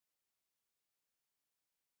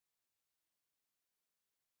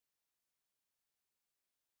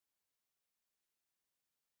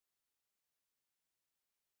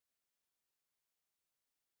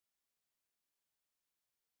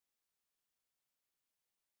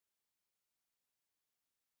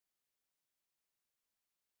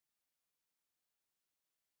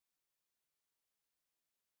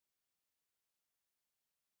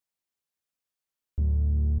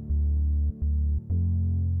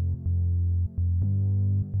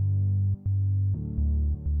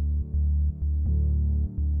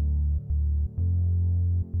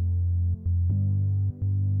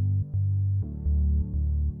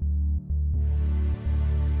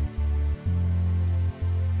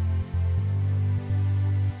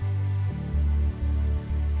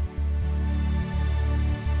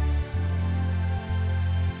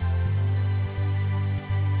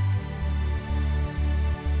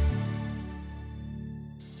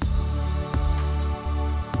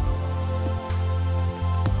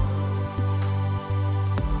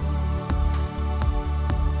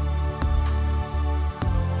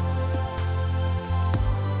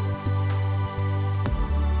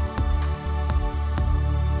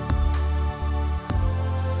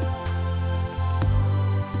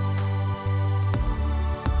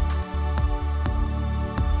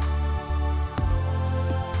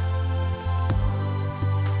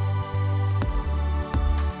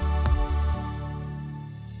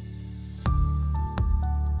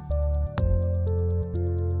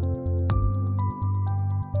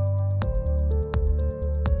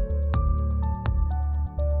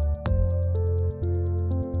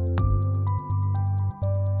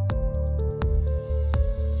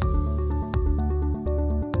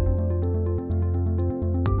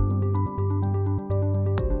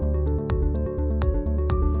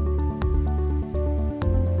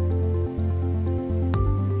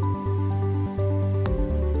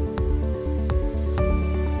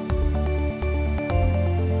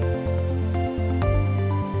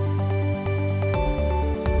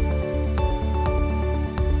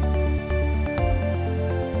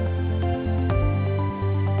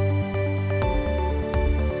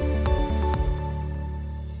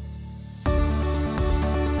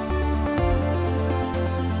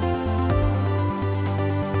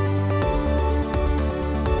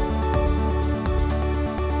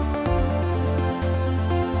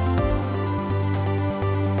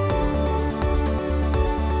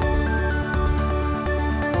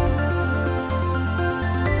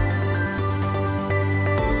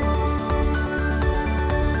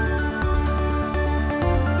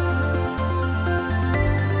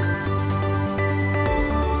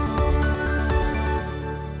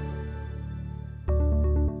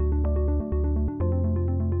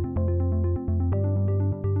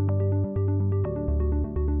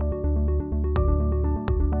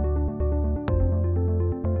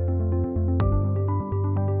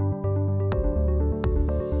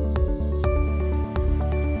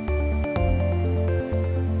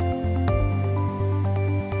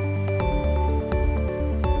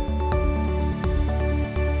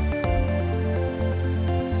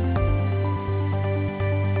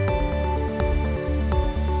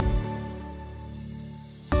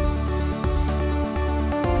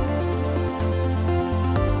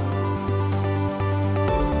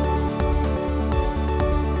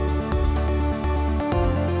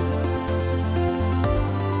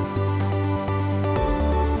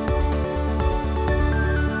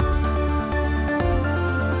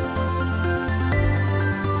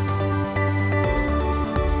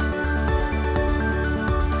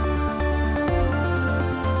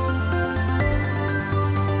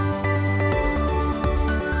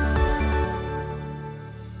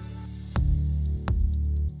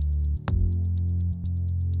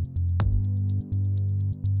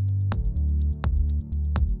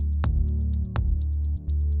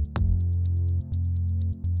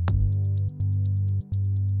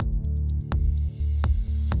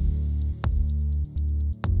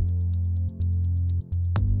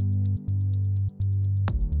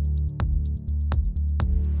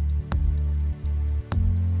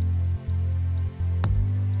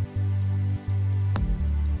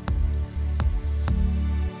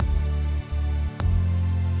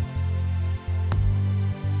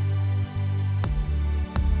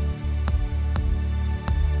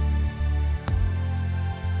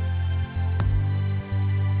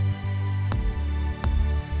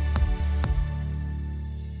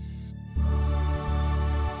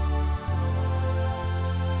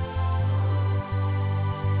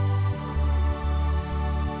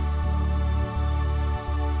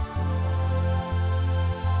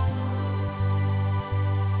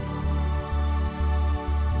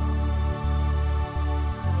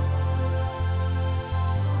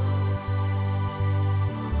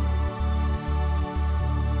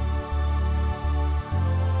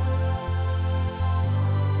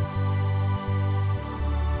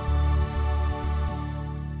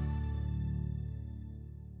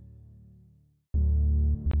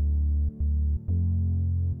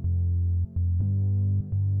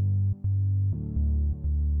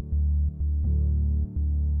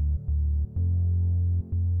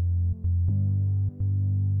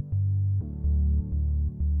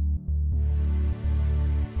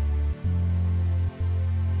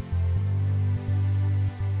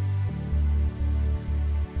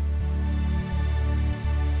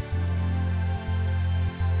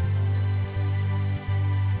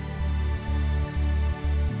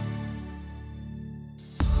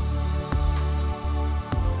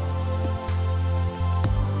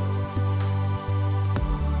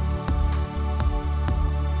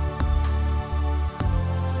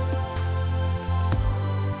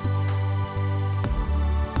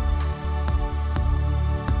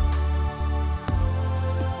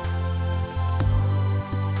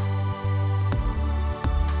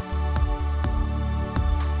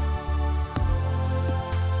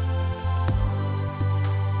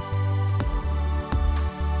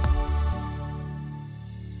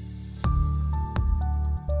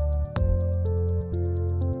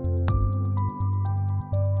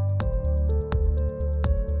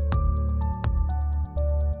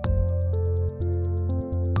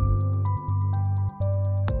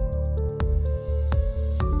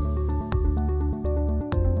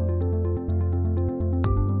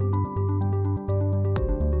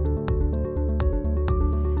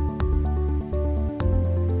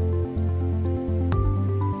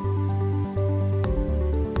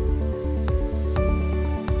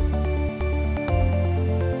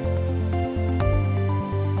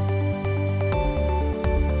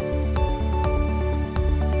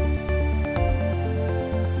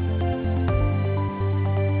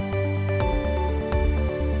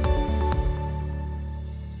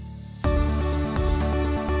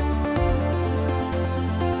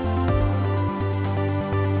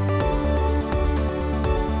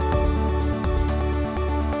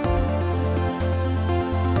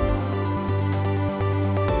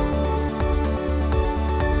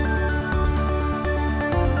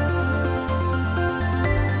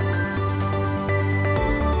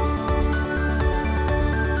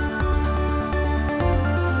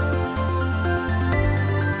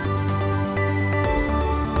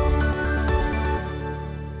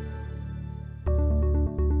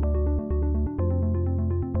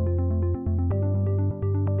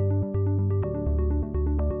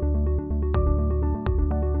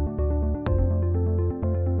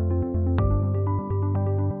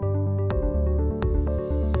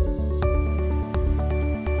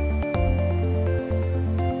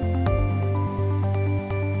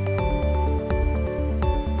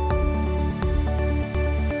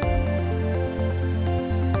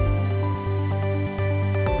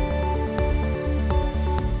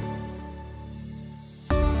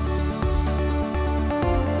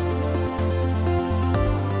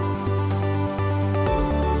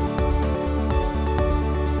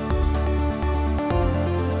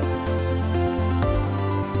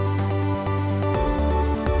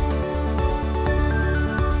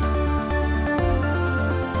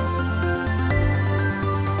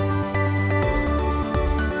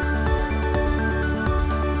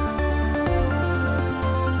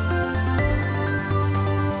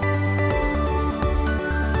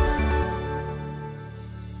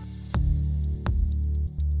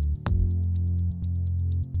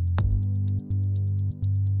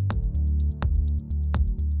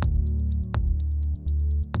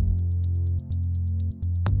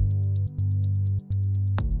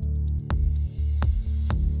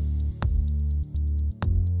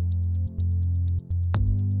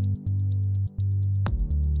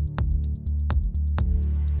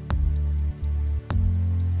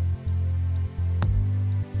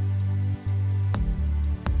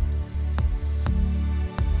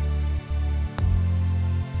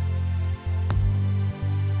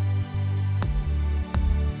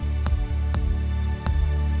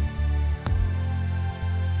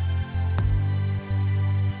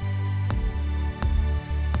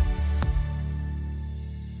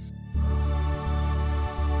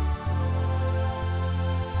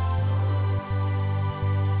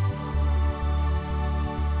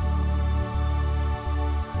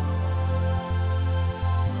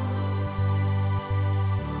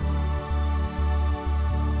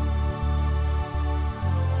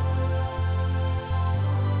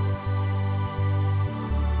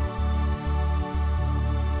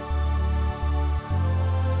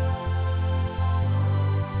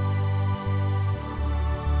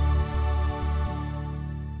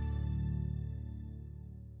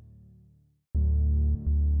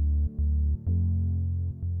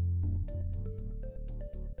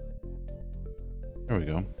There we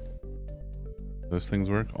go. Those things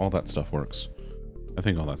work? All that stuff works. I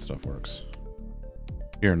think all that stuff works.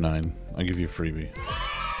 Here, 9. I'll give you a freebie.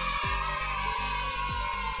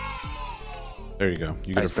 There you go.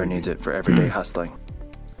 You get Iceberg needs it for everyday hustling.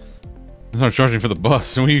 It's not charging for the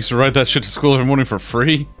bus, and we used to ride that shit to school every morning for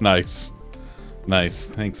free. Nice, nice.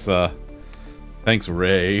 Thanks, thanks,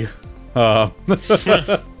 Ray.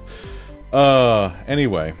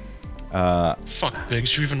 Anyway. Fuck,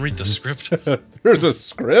 Biggs, you even read the script? There's a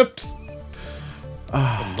script?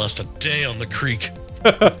 Lost a day on the creek.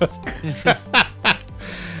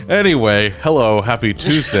 Anyway, hello, happy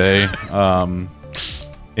Tuesday.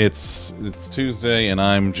 It's Tuesday, and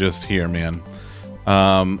I'm just here, man.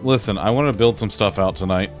 Listen, I want to build some stuff out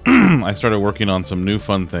tonight. I started working on some new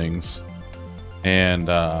fun things, and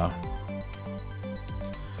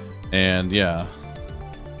yeah.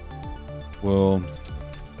 Well,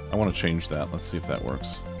 I want to change that. Let's see if that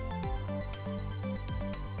works.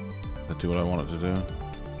 Does that do what I want it to do?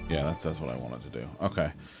 Yeah, that's what I wanted to do.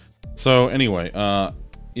 Okay. So anyway,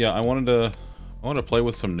 yeah, I wanted to play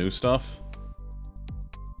with some new stuff.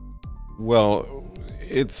 Well,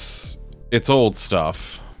 it's old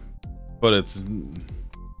stuff, but it's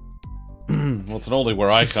well, it's an oldie where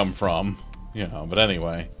I come from, you know. But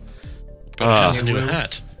anyway, but it has a new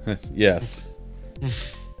hat. Yes.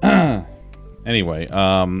 Anyway,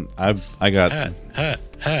 I got hat.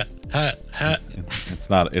 It's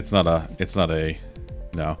not a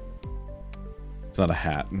no. It's not a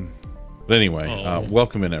hat. But anyway,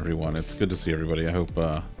 welcome in everyone. It's good to see everybody. I hope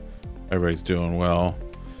everybody's doing well.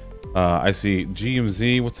 I see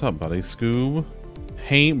GMZ. What's up, buddy? Scoob,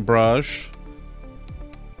 Paintbrush,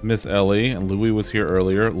 Miss Ellie, and Louie was here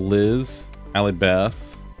earlier. Liz, Allie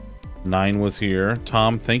Beth, 9 was here.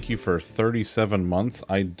 Tom, thank you for 37 months.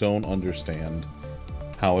 I don't understand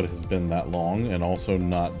how it has been that long, and also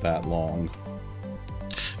not that long.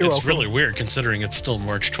 It's really weird considering it's still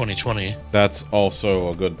March 2020. That's also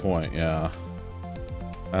a good point, yeah.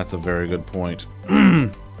 That's a very good point.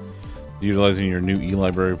 Utilizing your new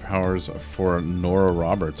e-library powers for Nora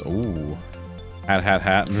Roberts. Ooh.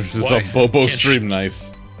 Hat. And there's just a Bobo stream,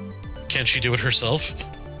 nice. Can't she do it herself?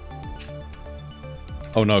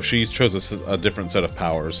 Oh no, she chose a different set of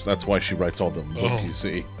powers. That's why she writes all the book, you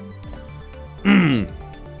see.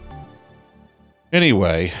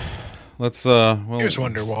 Anyway, let's well, here's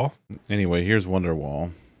Wonderwall. Anyway, here's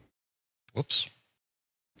Wonderwall. Whoops.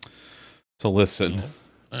 So listen,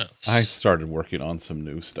 yes. I started working on some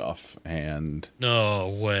new stuff, and no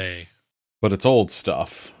way. But it's old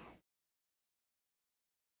stuff.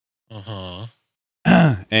 Uh-huh.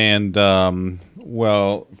 And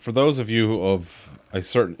well, for those of you of a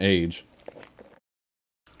certain age,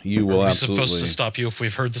 you will absolutely... supposed to stop you if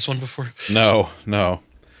we've heard this one before? No.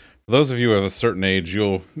 For those of you of a certain age,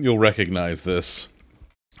 you'll recognize this.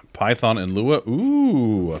 Python and Lua.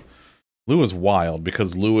 Ooh. Lua's wild,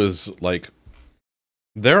 because Lua's like...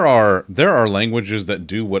 There are languages that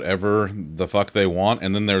do whatever the fuck they want,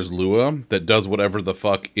 and then there's Lua that does whatever the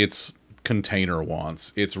fuck its container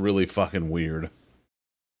wants. It's really fucking weird.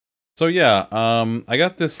 So yeah, I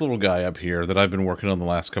got this little guy up here that I've been working on the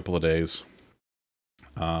last couple of days.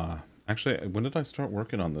 Actually, when did I start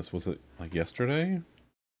working on this? Was it like yesterday?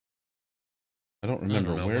 I don't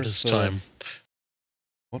remember. What is time?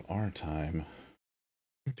 What our time?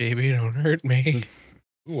 Baby, don't hurt me.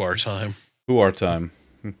 Who our time? Who our time?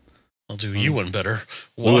 I'll do you one better.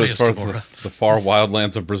 As far as the far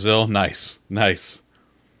wildlands of Brazil. Nice.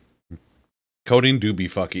 Coding do be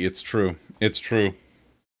fucky. It's true.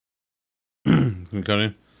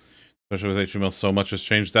 Coding, especially with HTML, so much has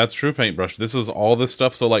changed. That's true, Paintbrush. This is all this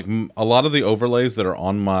stuff. So like a lot of the overlays that are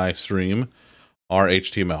on my stream are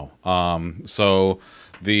HTML. So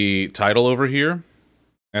the title over here,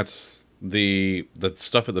 that's the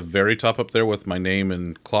stuff at the very top up there with my name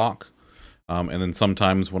and clock. And then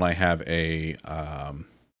sometimes when I have an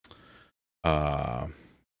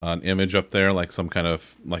image up there, like some kind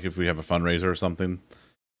of, like if we have a fundraiser or something,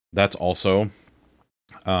 that's also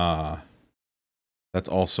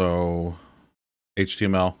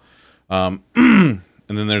HTML. And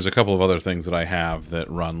then there's a couple of other things that I have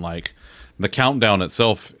that run, like the countdown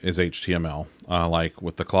itself is HTML, like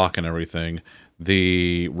with the clock and everything.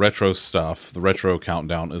 The retro stuff, the retro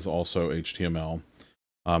countdown is also HTML.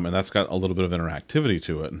 And that's got a little bit of interactivity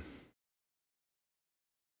to it.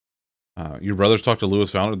 Your brothers talk to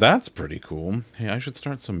Lewis Founder. That's pretty cool. Hey, I should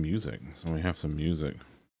start some music. So we have some music.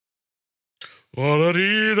 No,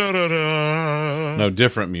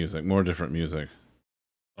 different music. More different music.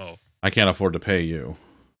 Oh. I can't afford to pay you.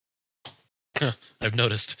 I've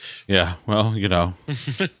noticed. Yeah, well, you know.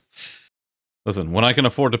 Listen, when I can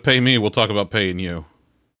afford to pay me, we'll talk about paying you.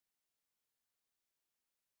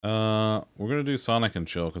 We're gonna do Sonic and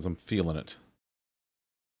Chill because I'm feeling it.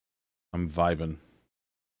 I'm vibing.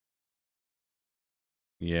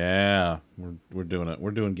 Yeah, we're doing it.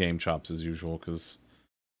 We're doing game chops as usual because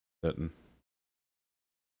that's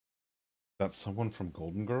someone from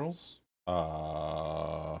Golden Girls.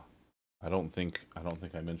 I don't think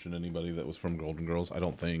I mentioned anybody that was from Golden Girls. I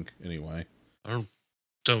don't think anyway. I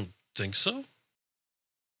don't think so.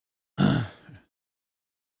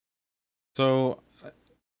 So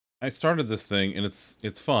I started this thing and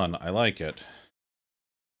it's fun. I like it.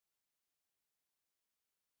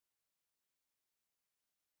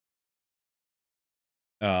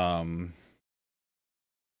 I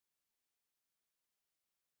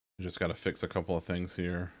just got to fix a couple of things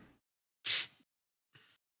here.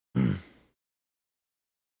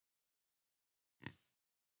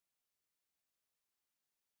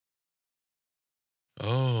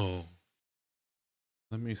 Oh.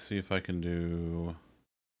 Let me see if I can do...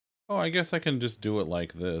 Oh, I guess I can just do it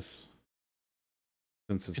like this.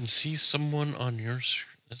 Since you can see someone on your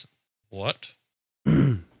screen. What?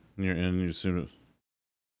 You're in, you soon...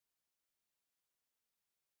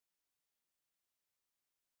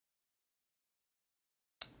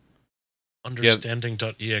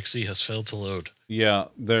 Understanding.exe has failed to load. Yeah,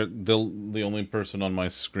 the only person on my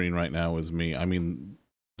screen right now is me. I mean,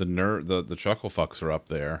 the chuckle fucks are up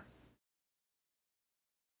there.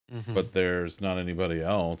 Mm-hmm. But there's not anybody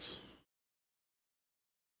else.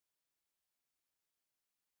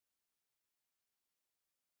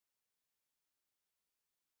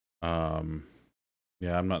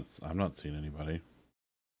 Yeah, I'm not seeing anybody.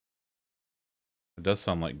 It does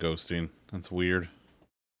sound like ghosting. That's weird.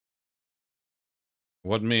 It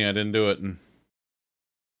wasn't me, I didn't do it.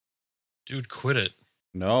 Dude, quit it.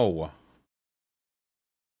 No.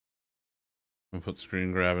 I'm gonna put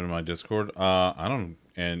screen grab in my Discord. I don't,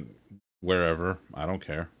 and wherever. I don't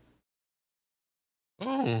care.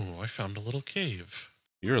 Oh, I found a little cave.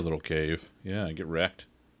 You're a little cave. Yeah, get wrecked.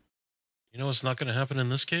 You know what's not going to happen in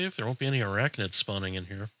this cave? There won't be any arachnids spawning in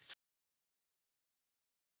here.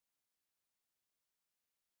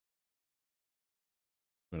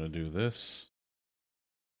 I'm gonna do this.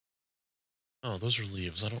 Oh, those are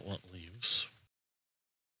leaves. I don't want leaves.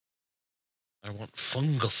 I want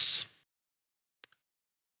fungus.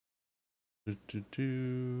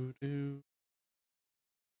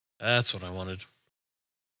 That's what I wanted.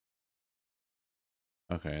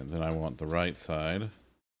 Okay, and then I want the right side.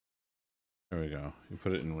 There we go. You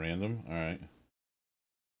put it in random. All right.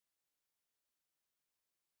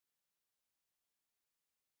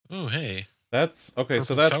 Oh, hey. That's okay. Purple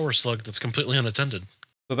so that's power slug that's completely unattended.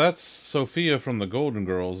 So that's Sophia from the Golden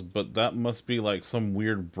Girls, but that must be like some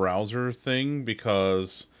weird browser thing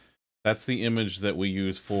because that's the image that we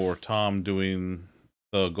use for Tom doing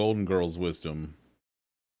the Golden Girls wisdom.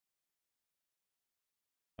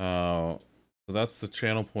 So that's the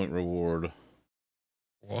channel point reward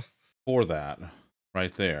What? for that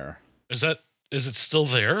right there. Is it still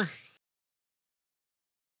there?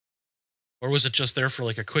 Or was it just there for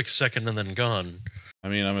like a quick second and then gone? I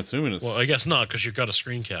mean, I'm assuming it's... Well, I guess not, because you've got a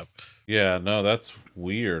screen cap. Yeah, no, that's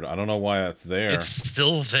weird. I don't know why that's there. It's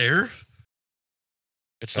still there?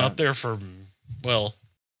 It's not there for... Well...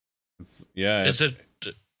 Yeah,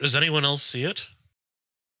 Does anyone else see it?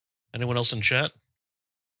 Anyone else in chat?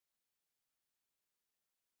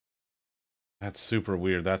 That's super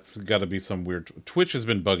weird. That's got to be some weird... Twitch has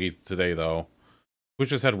been buggy today, though. Twitch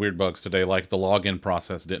has had weird bugs today, like the login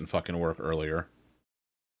process didn't fucking work earlier.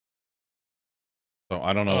 So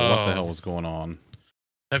I don't know what the hell was going on.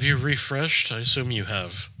 Have you refreshed? I assume you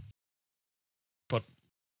have. But...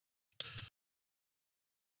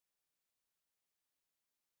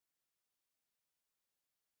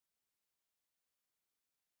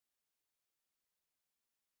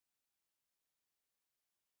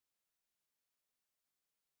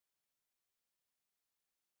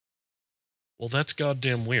 Well, that's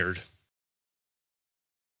goddamn weird.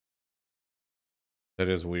 That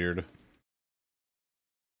is weird.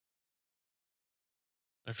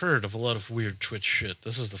 I've heard of a lot of weird Twitch shit.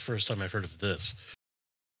 This is the first time I've heard of this.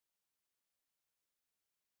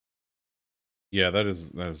 Yeah, that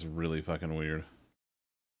is really fucking weird.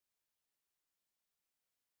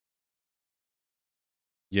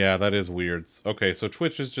 Yeah, that is weird. Okay, so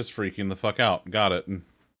Twitch is just freaking the fuck out. Got it.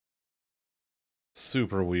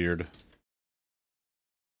 Super weird.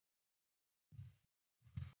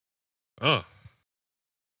 Oh.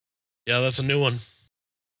 Yeah, that's a new one.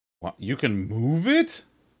 What? You can move it?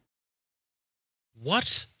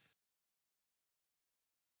 What?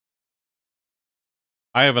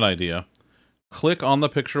 I have an idea. click on the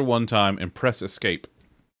picture one time and press escape.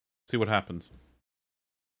 See what happens.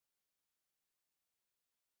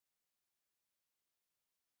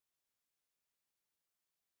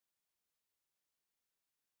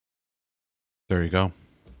 There you go.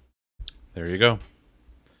 There you go.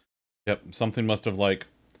 Yep, something must have, like,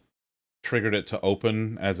 triggered it to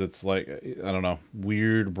open as it's, like, I don't know,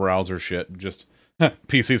 weird browser shit. Just,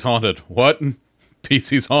 PC's haunted. What?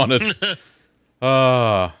 PC's haunted.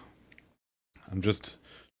 I'm just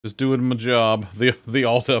doing my job. The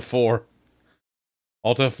Alt F4.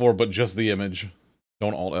 Alt F4, but just the image.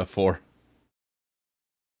 Don't Alt F4.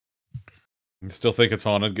 You still think it's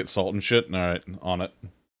haunted? Get salt and shit? Alright, on it.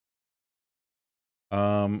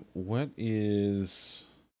 What is...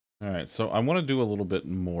 Alright, so I want to do a little bit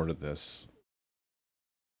more to this.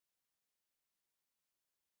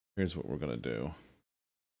 Here's what we're gonna do.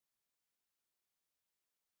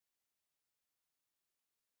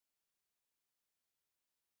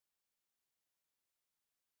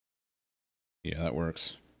 Yeah, that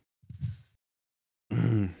works.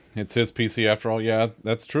 It's his PC after all. Yeah,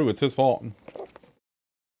 that's true. It's his fault.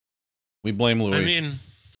 We blame Louis. I mean,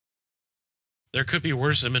 there could be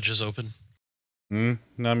worse images open. No,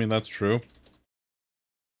 I mean, that's true.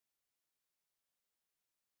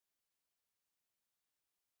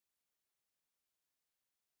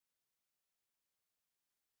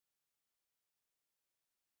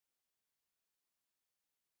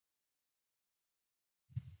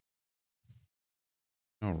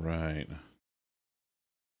 All right.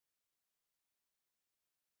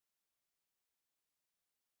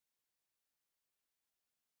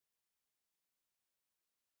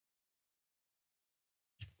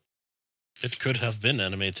 It could have been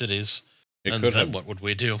anime titties. It and could then have. what would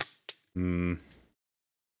we do? I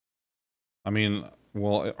mean,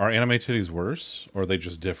 well, are anime titties worse, or are they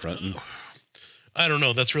just different? I don't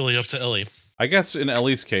know. That's really up to Ellie. I guess in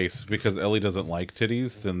Ellie's case, because Ellie doesn't like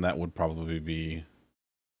titties, then that would probably be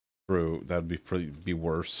true. That would be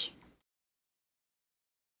worse.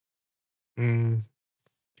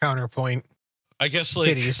 Counterpoint. I guess,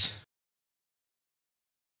 like, Titties.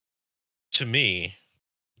 to me,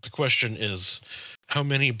 the question is, how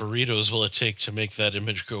many burritos will it take to make that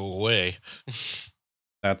image go away?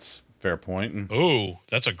 That's a fair point. Oh,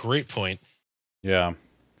 that's a great point. Yeah.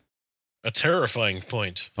 A terrifying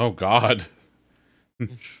point. Oh, God.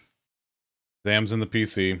 Zam's in the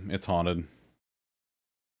PC. It's haunted.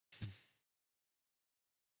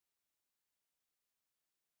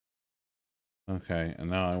 Okay, and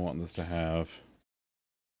now I want this to have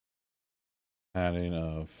padding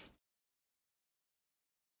of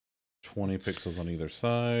 20 pixels on either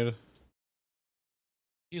side.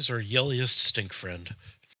 He's our yelliest stink friend.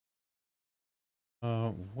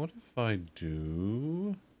 What if I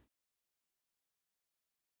do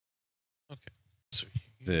So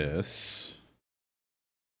this?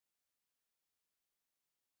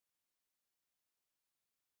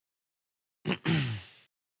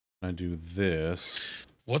 I do this.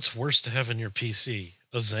 What's worse to have in your PC,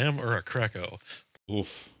 a Zam or a Krakow?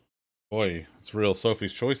 Oof. Boy, it's real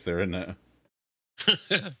Sophie's choice there, isn't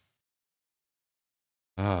it?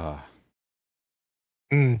 Ah.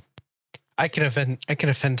 I can offend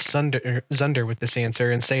Zunder with this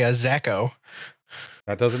answer and say a Zacko.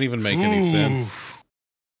 That doesn't even make any sense.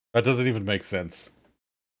 That doesn't even make sense.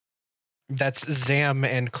 That's Zam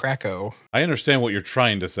and Krakow. I understand what you're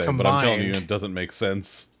trying to say, but I'm telling you, it doesn't make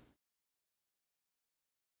sense.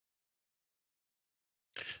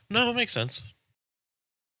 No, it makes sense.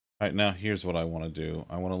 All right, now here's what I want to do.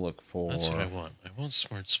 I want to look for... That's what I want. I want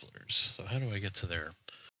smart splitters. So how do I get to their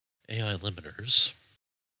AI limiters?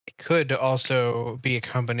 It could also be a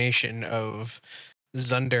combination of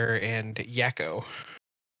Zunder and Yakko.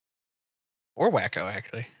 Or Wacko,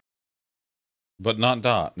 actually. But not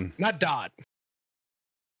Dot. Not Dot.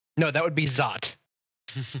 No, that would be Zot.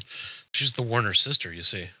 She's the Warner sister, you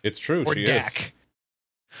see. It's true, Or she Dak. is.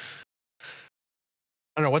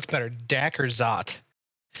 I don't know, what's better, Dak or Zot?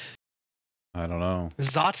 I don't know.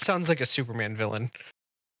 Zot sounds like a Superman villain.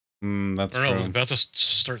 That's I don't know, I was true. about to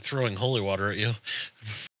start throwing holy water at you.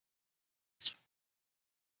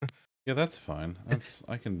 Yeah, that's fine.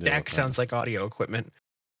 I can do Dak sounds like audio equipment.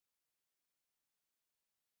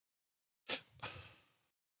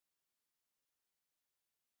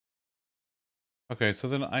 Okay, so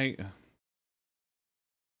then I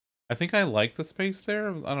think I like the space there.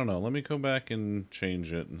 I don't know. Let me go back and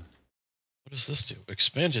change it. What does this do?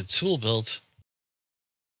 Expanded tool belt.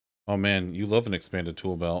 Oh man, you love an expanded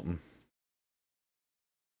tool belt.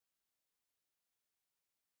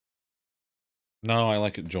 No, I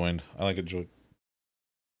like it joined. I like it joined.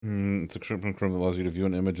 It's a script from Chrome that allows you to view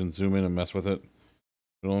an image and zoom in and mess with it.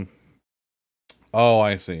 Oh,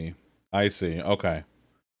 I see. I see. Okay.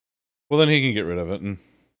 Well, then he can get rid of it. And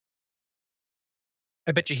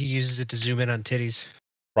I bet you he uses it to zoom in on titties.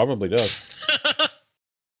 probably does.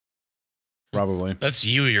 Probably. That's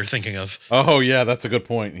you're thinking of. Oh, yeah, that's a good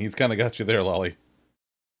point. He's kind of got you there, Lolly.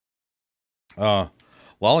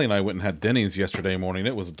 Lolly and I went and had Denny's yesterday morning.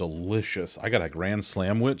 It was delicious. I got a grand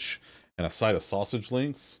slamwich and a side of sausage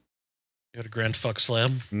links. You had a grand fuck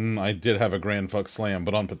slam? I did have a grand fuck slam,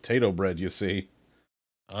 but on potato bread, you see.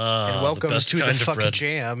 And welcome the best to the kind of fuck bread.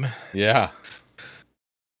 jam. Yeah.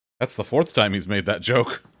 That's the 4th time he's made that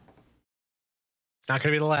joke. Not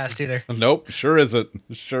gonna be the last either. Nope, sure isn't.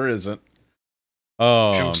 Sure isn't.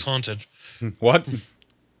 Joke's haunted. What?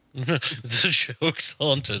 The joke's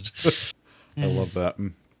haunted. I love that.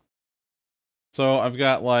 So I've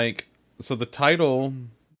got so the title,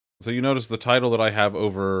 so you notice the title that I have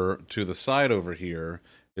over to the side over here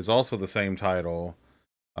is also the same title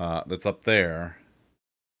that's up there.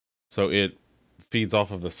 So it feeds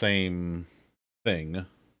off of the same thing.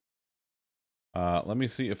 Let me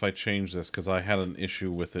see if I change this, because I had an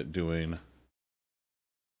issue with it doing...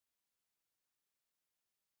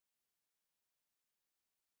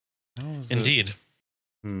 Indeed.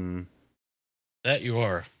 Hmm. That you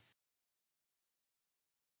are.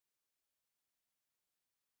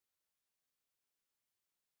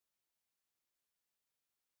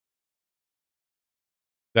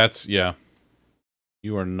 That's, yeah.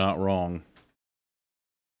 You are not wrong.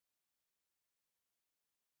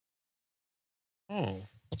 Oh,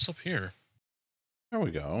 what's up here? There we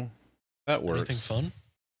go. That works. Anything fun?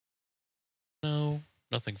 No,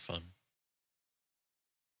 nothing fun.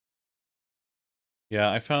 Yeah,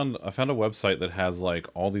 I found a website that has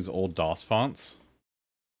all these old DOS fonts,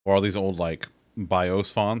 or all these old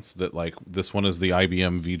BIOS fonts that this one is the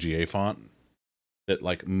IBM VGA font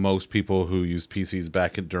that most people who used PCs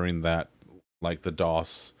back during that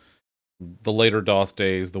the later DOS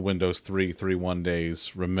days, the Windows 3.3.1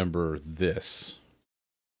 days remember this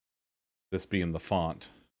being the font.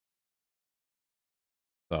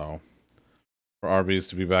 So for Arby's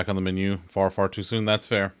to be back on the menu far too soon, that's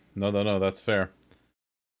fair. No, that's fair.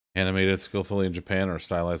 Animated skillfully in Japan or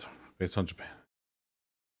stylized based on Japan.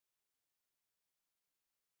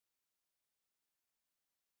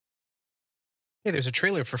 Hey, there's a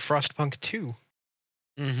trailer for Frostpunk 2.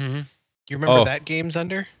 Mm-hmm. You remember that game,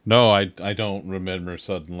 Zunder? No, I don't remember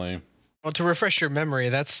suddenly. Well, to refresh your memory,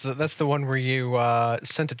 that's the one where you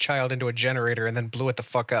sent a child into a generator and then blew it the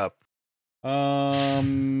fuck up. You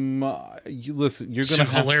listen. You're gonna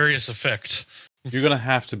have hilarious effect. You're gonna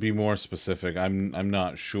have to be more specific. I'm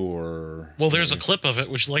not sure. Well, there's a clip of it.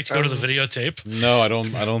 Would you like to go to the videotape? No, I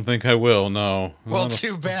don't think I will. No. Well,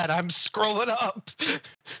 too bad. I'm scrolling up.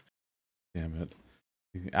 Damn it,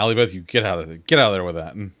 Alibeth, you get out of there. Get out of there with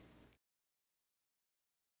that.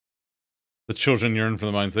 The children yearn for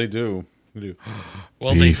the mines. They do. They do.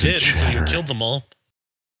 Well, they did until you killed them all.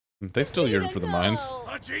 They still yearn for the mines.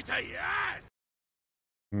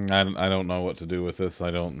 I don't know what to do with this. I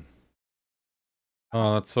don't.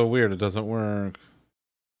 Oh, that's so weird. It doesn't work.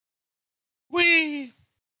 Whee!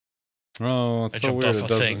 Oh, it's so weird.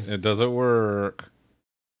 It doesn't work.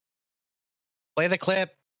 Play the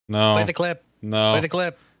clip. No. Play the clip. No. Play the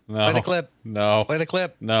clip. No. Play the clip. No. Play the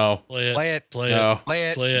clip. No. Play it. Play it. Play No. it. Play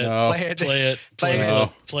it. Play it. No. Play it. Play it. Play Play it. it.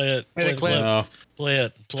 Play it. Play the clip. No. Play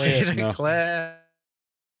it. Play Play it. the No. clip.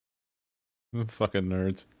 Fucking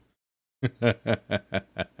nerds.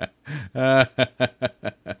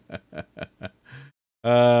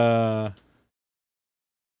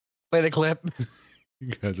 Play the clip. You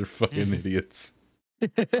guys are fucking idiots.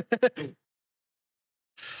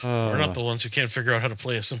 We're not the ones who can't figure out how to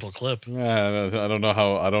play a simple clip. I don't know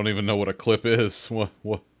how. I don't even know what a clip is.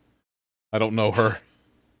 What? I don't know her.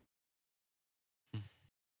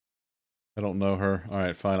 I don't know her. All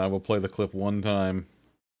right, fine. I will play the clip one time.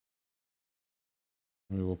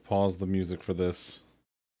 We will pause the music for this.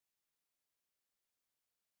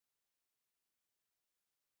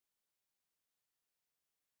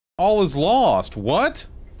 All is lost. What?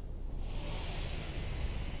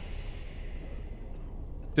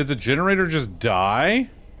 Did the generator just die?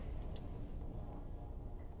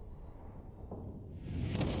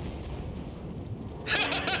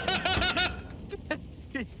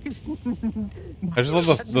 I just love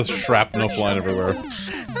the shrapnel flying everywhere.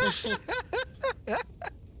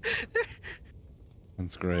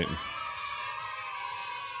 That's great.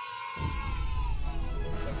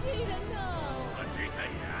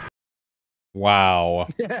 Wow.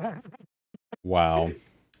 Wow.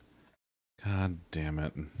 God damn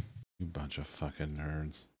it. You bunch of fucking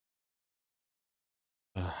nerds.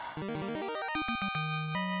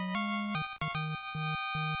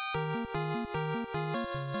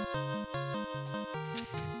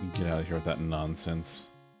 Get out of here with that nonsense.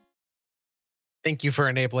 Thank you for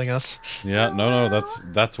enabling us. Yeah, no,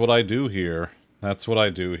 that's what I do here. That's what I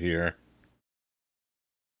do here.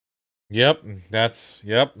 Yep,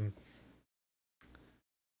 yep.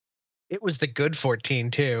 It was the good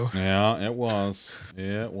 14 too. Yeah, it was.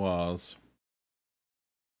 It was.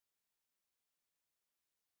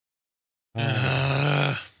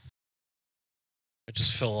 I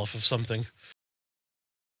just fell off of something.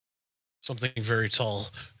 Something very tall.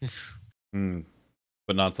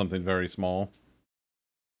 But not something very small.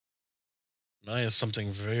 I is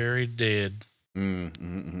something very dead.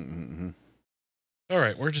 Alright,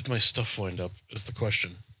 where did my stuff wind up, is the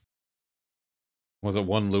question. Was it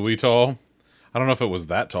 1 Louis tall? I don't know if it was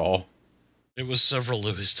that tall. It was several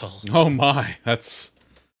Louis tall. Oh my, that's...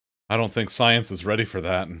 I don't think science is ready for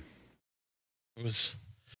that. It was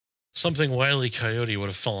something Wile E. Coyote would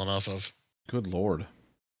have fallen off of. Good lord.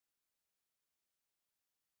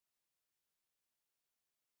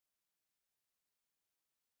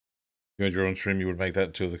 You had your own stream, you would make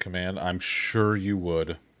that to the command? I'm sure you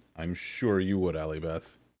would. I'm sure you would,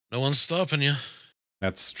 Alibeth. No one's stopping you.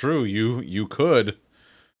 That's true. You could.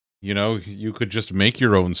 You know, you could just make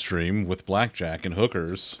your own stream with blackjack and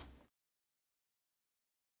hookers.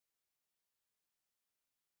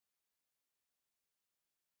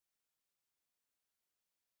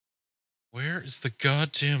 Where is the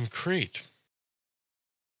goddamn crate?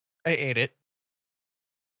 I ate it.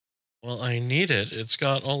 Well, I need it. It's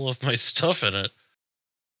got all of my stuff in it.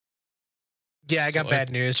 Yeah, I got bad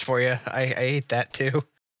news for you. I ate that too.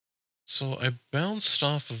 So I bounced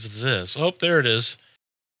off of this. Oh, there it is.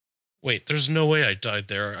 Wait, there's no way I died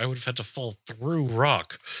there. I would have had to fall through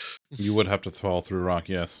rock. You would have to fall through rock,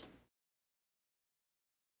 yes.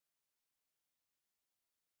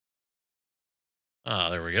 Ah,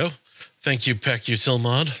 there we go. Thank you,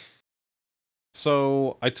 PackUtilMod.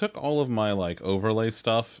 So I took all of my like overlay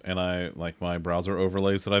stuff and my browser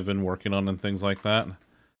overlays that I've been working on and things like that.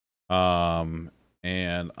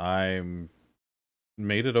 And I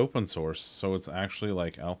made it open source, so it's actually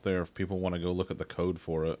like out there if people want to go look at the code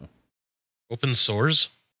for it. Open source?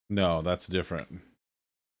 No, that's different.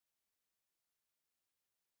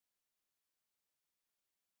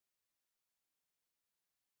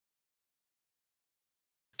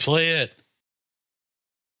 Play it.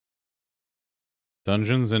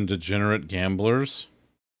 Dungeons and Degenerate Gamblers.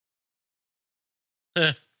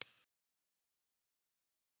 Eh.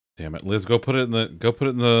 Damn it, Liz, go put it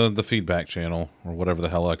in the feedback channel or whatever the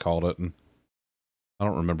hell I called it. And I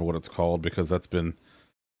don't remember what it's called because that's been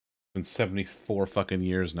 74 fucking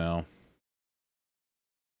years now.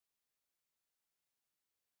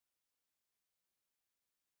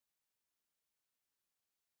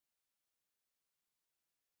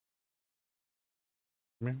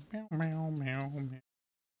 Meow, meow, meow, meow,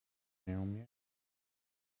 meow, meow.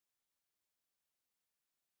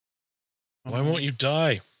 Why won't you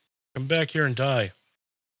die? Come back here and die.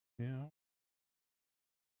 Yeah.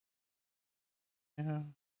 Yeah.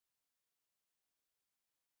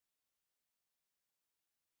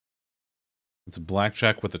 It's a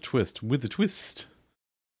blackjack with a twist. With a twist.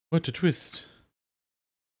 What a twist.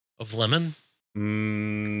 Of lemon?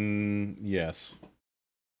 Yes.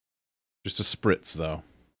 Just a spritz, though.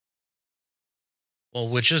 Well,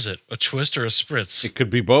 which is it? A twist or a spritz? It could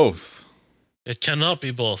be both. It cannot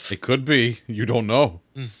be both. It could be. You don't know.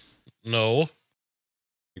 No.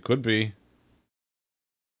 It could be.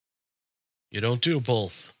 You don't do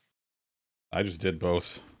both. I just did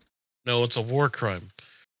both. No, it's a war crime.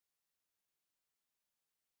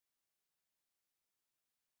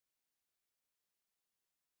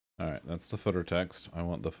 Alright, that's the footer text. I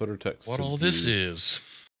want the footer text What to all be... this is.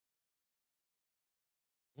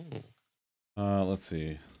 Ooh. Let's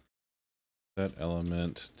see. Set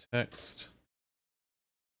element text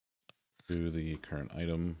to the current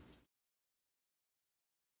item.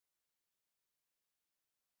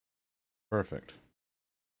 Perfect.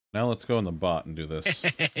 Now let's go in the bot and do this.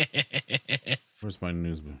 Where's my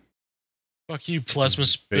news? Fuck you, plasma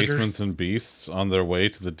spitter. Basements and Beasts on their way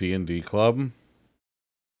to the D&D club.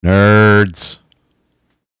 Nerds.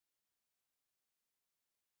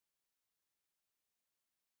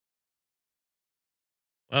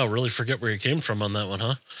 Wow, really forget where you came from on that one,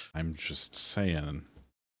 huh? I'm just saying.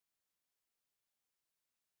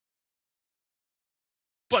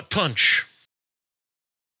 Butt punch.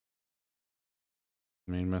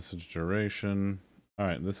 Main message duration.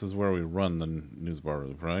 Alright, this is where we run the news bar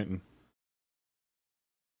loop, right?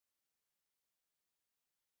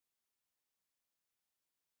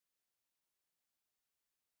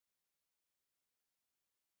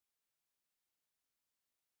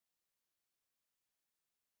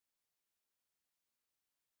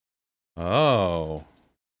 Oh.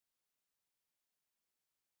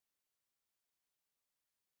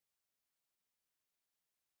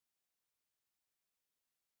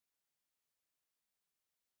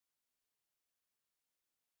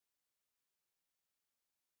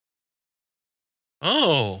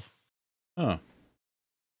 Oh, Huh.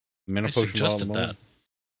 Mana I potion model. suggested that.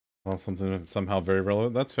 Well, something that's somehow very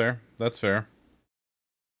relevant. That's fair. That's fair.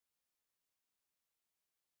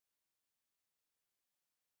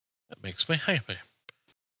 That makes me happy.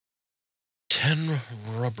 10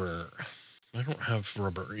 rubber. I don't have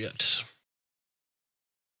rubber yet.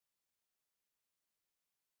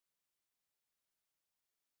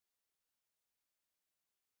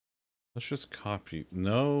 Let's just copy.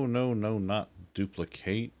 No, no, no, not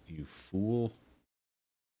duplicate, you fool.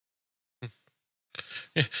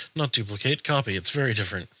 Not duplicate, copy. It's very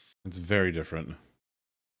different. It's very different.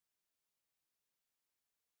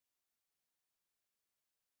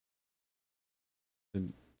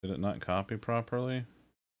 Did it not copy properly?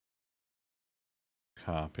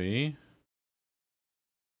 Copy.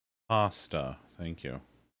 Pasta. Thank you.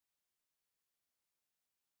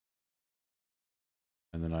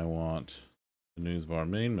 And then I want the newsbar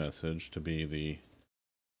main message to be the...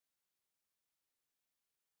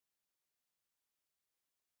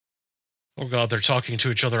 Oh god, they're talking to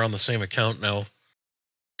each other on the same account now.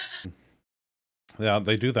 Yeah,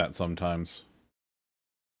 they do that sometimes.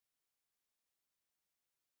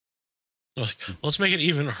 Let's make it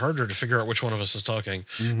even harder to figure out which one of us is talking.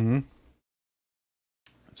 Mm-hmm.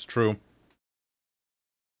 It's true.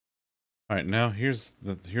 All right, now here's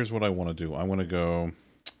what I want to do. I want to go...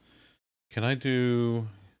 Can I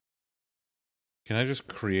just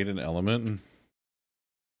create an element?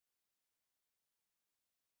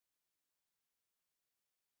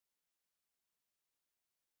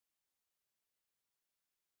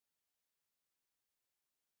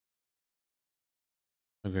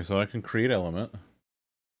 Okay, so I can create element.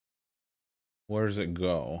 Where does it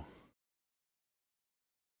go?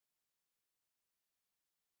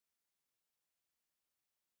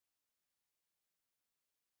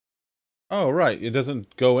 Oh, right. It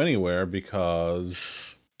doesn't go anywhere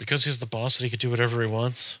because... Because he's the boss and he can do whatever he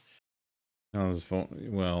wants. No, his phone...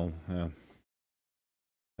 Well, yeah.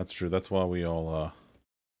 That's true. That's why we all,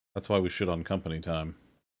 that's why we shit on company time.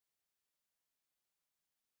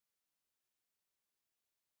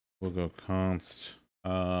 We'll go const.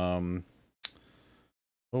 What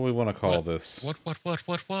do we want to call this? What?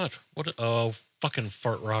 Oh, fucking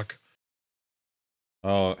fart rock.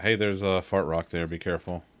 Oh, hey, there's a fart rock there. Be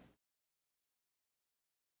careful.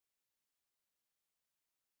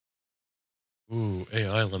 Ooh,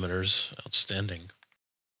 AI limiters. Outstanding.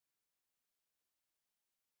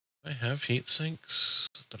 I have heat sinks.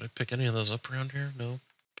 Did I pick any of those up around here? No.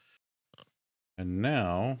 And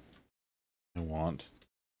now I want...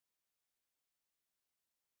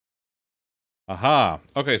 Aha.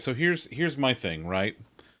 Okay, so here's my thing, right?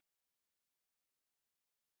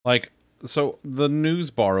 Like, so the news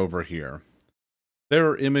bar over here, there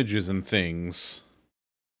are images and things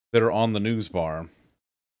that are on the news bar.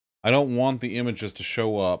 I don't want the images to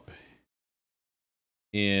show up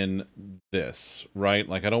in this, right?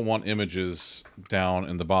 Like, I don't want images down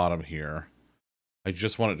in the bottom here. I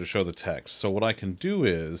just want it to show the text. So what I can do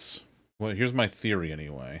is, well, here's my theory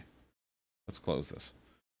anyway. Let's close this.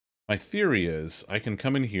 My theory is I can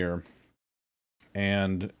come in here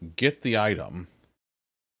and get the item,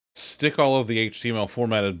 stick all of the HTML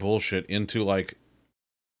formatted bullshit into like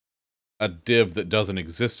a div that doesn't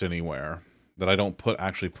exist anywhere, that I don't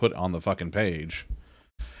actually put on the fucking page,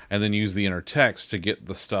 and then use the inner text to get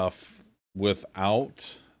the stuff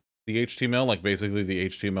without the HTML, like basically the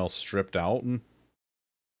HTML stripped out.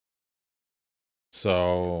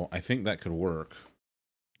 So I think that could work.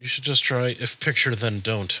 You should just try if picture then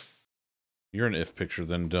don't. You're an if picture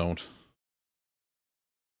then don't.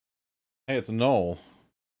 Hey, it's null.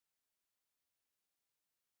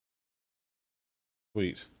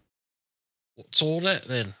 Sweet. What's all that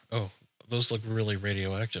then? Oh, those look really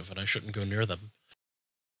radioactive and I shouldn't go near them.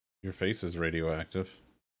 Your face is radioactive.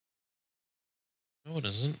 No, it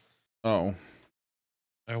isn't. Oh.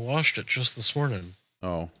 I washed it just this morning.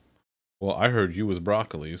 Oh. Well, I heard you was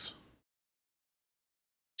broccolis.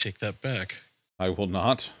 Take that back. I will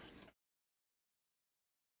not.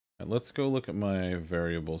 Right, let's go look at my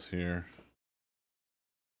variables here.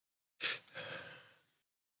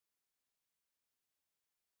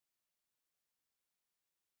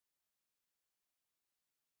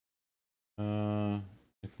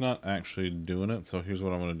 It's not actually doing it, so here's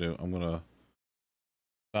what I'm going to do. I'm going to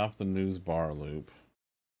stop the news bar loop.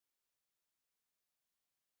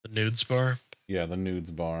 The nudes bar? Yeah, the nudes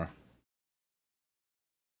bar.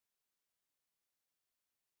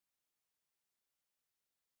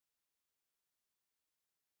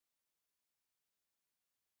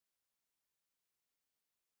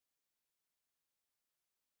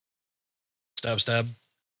 Stab, stab.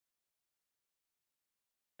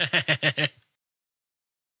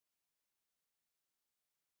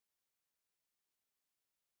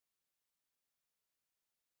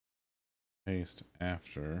 Paste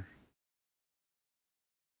after.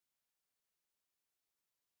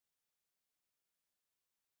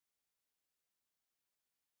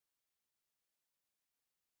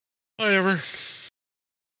 Hi, Ever.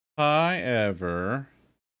 Hi, Ever.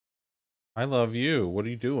 I love you. What are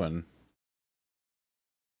you doing?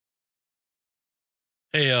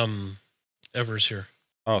 Hey, Ever's here.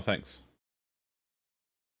 Oh, thanks.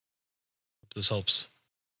 Hope this helps.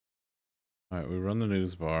 All right, we run the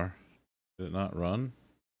news bar. Did it not run?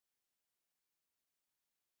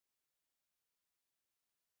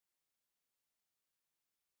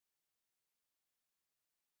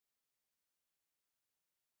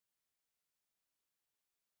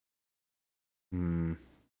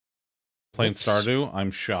 Plain Whoops. Stardew?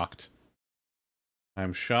 I'm shocked.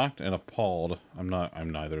 I'm shocked and appalled. I'm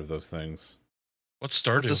neither of those things. What's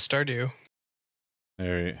What Stardew? does Stardew?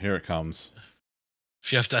 Here it comes.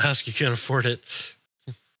 If you have to ask, you can't afford it.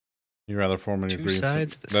 You rather form in your Two dreams.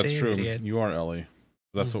 sides of the That's same true. idiot. You are Ellie.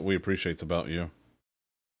 That's what we appreciate about you.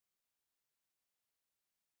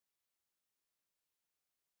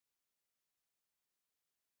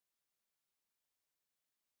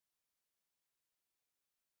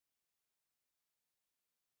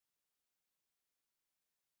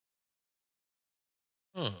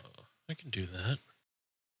 Oh, I can do that.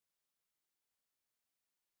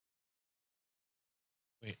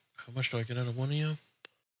 Wait, how much do I get out of one of you?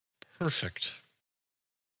 Perfect.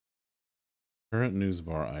 Current news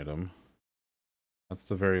bar item. That's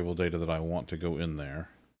the variable data that I want to go in there.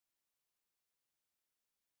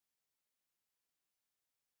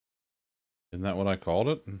 Isn't that what I called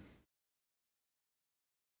it?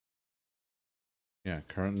 Yeah,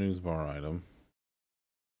 current news bar item.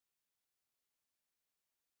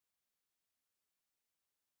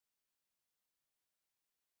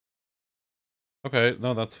 Okay,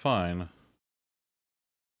 no, that's fine.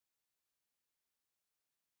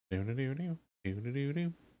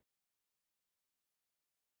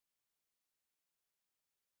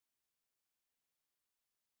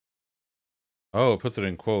 Oh, it puts it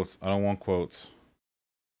in quotes. I don't want quotes.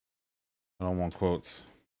 I don't want quotes.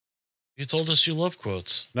 You told us you love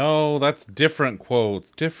quotes. No, that's different quotes.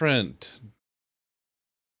 Different.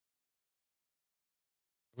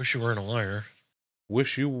 Wish you weren't a liar.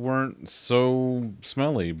 Wish you weren't so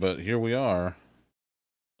smelly, but here we are.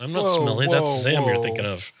 I'm not Whoa, smelly. That's whoa, Sam you're whoa. thinking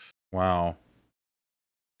of. Wow.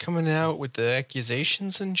 Coming out with the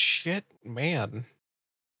accusations and shit, man.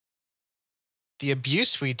 The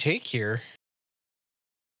abuse we take here.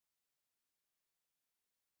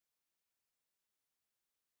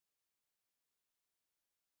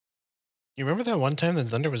 You remember that one time that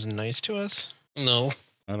Zunder was nice to us? No.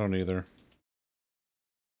 I don't either.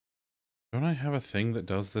 Don't I have a thing that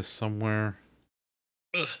does this somewhere?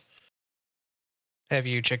 Ugh. Have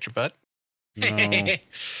you checked your butt? No.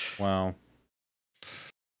 Wow.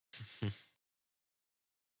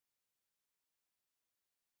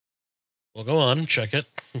 Well, go on, check it.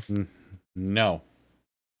 No.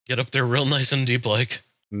 Get up there real nice and deep like.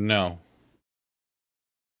 No.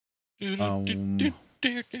 Oh,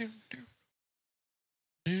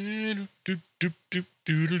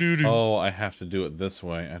 I have to do it this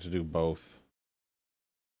way. I have to do both.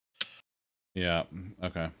 Yeah,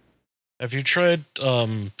 okay. Have you tried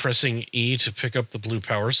pressing E to pick up the blue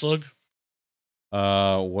power slug?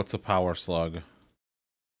 What's a power slug?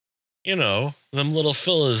 You know, them little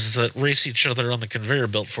fellas that race each other on the conveyor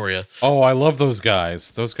belt for you. Oh, I love those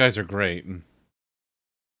guys. Those guys are great.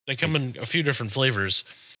 They come in a few different flavors.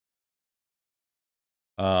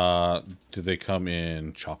 Do they come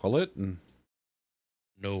in chocolate?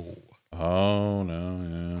 No. Oh,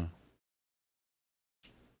 no,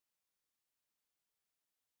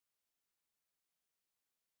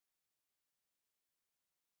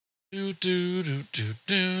 yeah.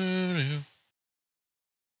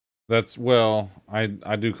 That's, well, I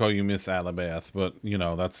do call you Miss Alabeth, but, you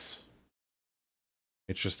know, it's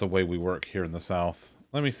just the way we work here in the South.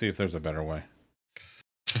 Let me see if there's a better way.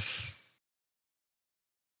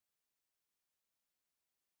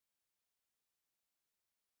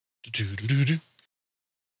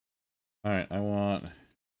 All right, I want...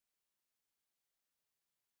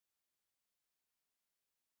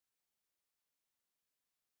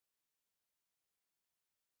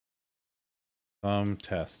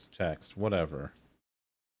 text, whatever.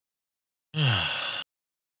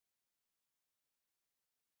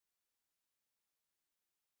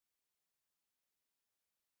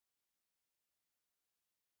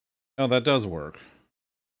 No, that does work.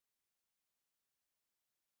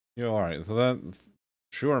 Yeah, all right. So that,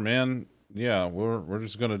 sure, man. Yeah, we're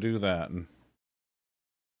just gonna do that, and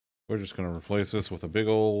we're just gonna replace this with a big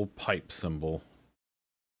old pipe symbol.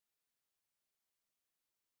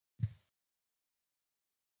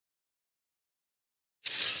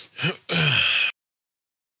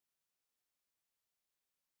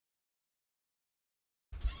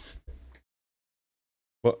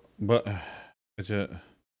 But it just,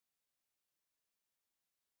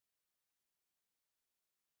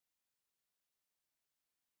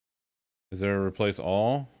 is there a replace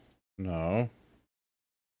all? No.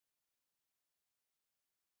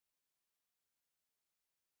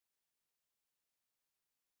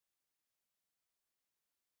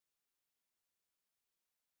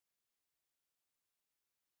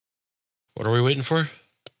 What are we waiting for?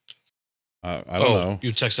 I don't know.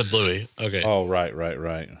 You texted Louie. Okay. Oh, right.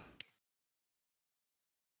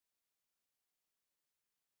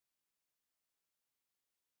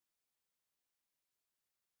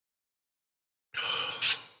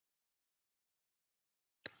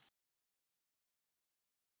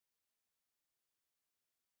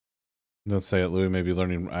 Let's say it, Louis may be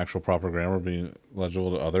learning actual proper grammar, being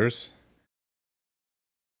legible to others.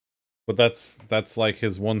 But that's like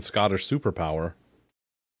his one Scottish superpower.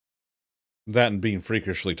 That and being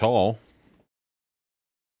freakishly tall.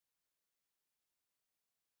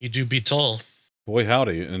 You do be tall. Boy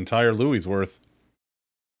howdy, an entire Louis's worth.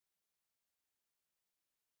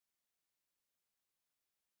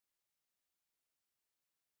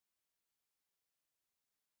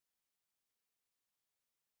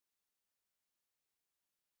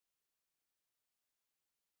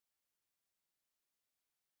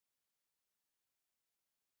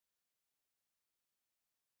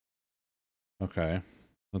 Okay.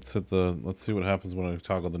 Let's see what happens when I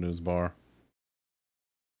toggle the news bar.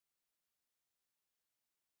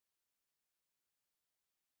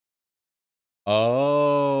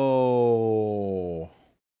 Oh.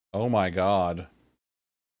 Oh my god.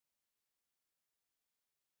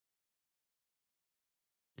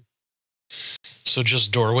 So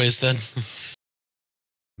just doorways then?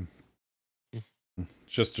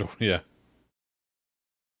 Just, yeah.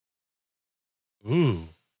 Ooh.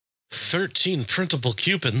 13 printable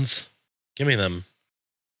coupons. Give me them.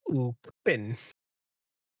 Ooh, coupon.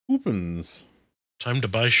 Coupons. Time to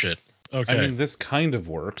buy shit. Okay. I mean, this kind of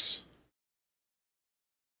works.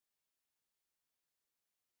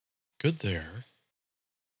 Good there.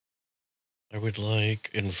 I would like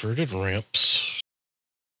inverted ramps.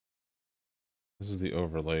 This is the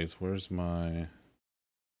overlays. Where's my...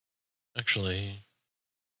 Actually,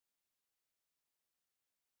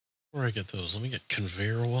 where do I get those? Let me get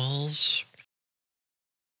conveyor walls.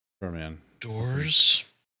 Sure, man. Doors.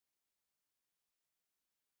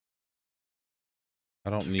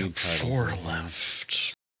 I don't I've need got titles 4 right now.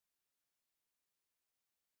 left.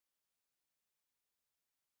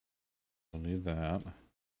 Don't need that.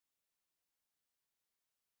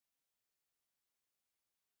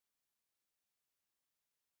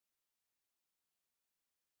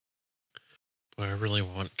 But I really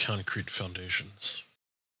want concrete foundations.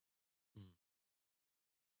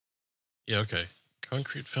 Yeah, okay.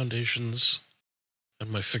 Concrete foundations and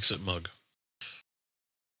my fix-it mug.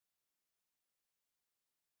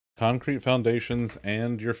 Concrete foundations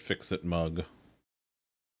and your fix-it mug.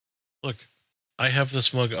 Look, I have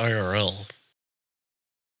this mug IRL.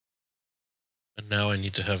 And now I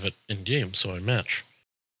need to have it in-game, so I match.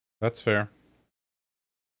 That's fair.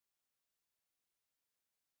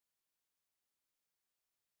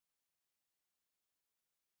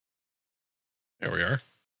 There we are.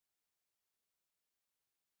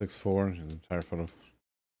 6'4", the entire photo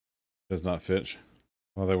does not fit.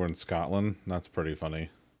 Well, they were in Scotland. That's pretty funny.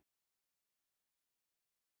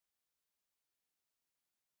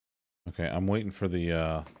 Okay, I'm waiting for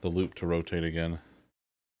the loop to rotate again.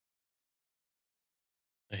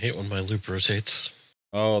 I hate when my loop rotates.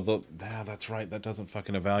 Oh, that's right. That doesn't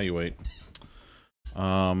fucking evaluate.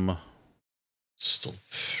 Still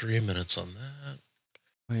 3 minutes on that.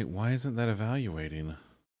 Wait, why isn't that evaluating?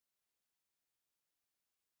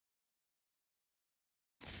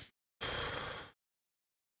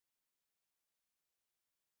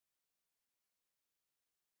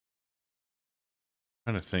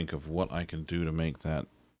 Trying to think of what I can do to make that.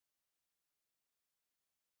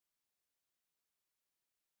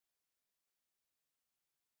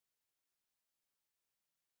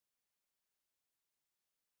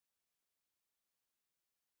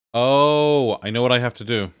 Oh, I know what I have to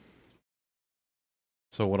do.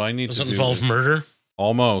 So what I need Does to it do involve is murder?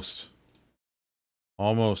 almost,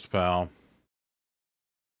 pal.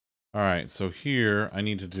 Alright, so here I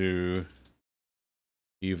need to do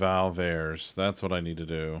eval vars. That's what I need to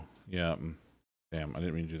do. Yeah. Damn, I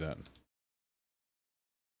didn't mean to do that.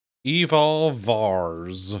 Eval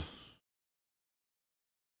vars.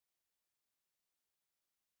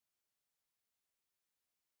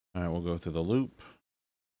 Alright, we'll go through the loop.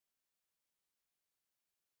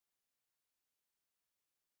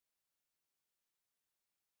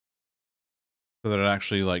 So that it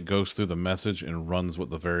actually like goes through the message and runs what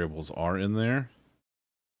the variables are in there.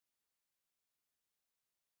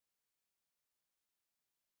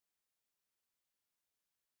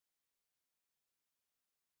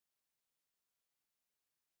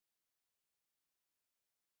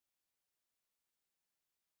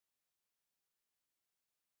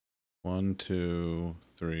 One, two,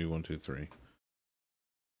 three, 1, 2, 3.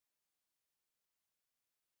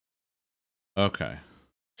 Okay.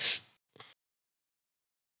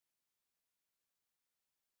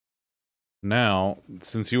 Now,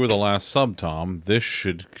 since you were the last sub, Tom, this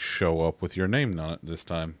should show up with your name on it this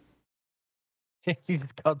time. You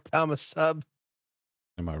just called Tom a sub.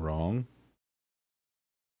 Am I wrong?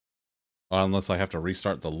 Unless I have to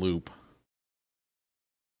restart the loop.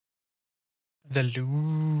 The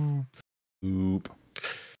loop. Loop.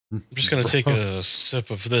 I'm just gonna take a sip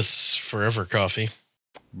of this forever coffee.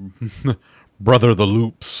 Brother the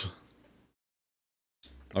loops.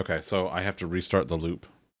 Okay, so I have to restart the loop.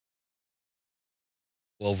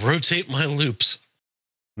 Well, rotate my loops.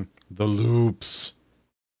 The loops.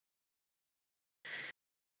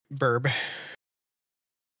 Burb.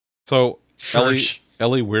 So, Furch.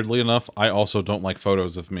 Ellie, weirdly enough, I also don't like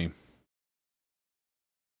photos of me.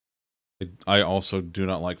 I also do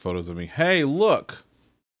not like photos of me. Hey, look!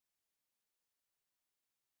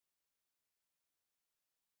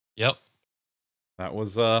 Yep. That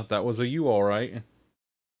was a you, alright.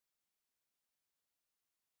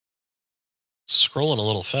 Scrolling a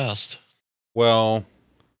little fast. Well,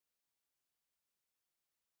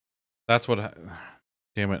 that's what...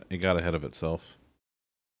 Damn it, it got ahead of itself.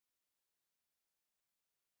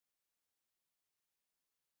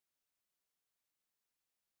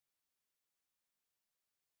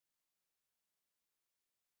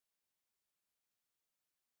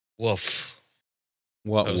 Woof.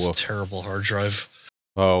 What That was a woof? terrible hard drive.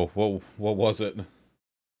 Oh, what was it?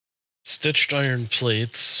 Stitched iron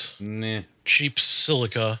plates, Nah. cheap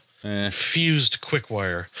silica, fused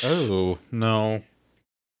quickwire. Oh, no.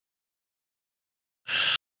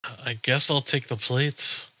 I guess I'll take the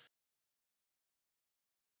plates.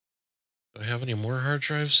 Do I have any more hard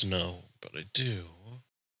drives? No, but I do.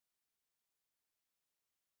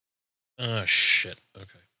 Ah, shit.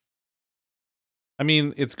 Okay. I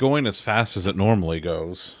mean, it's going as fast as it normally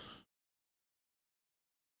goes.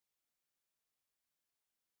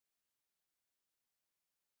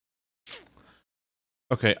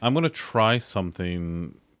 Okay, I'm going to try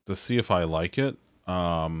something to see if I like it.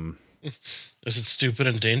 Is it stupid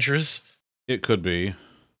and dangerous? It could be.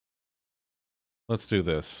 Let's do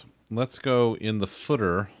this. Let's go in the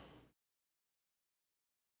footer.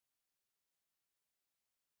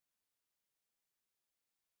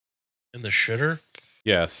 In the shitter?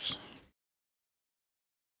 Yes.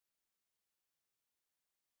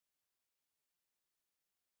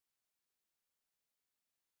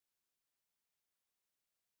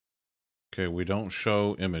 Okay, we don't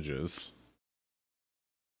show images.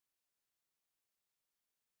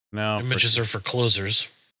 Now Images are for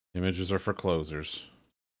closers. Images are for closers.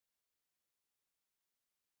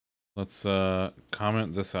 Let's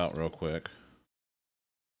comment this out real quick.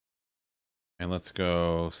 And let's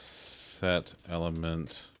go set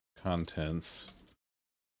element contents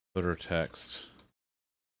footer text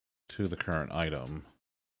to the current item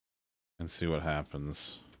and see what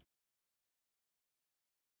happens.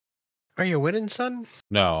 Are you winning, son?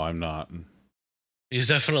 No, I'm not. He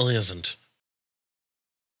definitely isn't.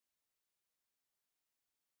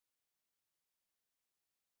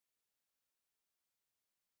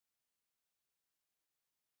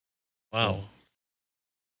 Wow. Oh.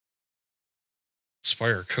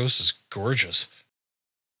 Spire Coast is gorgeous.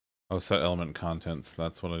 Oh, set element contents.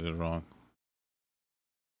 That's what I did wrong.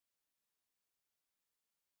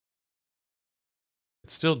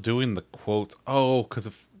 It's still doing the quotes. Oh, because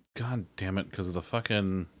of... God damn it, because of the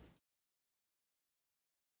fucking...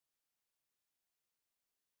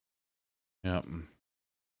 Yep.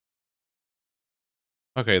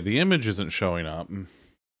 Okay, the image isn't showing up.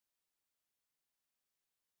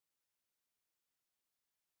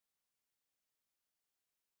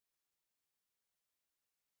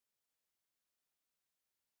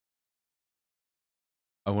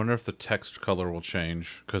 I wonder if the text color will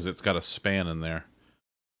change, because it's got a span in there.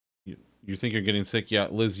 You think you're getting sick? Yeah,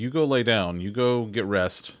 Liz, you go lay down. You go get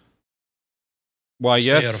rest. Why,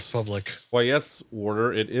 Stay yes. out of public. Why, yes,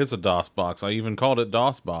 Warder. It is a DOS box. I even called it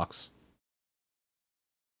DOS box.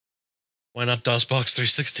 Why not DOSBox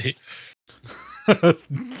 360?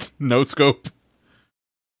 No scope.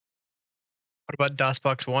 What about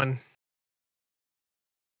DOSBox 1?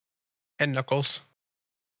 And Knuckles.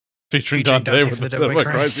 Featuring Dante with for the Devil May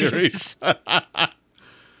Cry series.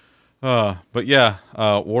 But yeah,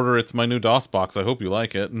 Warder, it's my new DOS box. I hope you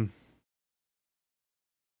like it.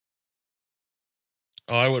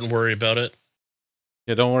 Oh, I wouldn't worry about it.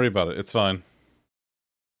 Yeah, don't worry about it. It's fine.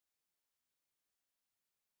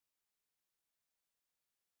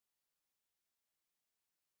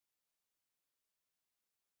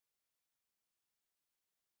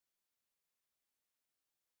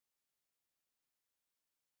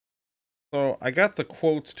 So I got the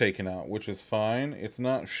quotes taken out, which is fine. It's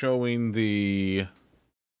not showing the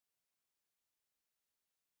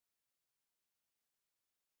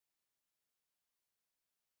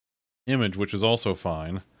image, which is also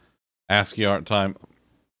fine. ASCII art time.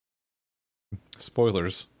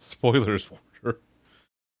 Spoilers. Spoilers.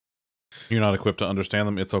 You're not equipped to understand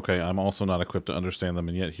them. It's okay. I'm also not equipped to understand them,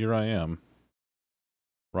 and yet here I am.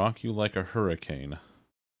 Rock you like a hurricane.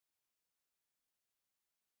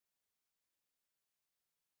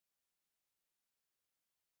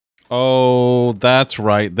 Oh, that's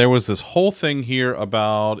right. There was this whole thing here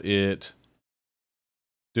about it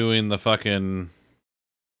doing the fucking...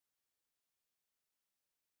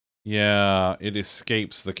 Yeah, it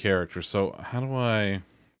escapes the character. So how do I...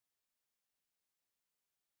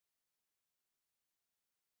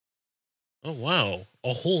 Oh, wow.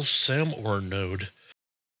 A whole SAMOR node.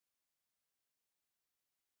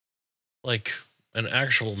 Like, an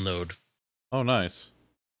actual node. Oh, nice.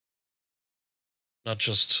 Not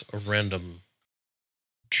just a random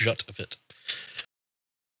jut of it.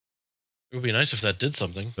 It would be nice if that did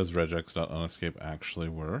something. Does regex.unescape actually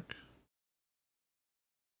work?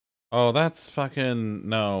 Oh, that's fucking...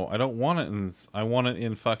 No, I don't want it in... I want it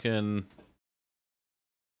in fucking...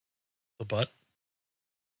 The butt?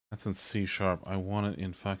 That's in C#. I want it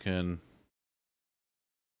in fucking...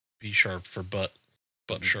 B# for butt.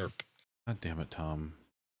 Butt sharp. God damn it, Tom.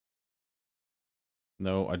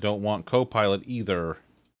 No, I don't want Copilot either.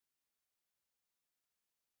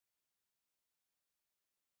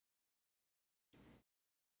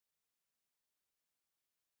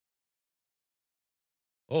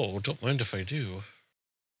 Oh, don't mind if I do.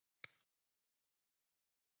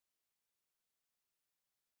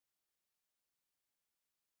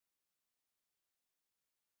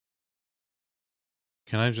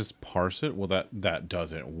 Can I just parse it? Well, that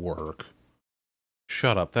doesn't work.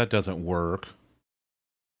 Shut up, that doesn't work.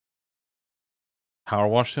 Power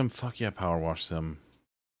wash them? Fuck yeah, power wash them.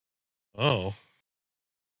 Oh.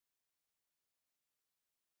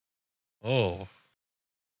 Oh.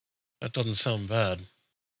 That doesn't sound bad.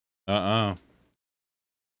 Power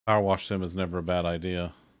wash them is never a bad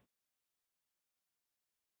idea.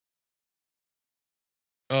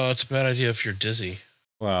 Oh, it's a bad idea if you're dizzy.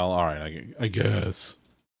 Well, alright, I guess.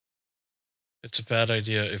 It's a bad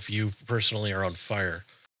idea if you personally are on fire.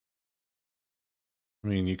 I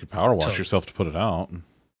mean, you could power wash yourself to put it out.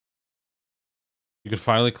 You could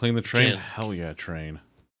finally clean the train? Hell yeah, train.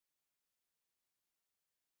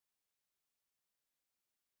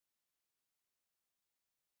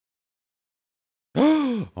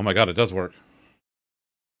 Oh my god, it does work.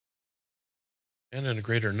 And in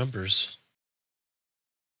greater numbers.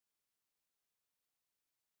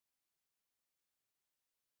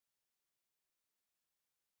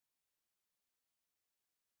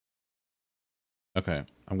 Okay,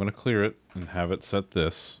 I'm going to clear it and have it set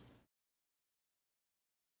this.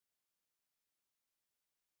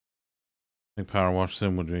 I think power wash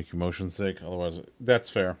sim would make you motion sick. Otherwise, that's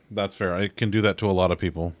fair. That's fair. I can do that to a lot of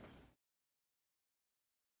people.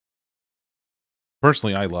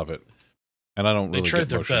 Personally, I love it. And I don't really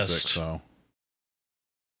get motion sick, so...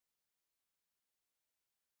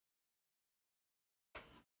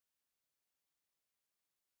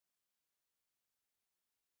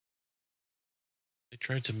 They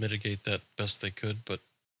tried to mitigate that best they could, but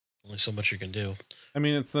only so much you can do. I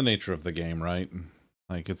mean, it's the nature of the game, right?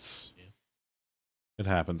 Like, it's... Yeah. It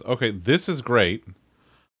happens. Okay, this is great.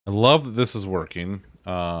 I love that this is working.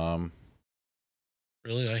 Really?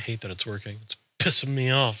 I hate that it's working. It's pissing me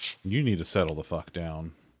off. You need to settle the fuck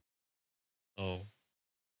down. Oh.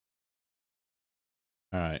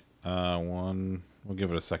 Alright, we'll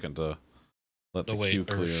give it a second to let the queue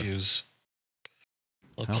clear. I refuse.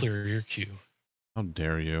 I'll clear your queue. How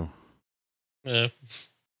dare you? Yeah.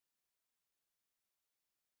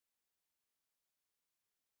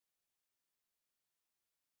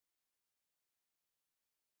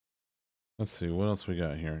 Let's see what else we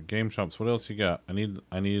got here. Game Chops. What else you got? I need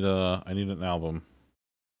an album.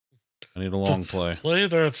 I need a long play. Play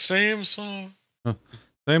that same song.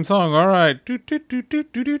 Same song. All right.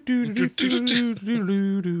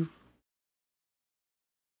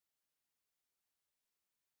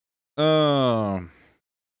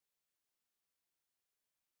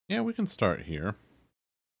 Yeah, we can start here.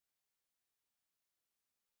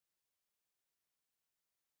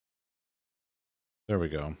 There we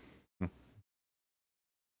go.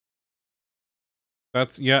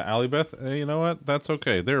 That's, yeah, Alibeth, you know what? That's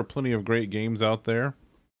okay. There are plenty of great games out there.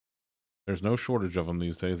 There's no shortage of them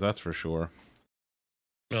these days, that's for sure.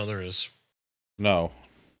 No, there is. No,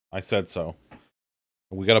 I said so.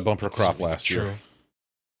 We got a bumper crop last year.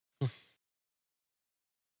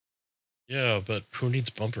 Yeah, but who needs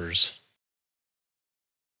bumpers?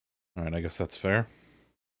 All right, I guess that's fair.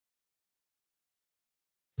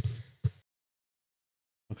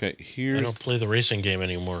 Okay, here's... I don't play the racing game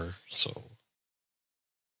anymore, so...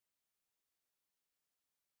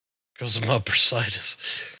 Because of my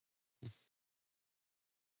bursitis.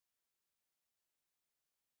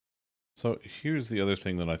 So here's the other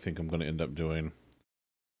thing that I think I'm going to end up doing.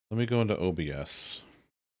 Let me go into OBS.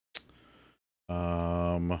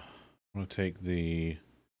 I'm going to take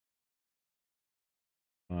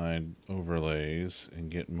my overlays and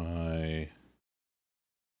get the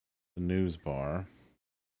news bar.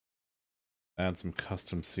 Add some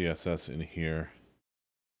custom CSS in here.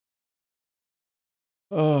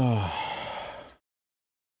 Oh.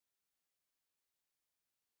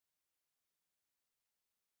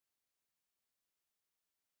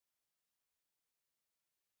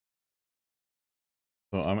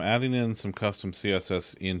 So I'm adding in some custom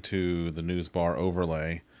CSS into the news bar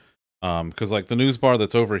overlay. Because like the news bar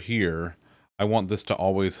that's over here, I want this to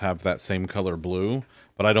always have that same color blue,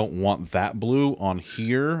 but I don't want that blue on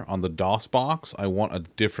here on the DOS box. I want a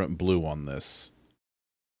different blue on this.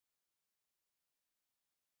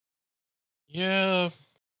 Yeah.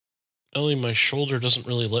 Only my shoulder doesn't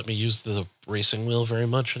really let me use the racing wheel very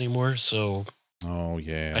much anymore, so... Oh,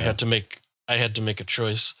 yeah. I had to make a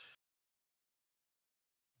choice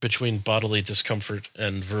between bodily discomfort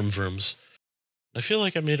and vroom-vrooms. I feel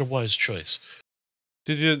like I made a wise choice.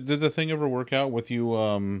 Did the thing ever work out with you,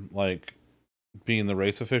 like, being the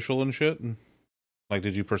race official and shit? Like,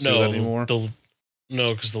 did you pursue that anymore?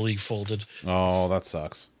 No, because the league folded. Oh, that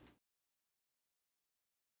sucks.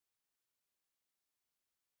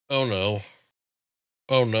 Oh, no.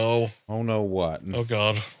 Oh, no. Oh, no, what? Oh,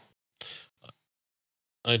 God.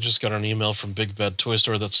 I just got an email from Big Bad Toy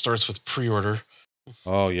Store that starts with pre-order.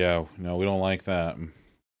 Oh, yeah. No, we don't like that. All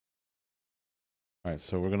right,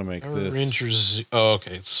 so we're going to make this... Rangers... Oh,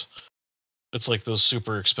 okay. It's like those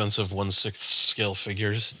super expensive 1/6 scale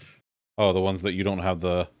figures. Oh, the ones that you don't have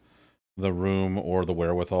the room or the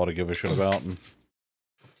wherewithal to give a shit about?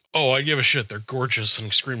 Oh, I give a shit. They're gorgeous and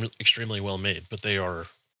extremely well made, but they are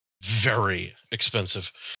very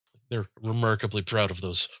expensive. They're remarkably proud of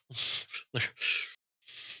those.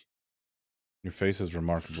 Your face is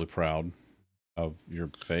remarkably proud of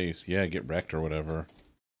your face. Yeah, get wrecked or whatever.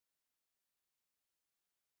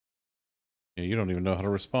 Yeah, you don't even know how to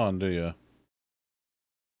respond, do you?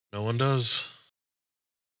 No one does.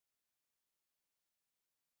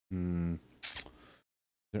 Is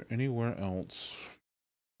there anywhere else?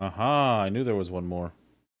 Aha, I knew there was one more.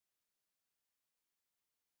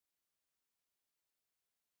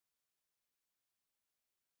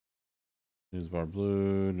 Newsbar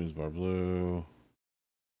blue, newsbar blue.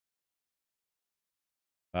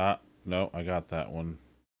 Ah, no, I got that one.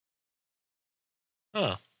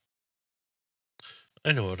 Huh.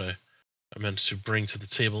 I know what I meant to bring to the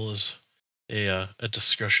table as a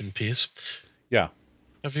discussion piece. Yeah.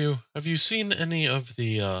 Have you seen any of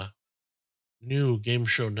the new Game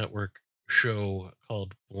Show Network show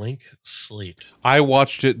called Blank Slate? I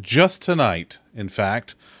watched it just tonight, in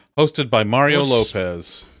fact, hosted by Mario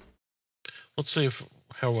Lopez. Let's see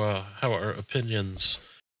how our opinions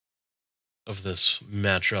of this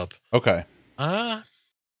match up. Okay. I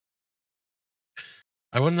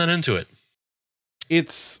wasn't that into it.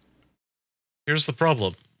 Here's the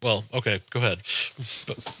problem. Well, okay, go ahead.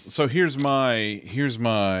 So here's my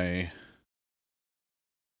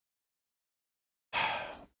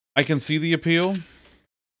I can see the appeal.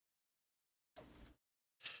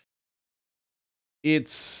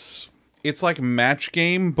 It's like Match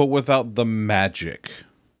Game, but without the magic.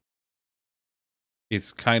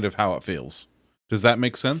 It's kind of how it feels. Does that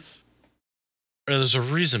make sense? There's a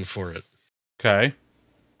reason for it. Okay.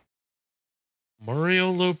 Mario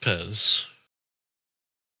Lopez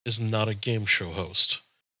is not a game show host.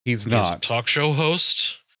 He's not. He's a talk show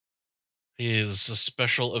host. He is a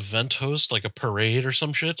special event host, like a parade or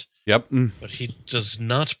some shit. Yep. But he does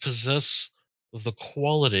not possess the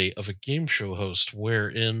quality of a game show host,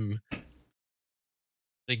 wherein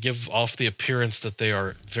they give off the appearance that they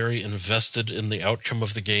are very invested in the outcome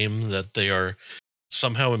of the game, that they are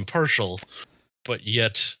somehow impartial, but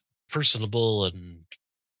yet personable, and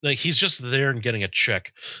like he's just there and getting a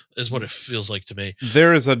check is what it feels like to me.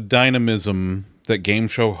 There is a dynamism that game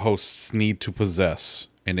show hosts need to possess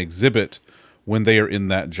and exhibit when they are in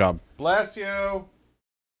that job. Bless you.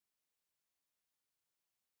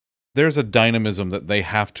 There's a dynamism that they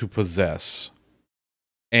have to possess,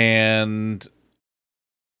 and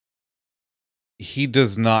he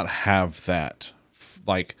does not have that.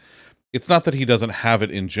 Like, it's not that he doesn't have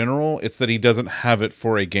it in general, it's that he doesn't have it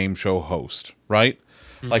for a game show host, right?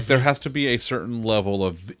 Like, there has to be a certain level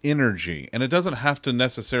of energy, and it doesn't have to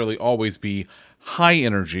necessarily always be high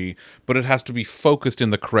energy, but it has to be focused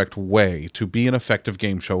in the correct way to be an effective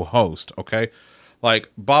game show host, okay? Like,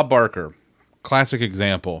 Bob Barker, classic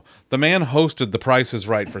example. The man hosted The Price is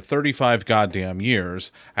Right for 35 goddamn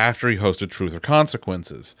years after he hosted Truth or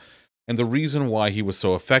Consequences. And the reason why he was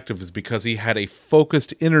so effective is because he had a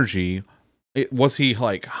focused energy. Was he,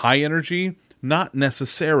 like, high energy? Not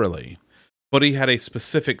necessarily. But he had a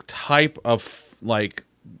specific type of, like,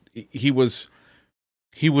 he was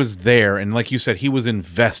there, and like you said, he was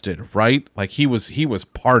invested, right? Like, he was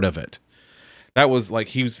part of it. That was, like,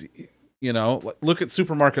 he was, you know, look at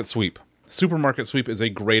Supermarket Sweep. Supermarket Sweep is a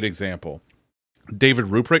great example. David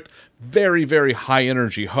Ruprecht, very, very high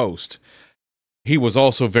energy host. He was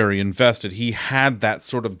also very invested. He had that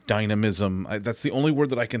sort of dynamism. That's the only word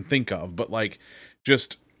that I can think of, but, like,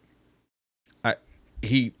 just...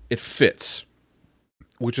 it fits,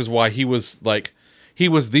 which is why he was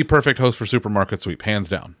the perfect host for Supermarket Sweep, hands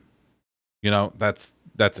down. You know, that's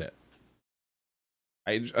it.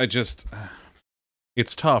 I just,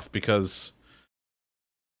 it's tough because,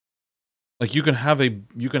 like, you can have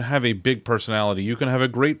a big personality, you can have a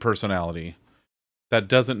great personality, that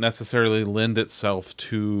doesn't necessarily lend itself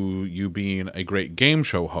to you being a great game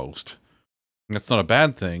show host. And that's not a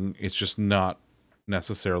bad thing. It's just not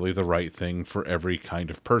necessarily the right thing for every kind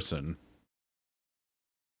of person.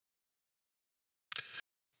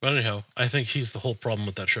 But anyhow, I think he's the whole problem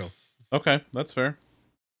with that show. Okay, that's fair.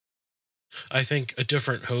 I think a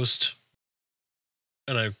different host,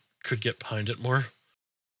 and I could get behind it more.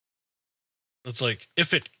 It's like,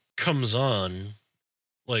 if it comes on,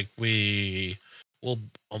 like, we will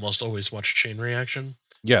almost always watch Chain Reaction.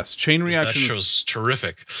 Yes, Chain Reaction. That show's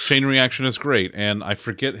terrific. Chain Reaction is great, and I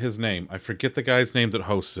forget his name. I forget the guy's name that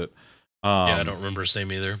hosts it. Yeah, I don't remember his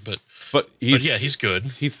name either, but yeah, he's good.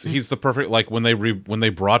 He's the perfect, like, when they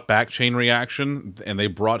brought back Chain Reaction and they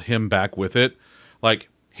brought him back with it, like,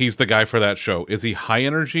 he's the guy for that show. Is he high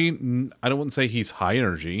energy? I don't want to say he's high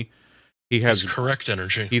energy. He's correct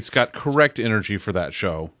energy. He's got correct energy for that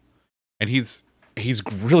show, and he's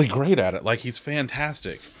really great at it. Like, he's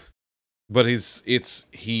fantastic. But he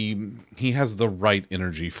has the right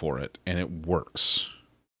energy for it, and it works.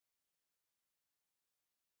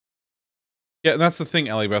 Yeah, and that's the thing,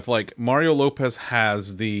 Allie Beth. Like, Mario Lopez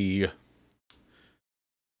has the...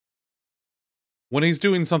 When he's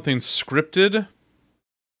doing something scripted,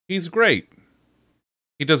 he's great.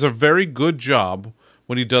 He does a very good job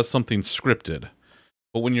when he does something scripted.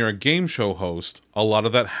 But when you're a game show host, a lot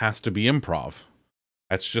of that has to be improv.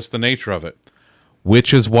 That's just the nature of it.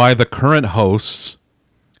 Which is why the current hosts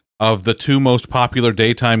of the two most popular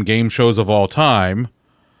daytime game shows of all time,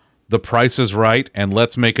 The Price is Right and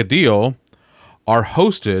Let's Make a Deal, are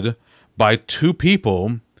hosted by two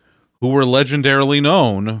people who were legendarily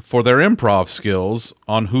known for their improv skills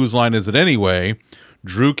on Whose Line Is It Anyway?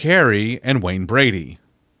 Drew Carey and Wayne Brady.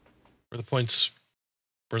 Where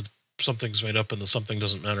something's made up and the something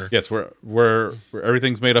doesn't matter. Yes, where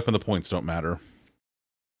everything's made up and the points don't matter.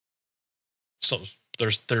 So there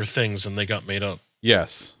are things and they got made up.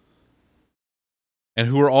 Yes. And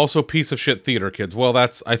who are also piece of shit theater kids. Well,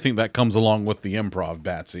 I think that comes along with the improv,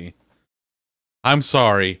 Batsy. I'm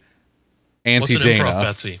sorry. Auntie What's an Dana. improv,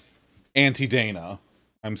 Betsy? Auntie Dana.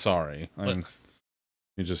 I'm sorry.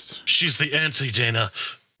 She's the Auntie Dana.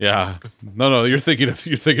 Yeah. No, you're thinking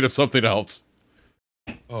of something else.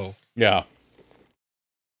 Oh. Yeah.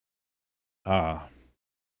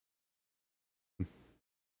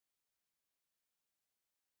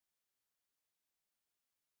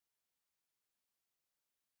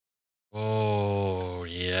 Oh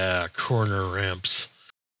yeah, corner ramps.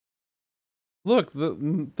 Look,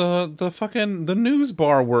 the fucking the news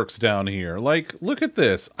bar works down here. Like, look at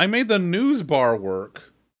this. I made the news bar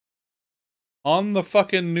work on the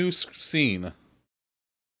fucking news scene.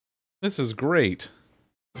 This is great.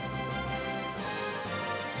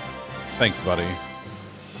 Thanks, buddy.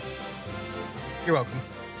 You're welcome.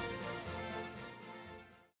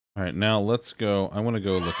 All right, now let's go. I want to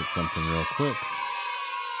go look at something real quick.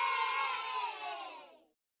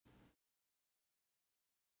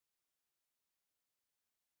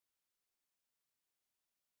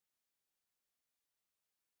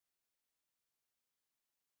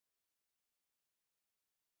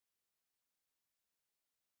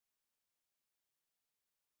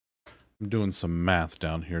 I'm doing some math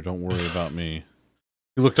down here. Don't worry about me.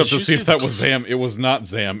 You looked up to see if that was Zam. It was not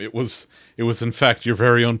Zam. It was in fact your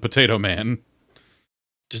very own Potato Man.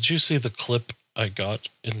 Did you see the clip I got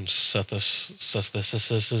in Seth's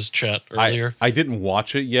chat earlier? I didn't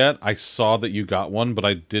watch it yet. I saw that you got one, but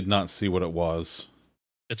I did not see what it was.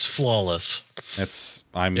 It's flawless.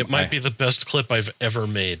 It might be the best clip I've ever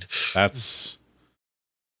made. That's...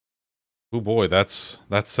 Oh boy, that's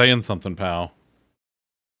saying something, pal.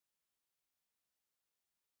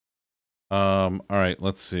 All right,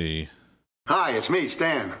 let's see. Hi, it's me,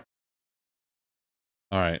 Stan.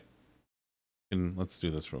 All right. Let's do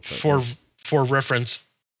this real quick. For reference,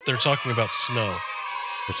 they're talking about snow.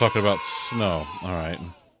 We're talking about snow. All right.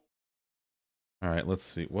 All right, let's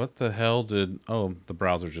see. What the hell did... Oh, the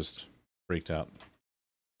browser just freaked out.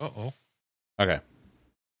 Uh-oh. Okay.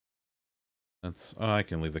 That's... Oh, I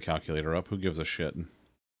can leave the calculator up. Who gives a shit?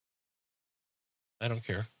 I don't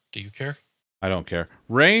care. Do you care? I don't care.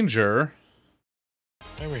 Ranger...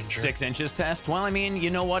 Hi, Ranger. 6 inches test? Well, I mean, you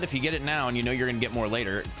know what? If you get it now and you know you're going to get more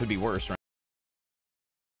later, it could be worse, right?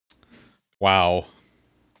 Wow.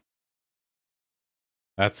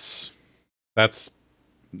 That's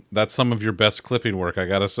some of your best clipping work, I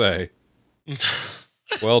gotta say.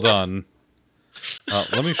 Well done.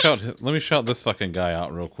 Let me shout this fucking guy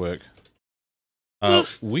out real quick.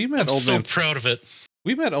 We met I'm so proud of it.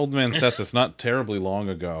 We met Old Man Sethis not terribly long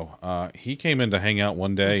ago. He came in to hang out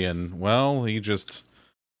one day, and well,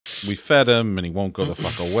 we fed him, and he won't go the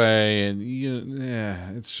fuck away, and yeah,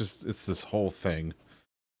 it's this whole thing.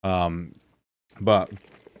 But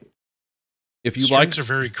if you Streams are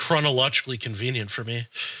very chronologically convenient for me.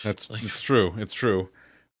 It's true. It's true.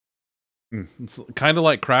 It's kind of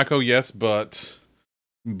like Krakow, yes, but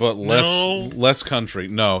less country.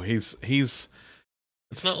 No, he's.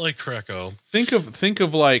 It's not like Krakow. Think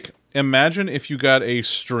of like, imagine if you got a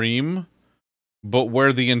stream, but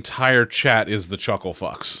where the entire chat is the chuckle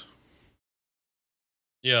fucks.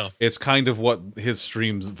 Yeah, it's kind of what his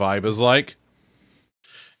stream's vibe is like.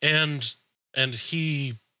 And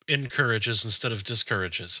he encourages instead of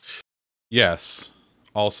discourages. Yes.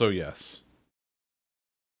 Also, yes.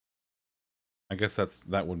 I guess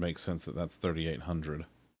that would make sense that that's 3,800.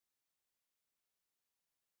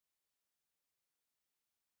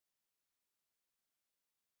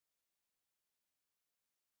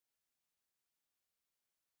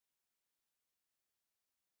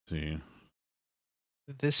 See.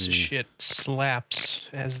 This shit slaps,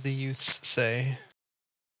 as the youths say.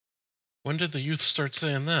 When did the youth start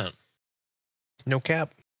saying that? No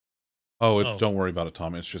cap. Oh, don't worry about it,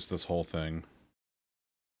 Tom. It's just this whole thing.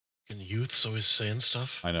 And youths always saying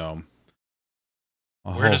stuff? I know.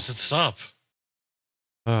 Where does it stop?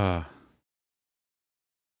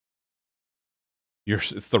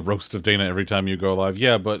 It's the roast of Dana every time you go live.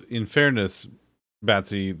 Yeah, but in fairness,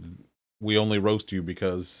 Batsy, we only roast you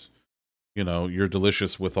because, you're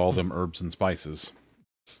delicious with all them herbs and spices.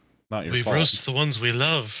 It's not your fault. We roast the ones we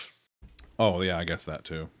love. Oh, yeah, I guess that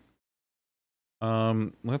too.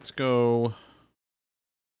 Let's go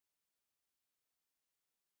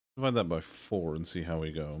divide that by 4 and see how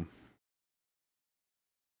we go.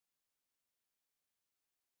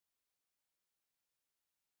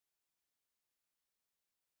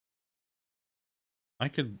 I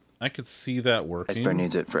could see that working. Iceberg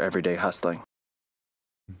needs it for everyday hustling.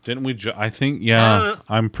 Didn't we? I think, yeah.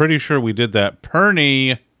 I'm pretty sure we did that.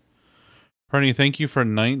 Perny, thank you for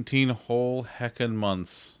 19 whole heckin'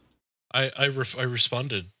 months. I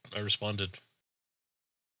responded.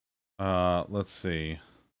 Let's see.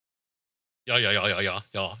 Yeah.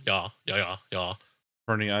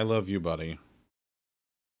 Perny, I love you, buddy.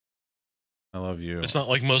 I love you. It's not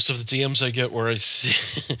like most of the DMs I get where I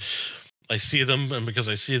see them, and because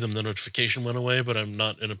I see them, the notification went away, but I'm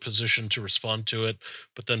not in a position to respond to it.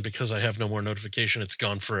 But then because I have no more notification, it's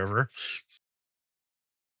gone forever.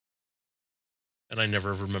 And I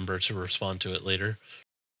never remember to respond to it later.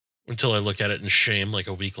 Until I look at it in shame like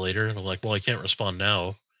a week later, and I'm like, well, I can't respond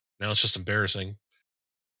now. Now it's just embarrassing.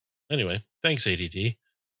 Anyway, thanks, ADD.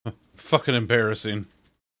 Fucking embarrassing.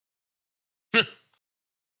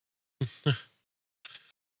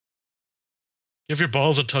 Give your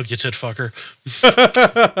balls a tug, you tit fucker.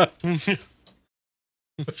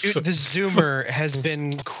 Dude, the Zoomer has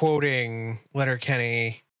been quoting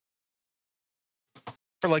Letterkenny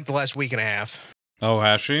for like the last week and a half. Oh,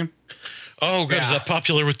 has she? Oh, God, is Yeah. that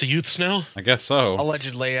popular with the youths now? I guess so.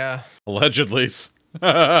 Allegedly, yeah. Allegedly.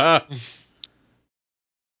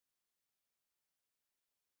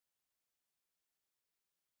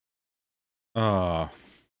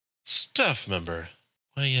 Staff member.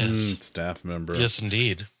 Why, yes. Staff member. Yes,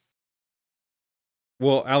 indeed.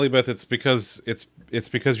 Well, Alibeth, it's because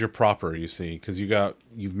you're proper, you see, because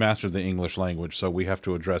you've mastered the English language, so we have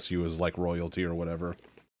to address you as like royalty or whatever.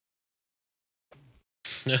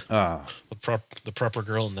 The proper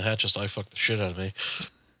girl in the hat just I fucked the shit out of me.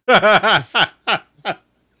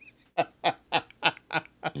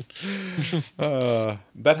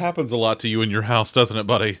 That happens a lot to you in your house, doesn't it,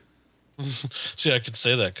 buddy? See, I could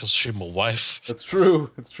say that because she's my wife. That's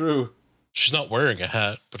true. It's true. She's not wearing a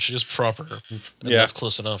hat, but she is proper. And Yeah. that's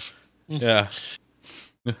close enough. Yeah.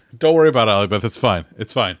 Don't worry about Alibeth. It's fine.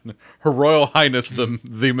 It's fine. Her Royal Highness, the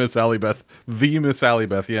Miss Alibeth. The Miss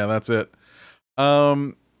Alibeth. Yeah, that's it.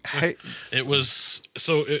 Hey, It was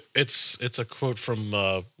so. It's a quote from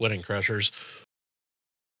Wedding Crashers.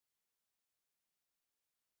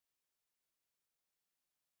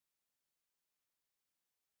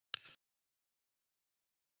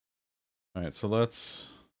 all right, so let's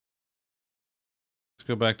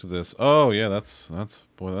go back to this. Oh yeah, that's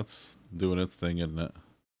doing its thing, isn't it?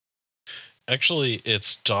 Actually,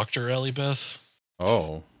 it's Dr. Alibeth.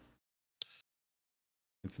 Oh,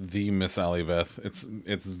 it's the Miss Alibeth. It's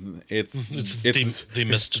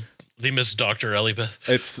the Miss Dr. Alibeth.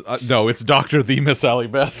 It's no, it's Doctor the Miss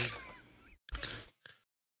Alibeth.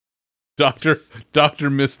 Doctor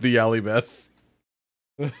Miss the Alibeth.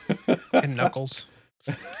 And Knuckles.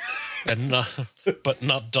 And but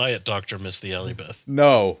not Diet Dr. Miss the Alibeth.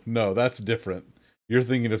 No, that's different. You're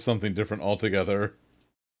thinking of something different altogether.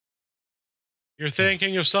 You're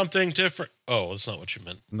thinking of something different. Oh, that's not what you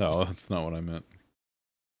meant. No, that's not what I meant.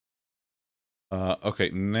 Okay,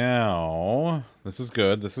 now this is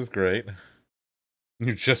good. This is great.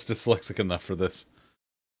 You're just dyslexic enough for this.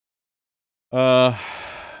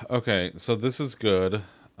 Okay, so this is good.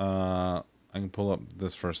 I can pull up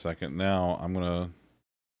this for a second. Now I'm gonna,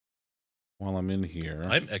 while I'm in here.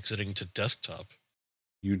 I'm exiting to desktop.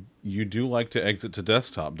 You do like to exit to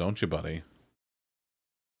desktop, don't you, buddy?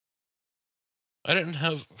 I didn't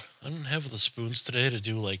have the spoons today to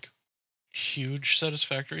do like huge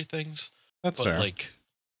satisfactory things. That's but fair. Like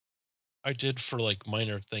I did for like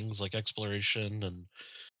minor things like exploration and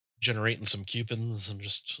generating some coupons and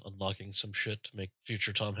just unlocking some shit to make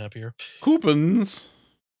future Tom happier. Coupons.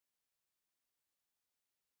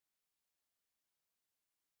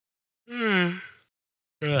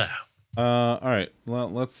 Yeah. All right.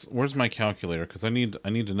 Let's. Where's my calculator? Because I need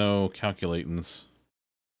to know calculatins.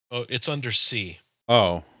 Oh, it's under C.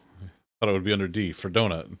 Oh, thought it would be under D for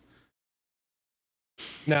donut.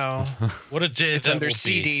 No. What a day It's that under will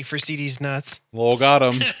CD for CD's nuts. Lol, got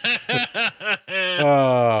him. be.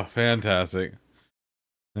 Oh, fantastic.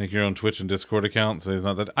 Make your own Twitch and Discord account. So he's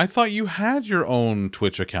not that. I thought you had your own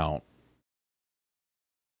Twitch account.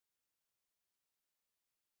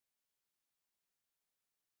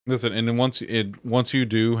 Listen, and then once you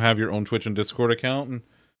do have your own Twitch and Discord account,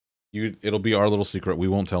 it'll be our little secret. We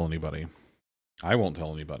won't tell anybody. I won't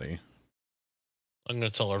tell anybody. I'm gonna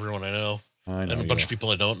tell everyone I know. I know And a you bunch are. of people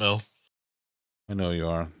I don't know. I know you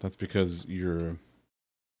are. That's because you're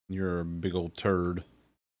a big old turd.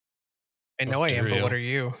 I know I am, dare but what you. are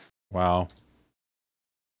you? Wow.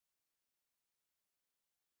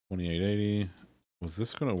 2880. Was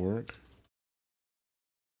this gonna work?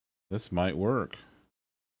 This might work.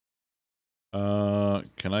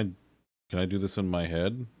 Can I do this in my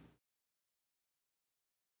head?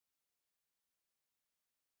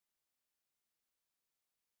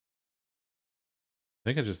 I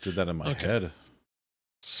think I just did that in my Okay. head.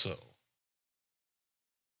 So,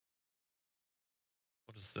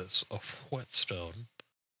 what is this? A whetstone,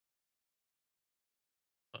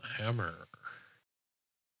 a hammer.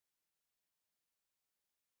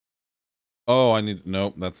 Oh, I need.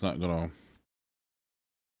 Nope, that's not gonna.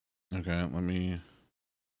 Okay, let me.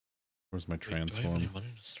 Where's my Wait, do I have transform? any money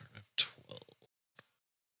to start? I have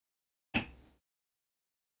 12.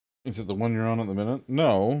 Is it the one you're on at the minute?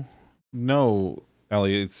 No,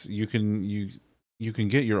 Ellie. It's you can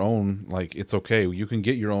get your own. Like it's okay. You can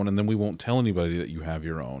get your own, and then we won't tell anybody that you have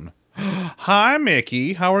your own. Hi,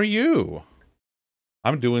 Mickey. How are you?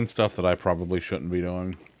 I'm doing stuff that I probably shouldn't be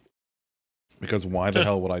doing. Because why the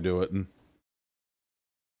hell would I do it? And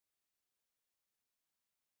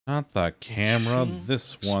Not the camera.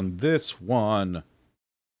 This one. This one.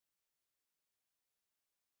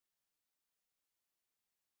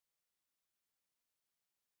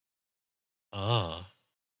 Ah.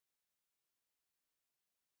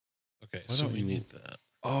 Okay, Why so don't we you- need that.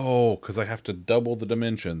 Oh, because I have to double the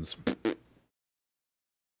dimensions.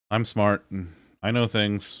 I'm smart. I know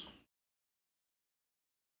things.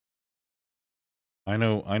 I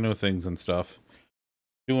know things and stuff.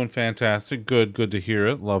 Doing fantastic. Good to hear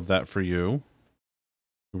it. Love that for you.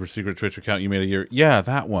 Your secret Twitch account you made a year. Yeah,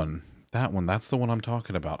 that one. That one. That's the one I'm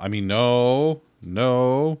talking about. I mean, no.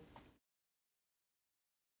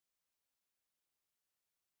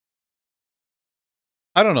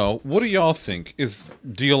 I don't know. What do y'all think?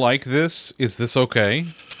 Do you like this? Is this okay?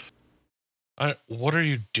 What are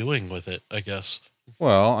you doing with it, I guess?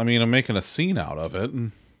 Well, I mean, I'm making a scene out of it.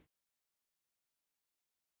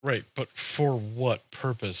 Right, but for what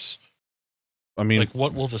purpose? I mean, like,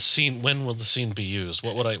 when will the scene be used?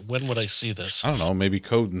 When would I see this? I don't know, maybe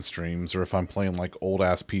code and streams, or if I'm playing like old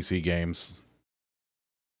ass PC games.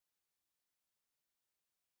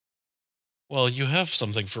 Well, you have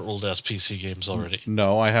something for old ass PC games already.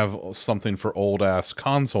 No, I have something for old ass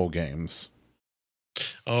console games.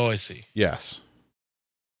 Oh, I see. Yes.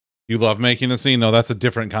 You love making a scene? No, that's a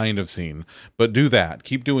different kind of scene. But do that.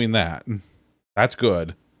 Keep doing that. That's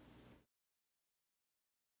good.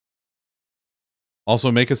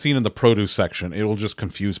 Also, make a scene in the produce section. It will just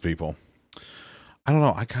confuse people. I don't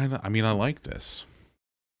know. I mean, I like this.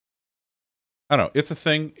 I don't know. It's a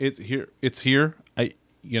thing. It's here.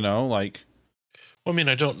 Like. Well, I mean,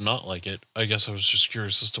 I don't not like it. I guess I was just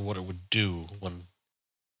curious as to what it would do when.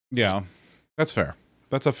 Yeah, that's fair.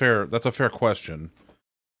 That's a fair question.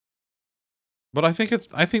 But I think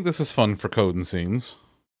this is fun for code and scenes.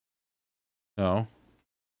 No.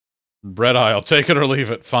 Bread aisle, take it or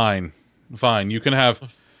leave it. Fine. You can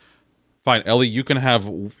have. Fine, Ellie. You can have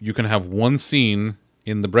one scene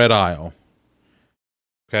in the bread aisle.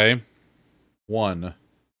 Okay. One.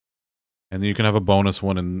 And then you can have a bonus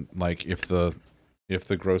one in, like, if the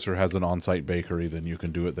grocer has an on-site bakery, then you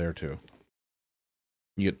can do it there too.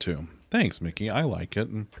 You get two. Thanks, Mickey. I like it.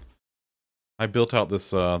 And I built out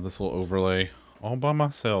this this little overlay all by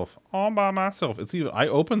myself. It's even I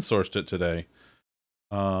open sourced it today.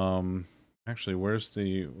 Actually, where's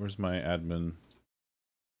my admin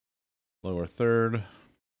lower third?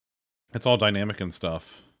 It's all dynamic and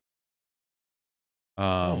stuff.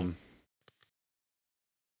 What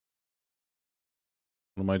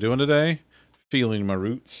am I doing today? Feeling my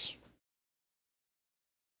roots.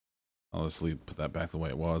 I'll just put that back the way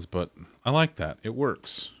it was, but I like that. It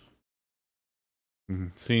works.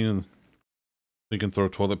 Seeing you can throw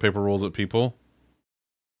toilet paper rolls at people.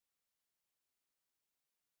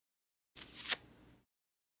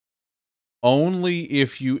 Only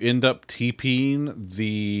if you end up TPing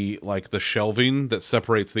the shelving that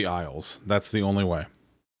separates the aisles. That's the only way.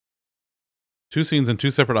 Two scenes in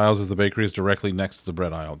two separate aisles as the bakery is directly next to the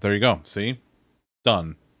bread aisle. There you go. See?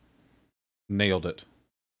 Done. Nailed it.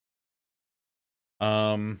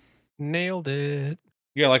 Nailed it.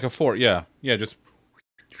 Yeah, like a fort. Yeah, just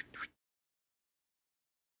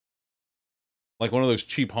like one of those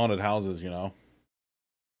cheap haunted houses, you know.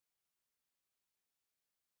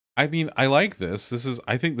 I mean, I like this.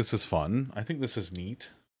 I think this is fun. I think this is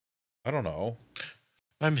neat. I don't know.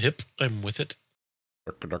 I'm hip. I'm with it.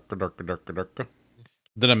 The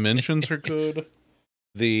dimensions are good.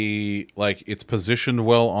 It's positioned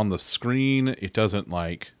well on the screen. It doesn't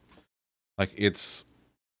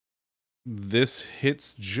this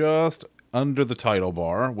hits just under the title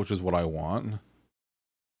bar, which is what I want.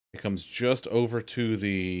 It comes just over to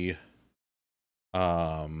the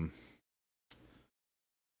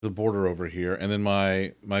border over here, and then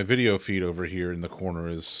my video feed over here in the corner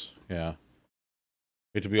is, yeah.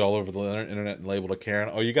 Get to be all over the internet and labeled a Karen.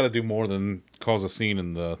 Oh, you got to do more than cause a scene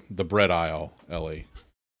in the bread aisle, Ellie.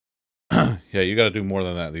 Yeah, you got to do more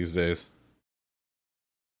than that these days.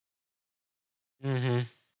 Mm-hmm.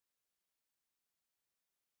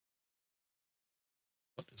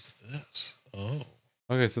 What is this? Oh.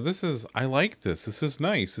 Okay, so I like this. This is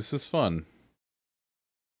nice. This is fun.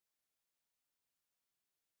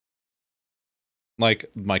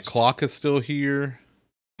 Like, my clock is still here.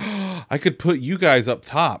 I could put you guys up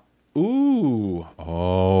top. Ooh.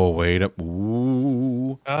 Oh, wait up.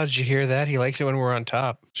 Ooh. Oh, did you hear that? He likes it when we're on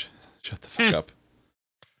top. Shut the fuck up.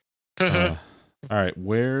 All right,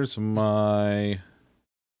 where's my...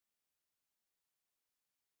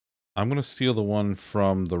 I'm going to steal the one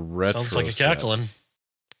from the retro Sounds like a set. cackling.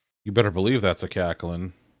 You better believe that's a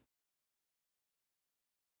cackling.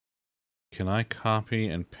 Can I copy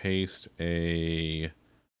and paste a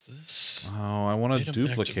This. Oh, I want to item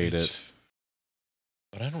duplicate activates, it.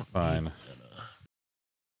 but I don't Fine. need mana.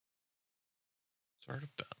 Start a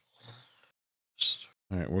battle.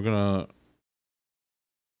 All right, we're gonna.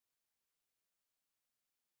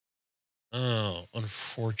 Oh,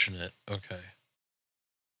 unfortunate. Okay.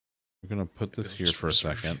 We're gonna put this here for a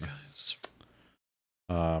second.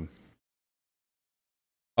 Oh,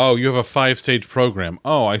 you have a 5-stage program.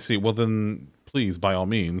 Oh, I see. Well, then, please, by all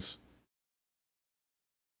means.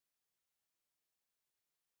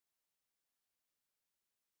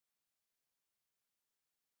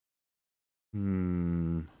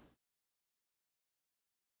 Hmm.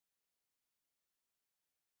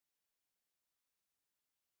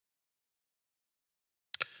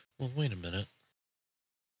 Well, wait a minute.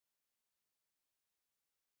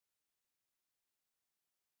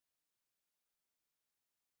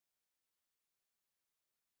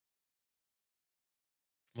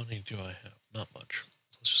 Money do I have? Not much.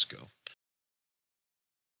 Let's just go.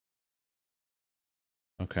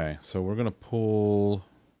 Okay, so we're gonna pull.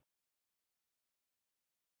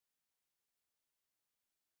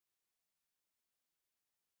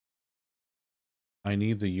 I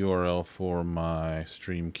need the URL for my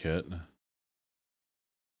stream kit.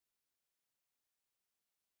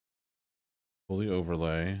 Fully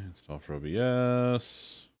overlay, install for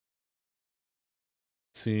OBS.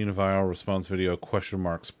 Scene viral response video question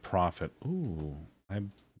marks profit. Ooh,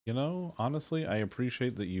 you know, honestly, I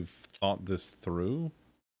appreciate that you've thought this through.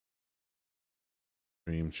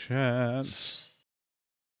 Stream chat.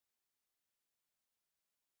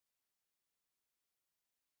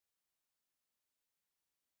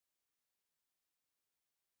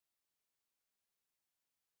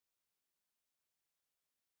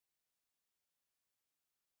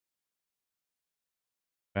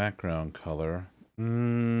 Background color.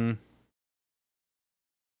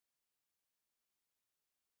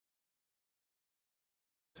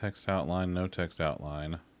 Text outline, no text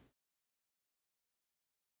outline.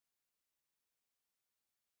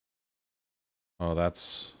 Oh,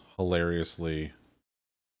 that's hilariously.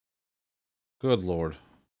 Good Lord.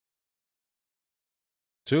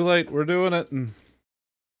 Too late, we're doing it.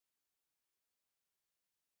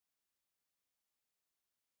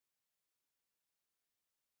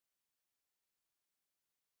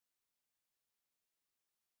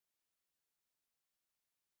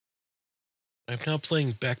 I'm now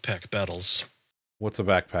playing backpack battles. What's a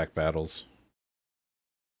backpack battles?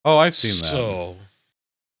 Oh, I've seen that. So,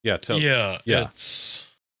 yeah, yeah, yeah, it's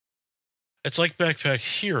like Backpack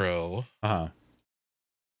Hero.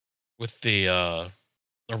 With the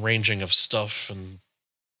arranging of stuff and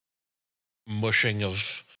mushing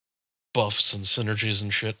of buffs and synergies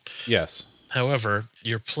and shit. Yes. However,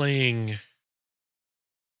 you're playing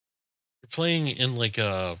in like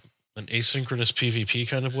an asynchronous PvP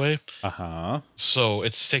kind of way. So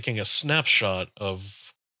it's taking a snapshot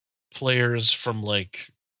of players from like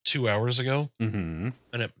 2 hours ago, and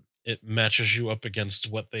it matches you up against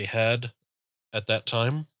what they had at that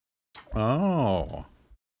time. Oh.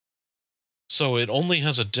 So it only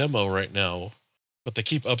has a demo right now, but they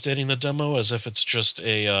keep updating the demo as if it's just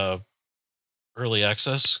a early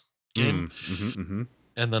access game.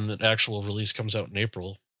 And then the actual release comes out in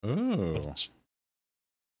April. Oh.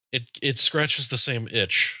 It scratches the same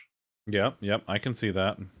itch. Yep, I can see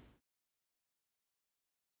that.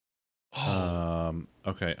 Oh.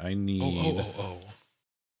 Okay, I need.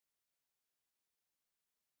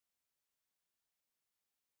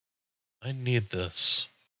 I need this.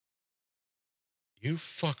 You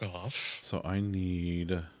fuck off. So I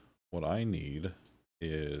need. What I need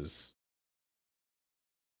is.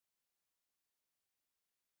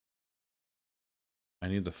 I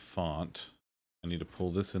need the font. I need to pull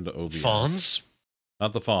this into OBS. Fonts?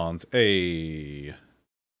 Not the fonts. The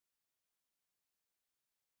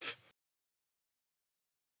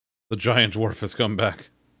giant dwarf has come back.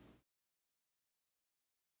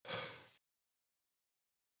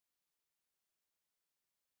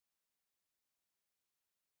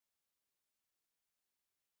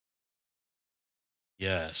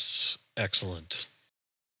 Yes. Excellent.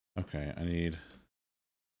 Okay, I need.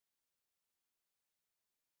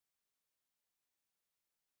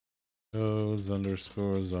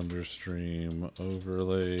 Zunderstream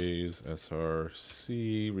overlays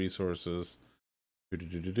src resources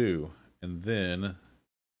and then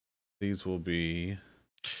these will be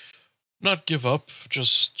not give up,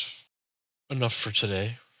 just enough for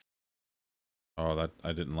today. Oh, that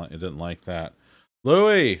I didn't like. It didn't like that.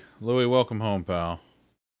 Louis, welcome home, pal.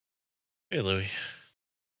 Hey, Louis.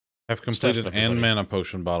 Have completed and mana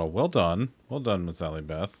potion bottle. Well done, Miss Allie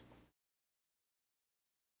Beth.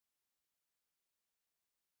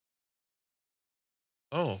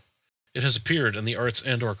 Oh, it has appeared in the Arts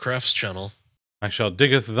and/or Crafts channel. I shall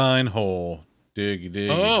diggeth thine hole. Dig, dig.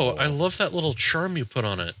 Oh, I love that little charm you put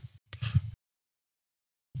on it.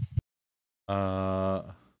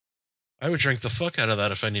 I would drink the fuck out of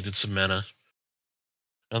that if I needed some mana.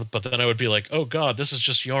 But then I would be like, oh god, this is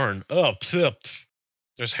just yarn. Oh, pip.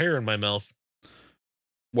 There's hair in my mouth.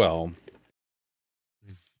 Well,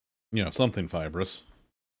 you know, something fibrous.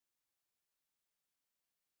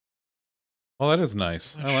 Oh, that is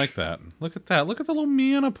nice. I like that. Look at that. Look at the little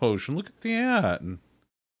mana potion. Look at that.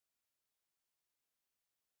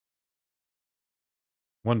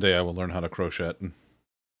 One day I will learn how to crochet.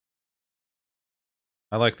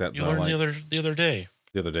 I like that. You learned the other day.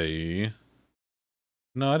 The other day.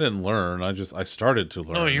 No, I didn't learn. I started to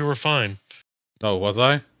learn. No, you were fine. Oh, was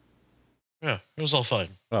I? Yeah, it was all fine.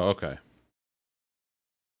 Oh, okay.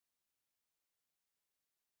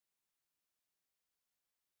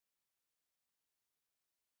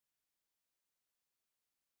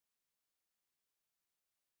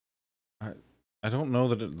 I don't know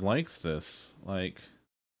that it likes this. Like,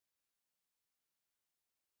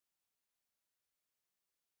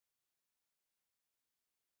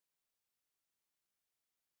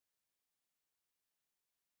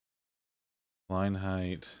 line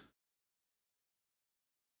height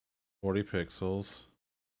 40 pixels.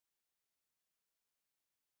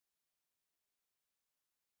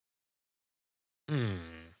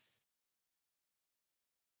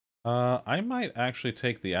 I might actually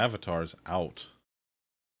take the avatars out.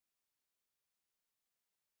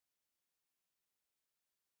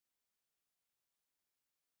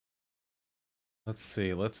 Let's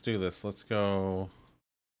see. Let's do this. Let's go.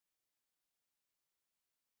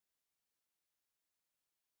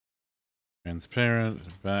 Transparent,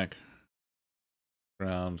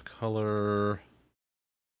 background color.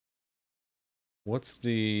 What's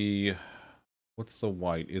the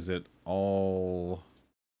white? Is it all?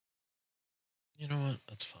 You know what?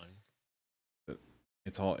 That's fine.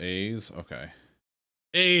 It's all A's? Okay.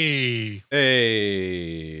 Hey!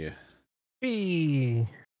 Hey! B.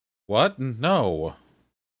 What? No.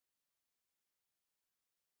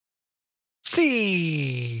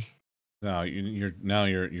 C. No,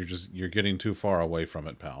 you're getting too far away from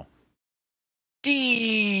it, pal.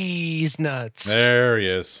 D's nuts. There he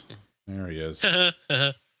is. There he is.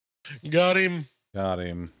 Got him. Got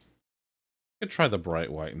him. I could try the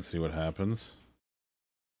bright white and see what happens.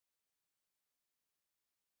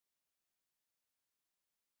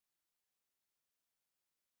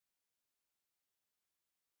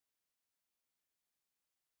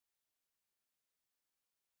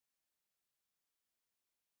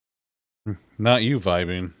 Not you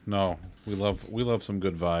vibing. No, we love some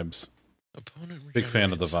good vibes. Opponent Big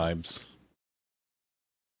fan of the regenerates.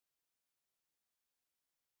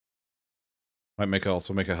 vibes. Might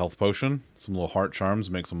also make a health potion. Some little heart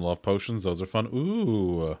charms. Make some love potions. Those are fun.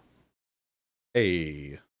 Ooh.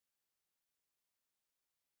 Hey.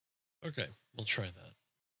 Okay, we'll try that.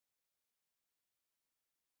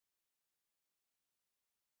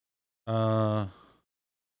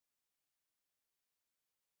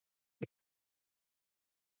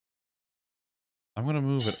 I'm gonna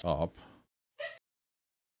move it up.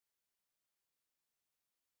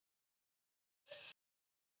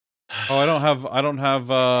 Oh, I don't have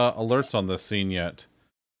alerts on this scene yet.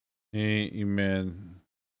 You man.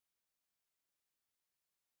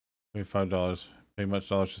 Pay $5. Pay much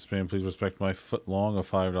dollars to spam. Please respect my foot long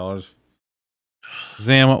of $5.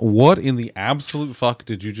 Zam, what in the absolute fuck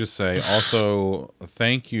did you just say? Also,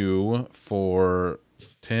 thank you for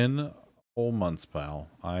 10 whole months, pal.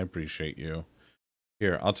 I appreciate you.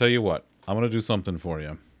 Here, I'll tell you what. I'm gonna do something for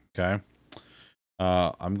you. Okay.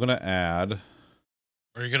 I'm gonna add.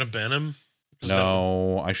 Are you gonna ban him?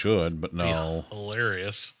 No, I should, but no. Yeah,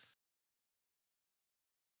 hilarious.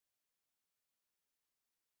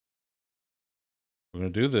 We're gonna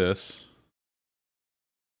do this.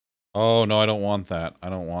 Oh no, I don't want that. I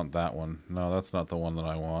don't want that one. No, that's not the one that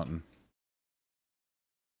I want.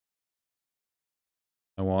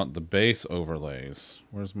 I want the base overlays.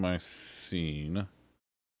 Where's my scene?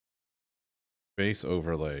 Base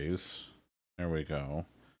overlays. There we go.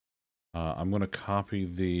 I'm gonna copy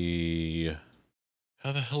the.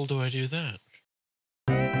 How the hell do I do that?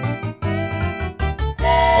 Oh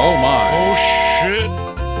my! Oh shit!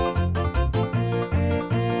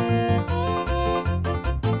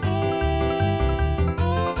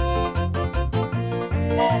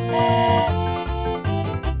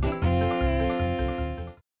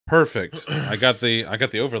 Perfect. I got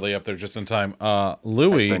the overlay up there just in time.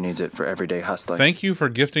 Louis Iceberg needs it for everyday hustling. thank you for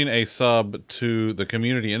gifting a sub to the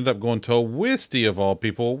community. Ended up going to Wisty of all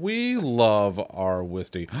people. We love our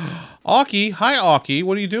Wisty. Aki, hi Aki,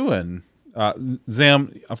 what are you doing?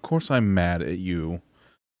 Zam, of course I'm mad at you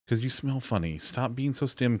because you smell funny. Stop being so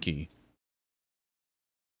stimky.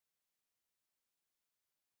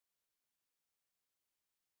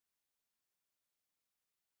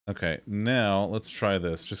 Okay, now let's try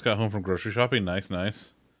this. Just got home from grocery shopping. Nice,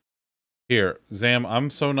 nice. Here, Zam, I'm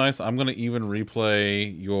so nice. I'm going to even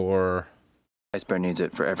replay your... Iceberg needs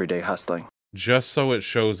it for everyday hustling. Just so it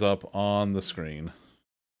shows up on the screen.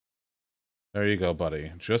 There you go,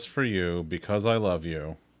 buddy. Just for you, because I love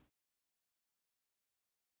you.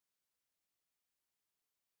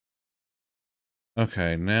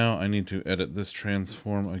 Okay, now I need to edit this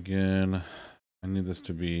transform again. I need this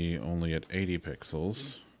to be only at 80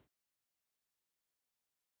 pixels.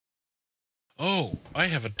 Oh, I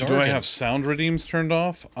have a dark. Do I have sound redeems turned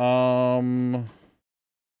off? I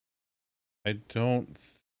don't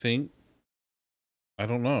think. I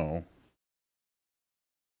don't know.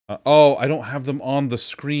 Oh, I don't have them on the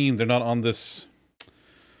screen. They're not on this.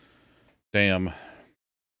 Damn.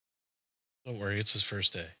 Don't worry, it's his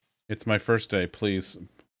first day. It's my first day, please.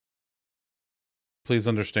 Please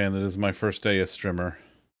understand it is my first day as streamer.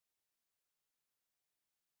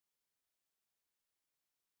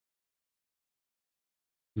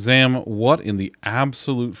 Zam, what in the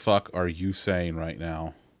absolute fuck are you saying right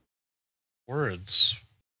now? Words.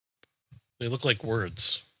 They look like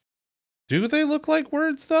words. Do they look like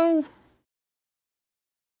words, though?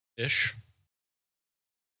 Ish.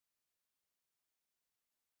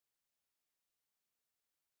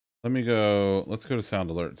 Let's go to sound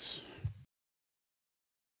alerts.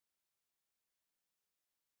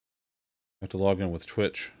 I have to log in with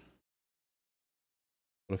Twitch.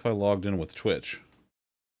 What if I logged in with Twitch?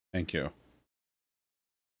 Thank you.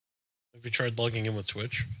 Have you tried logging in with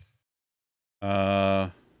Twitch?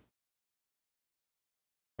 Okay,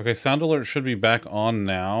 sound alert should be back on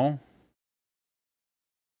now.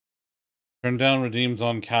 Turn down redeems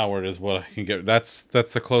on coward is what I can get. That's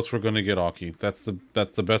the close we're going to get, Aki. That's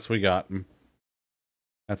the best we got.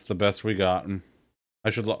 That's the best we got. I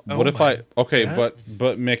should what if I okay, God.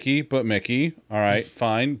 but Mickey, all right,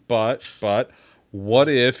 fine, but what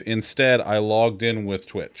if instead I logged in with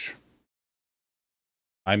Twitch?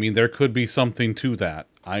 I mean, there could be something to that.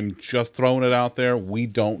 I'm just throwing it out there. We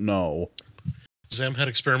don't know. Zam had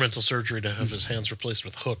experimental surgery to have his hands replaced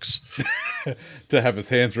with hooks. To have his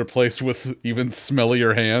hands replaced with even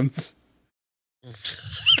smellier hands.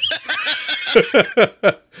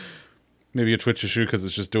 Maybe a Twitch issue because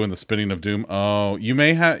it's just doing the spinning of doom. Oh, you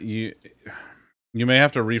may have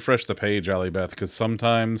to refresh the page, Alibeth, because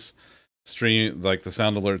sometimes stream like the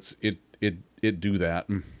sound alerts it do that.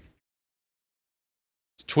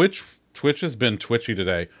 Twitch has been twitchy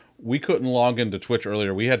today. We couldn't log into Twitch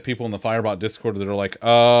earlier. We had people in the Firebot Discord that are like,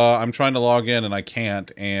 I'm trying to log in and I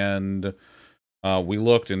can't. And we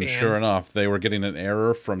looked, and sure enough, they were getting an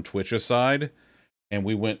error from Twitch's side. And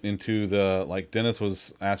we went into the, like, Dennis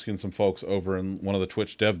was asking some folks over in one of the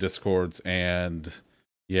Twitch dev Discords, and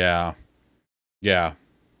yeah,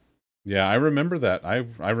 I remember that.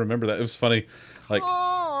 I remember that. It was funny. Like,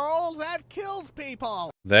 Carl, that kills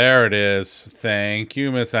people. There it is. Thank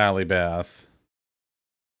you, Miss Allybeth.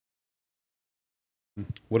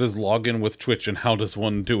 What is login with Twitch and how does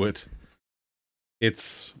one do it?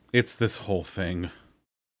 It's this whole thing.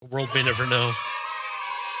 The world may never know.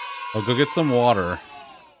 I'll go get some water.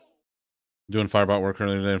 Doing Firebot work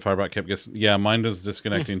earlier today, and Firebot kept guessing. Yeah, mine was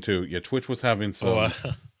disconnecting too. Yeah, Twitch was having some.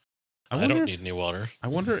 I don't need any water. I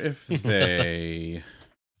wonder if they.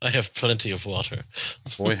 I have plenty of water.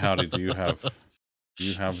 Boy, howdy, do you have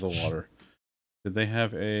the water? Did they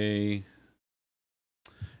have a?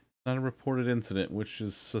 Not a reported incident, which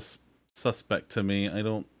is suspect to me. I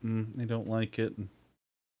don't like it.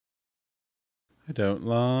 I don't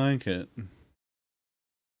like it.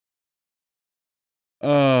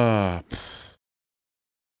 All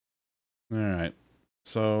right.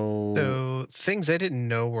 So things I didn't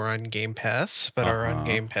know were on Game Pass, but are on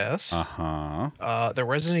Game Pass. The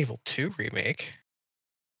Resident Evil 2 remake.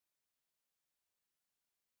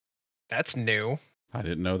 That's new. I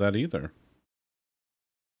didn't know that either.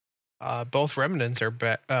 Both Remnants are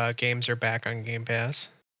games are back on Game Pass.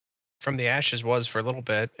 From the Ashes was for a little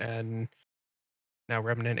bit, and now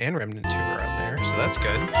Remnant and Remnant 2 are on there, so that's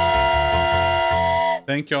good.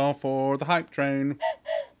 Thank y'all for the hype train.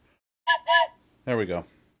 There we go.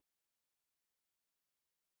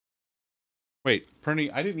 Wait, Perny,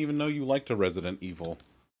 I didn't even know you liked a Resident Evil.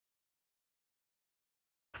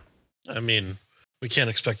 I mean, we can't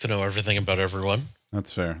expect to know everything about everyone.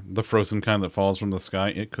 That's fair. The frozen kind that falls from the sky,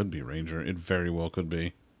 it could be Ranger. It very well could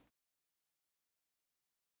be.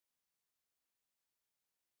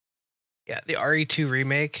 Yeah, the RE2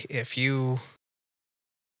 remake, if you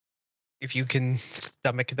can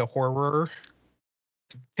stomach the horror,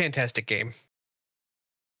 it's a fantastic game.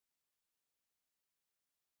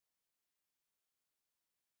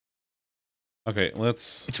 Okay,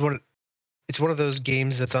 let's... It's one of those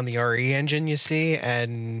games that's on the RE engine, you see,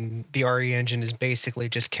 and the RE engine is basically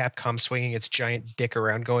just Capcom swinging its giant dick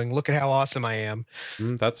around going, look at how awesome I am.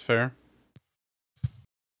 That's fair.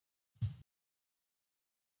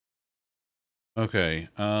 Okay,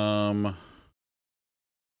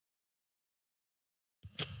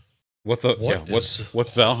 what's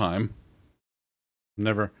Valheim?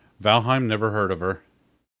 Valheim, never heard of her.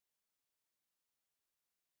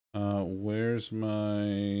 Where's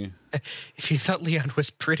my... If you thought Leon was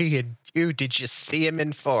pretty in 2, did you see him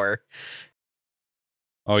in 4?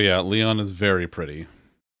 Oh yeah, Leon is very pretty.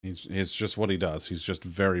 He's just what he does. He's just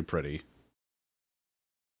very pretty.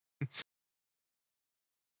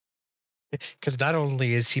 Because not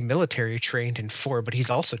only is he military trained in 4, but he's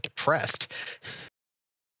also depressed.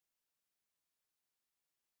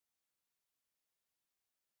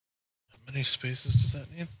 How many spaces does that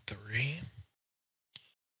need? 3?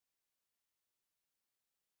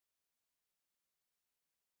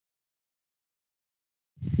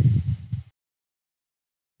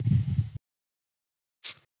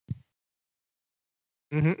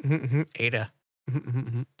 Ada.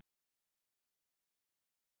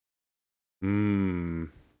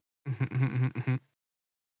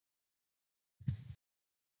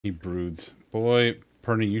 He broods. Boy,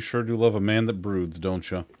 Perny, you sure do love a man that broods,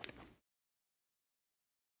 don't you?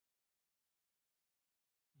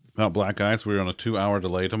 About Black Ice, we're on a 2-hour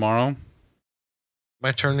delay tomorrow. Am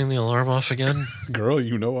I turning the alarm off again? Girl,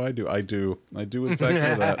 you know I do. I do in fact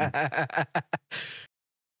know that.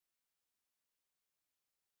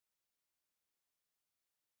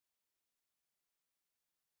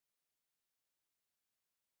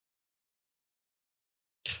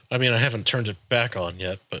 I mean, I haven't turned it back on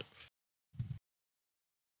yet, but...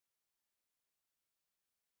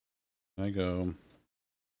 I go.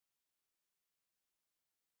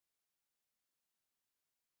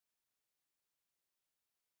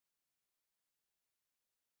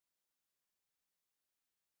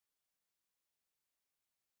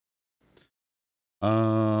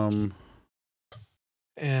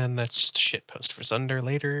 And that's just a shit post for Zunder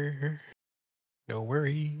later. No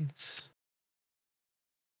worries.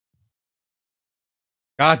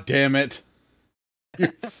 God damn it.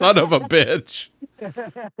 You son of a bitch.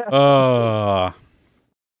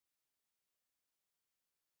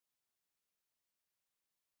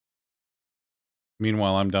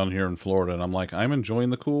 Meanwhile, I'm down here in Florida, and I'm like, I'm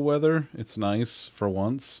enjoying the cool weather. It's nice for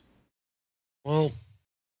once. Well,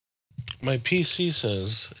 my PC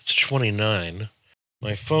says it's 29.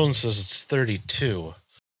 My phone says it's 32.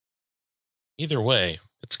 Either way,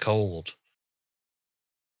 it's cold.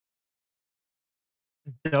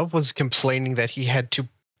 Dove was complaining that he had to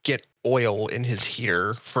get oil in his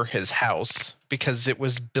heater for his house because it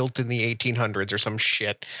was built in the 1800s or some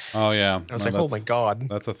shit. Oh, yeah. I was like, oh my god.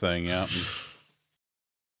 That's a thing, yeah.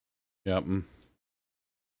 Yep.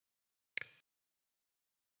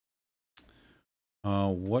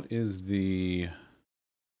 What is the...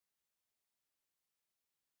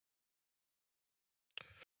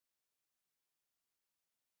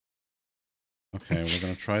 Okay, we're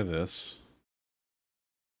going to try this.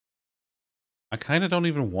 I kind of don't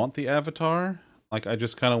even want the avatar. Like, I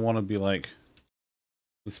just kind of want to be like,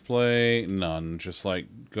 display, none. Just like,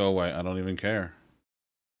 go away. I don't even care.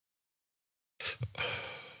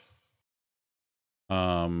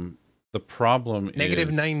 The problem is...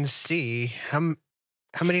 -9C.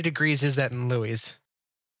 How many degrees is that in Louis?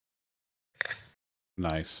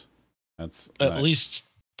 Nice. That's at nice. least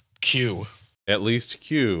Q. At least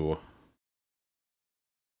Q.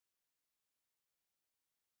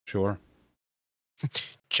 Sure.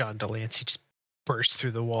 John Delancey just burst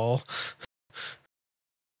through the wall.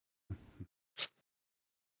 Of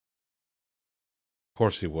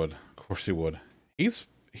course he would. Of course he would. He's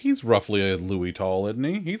roughly a Louis tall, isn't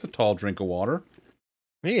he? He's a tall drink of water.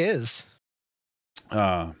 He is.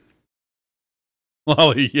 Well,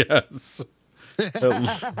 yes.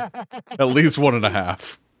 At least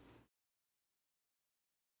 1.5.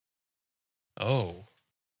 Oh.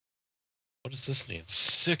 What does this need?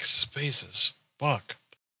 6 spaces. Fuck.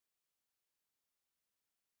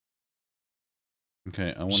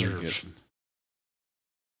 Okay, I want to get...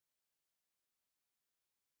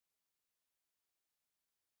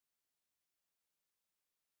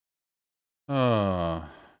 Uh,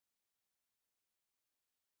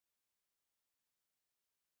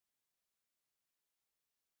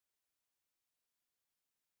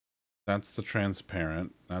 that's the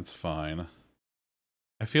transparent. That's fine.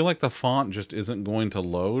 I feel like the font just isn't going to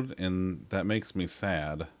load, and that makes me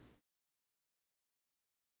sad.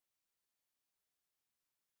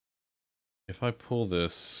 If I pull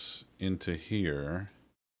this into here...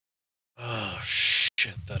 Oh,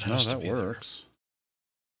 shit, that has to be there. No, that works.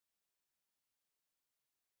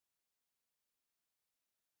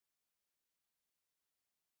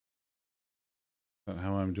 Is that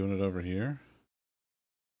how I'm doing it over here?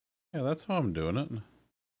 Yeah, that's how I'm doing it.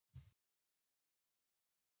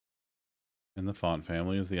 And the font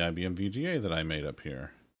family is the IBM VGA that I made up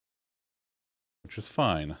here. Which is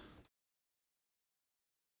fine.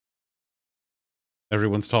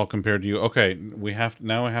 Everyone's tall compared to you. Okay,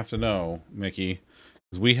 now I have to know, Mickey.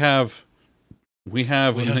 Because we have,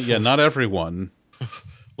 yeah, not everyone.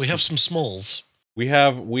 We have some smalls. We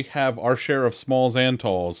have our share of smalls and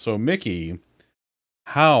talls. So, Mickey,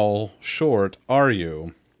 how short are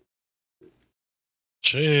you?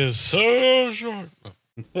 She is so short.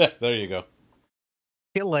 There you go.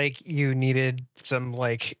 I feel like you needed some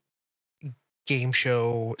like game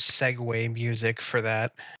show segue music for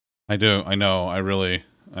that. I do. I know.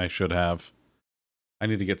 I should have. I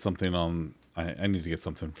need to get something on. I need to get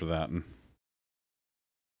something for that.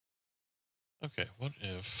 Okay, what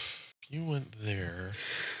if you went there?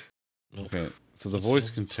 Nope. Okay, so the Let's voice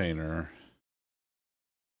see. container.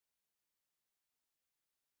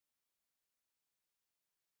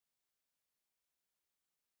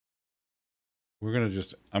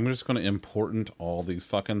 I'm just gonna important all these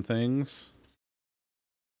fucking things.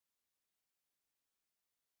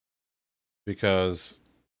 Because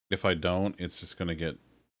if I don't, it's just gonna get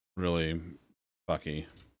really fucky.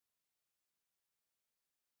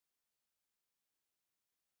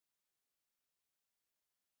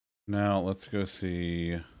 Now let's go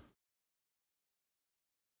see.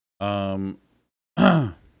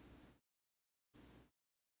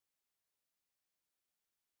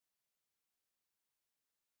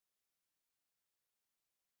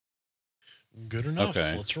 Good enough.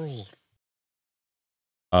 Okay. Let's roll.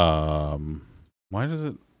 Why does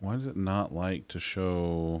it not like to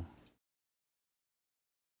show?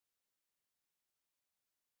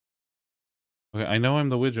 Okay, I know I'm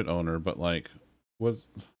the widget owner, but like, what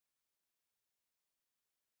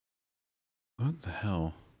the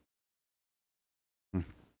hell?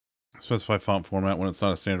 Specify font format when it's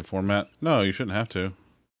not a standard format. No, you shouldn't have to.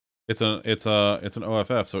 It's an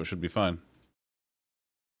OFF, so it should be fine.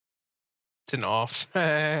 It's an off.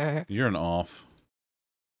 You're an off.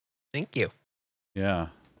 Thank you. Yeah.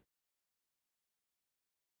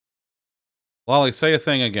 Lolly, say a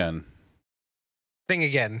thing again. Thing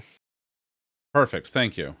again. Perfect.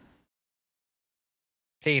 Thank you.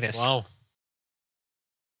 Penis. Wow.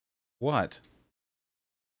 What?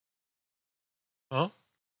 Huh?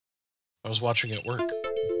 I was watching at work.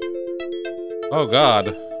 Oh God.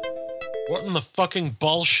 What in the fucking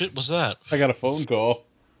bullshit was that? I got a phone call.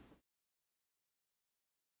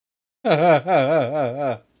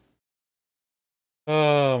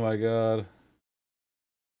 Oh my God.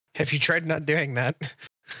 Have you tried not doing that?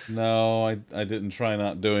 No, I didn't try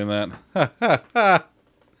not doing that.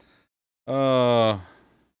 Hold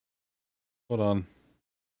on.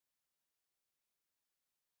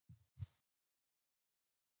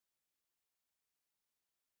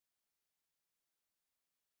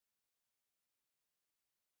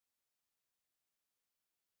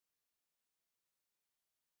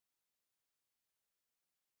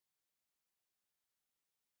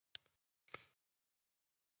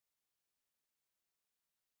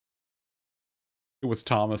 It was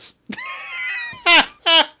Thomas.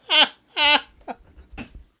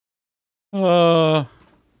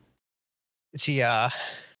 Is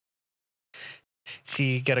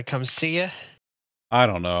he gonna come see you? I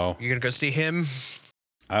don't know. You gonna go see him?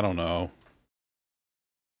 I don't know.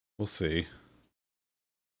 We'll see.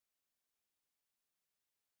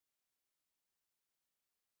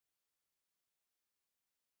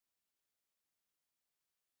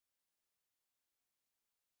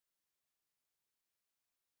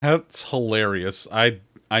 That's hilarious. I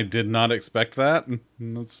did not expect that.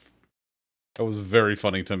 That was very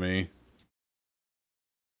funny to me.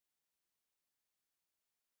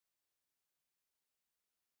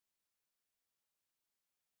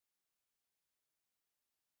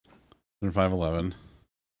 In 511.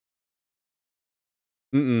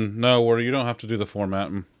 No, where you don't have to do the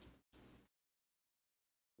format.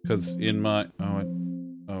 Because in my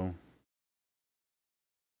oh.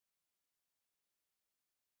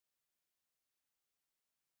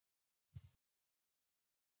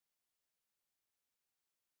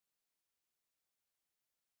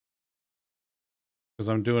 Because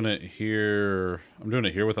I'm doing it here. I'm doing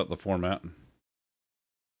it here without the format.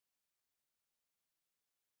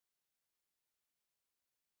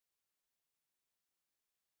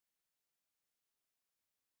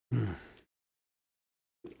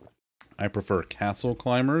 I prefer castle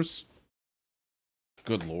climbers.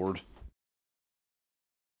 Good lord.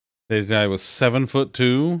 The guy was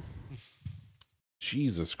 7'2".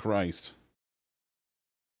 Jesus Christ.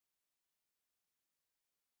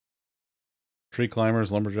 Tree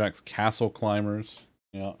climbers, lumberjacks, castle climbers.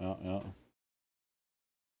 Yeah.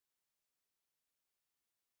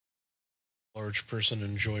 Large person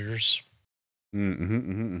enjoyers.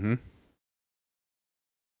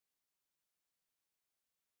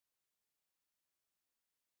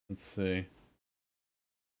 Let's see.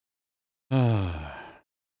 I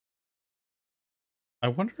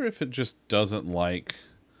wonder if it just doesn't like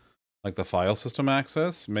the file system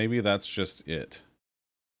access. Maybe that's just it.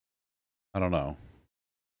 I don't know.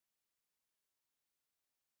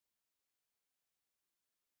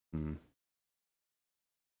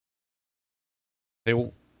 Hey,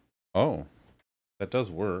 well, oh, that does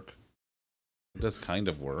work. It does kind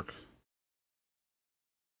of work.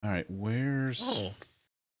 All right, where's... Oh,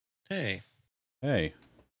 hey. Hey.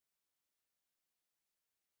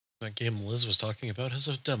 That game Liz was talking about has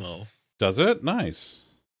a demo. Does it? Nice.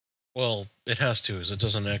 Well, it has to, as it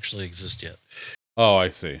doesn't actually exist yet. Oh, I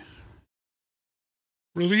see.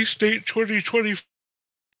 Release date 2020.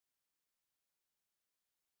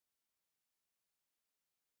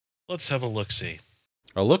 Let's have a look-see.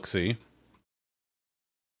 A look-see?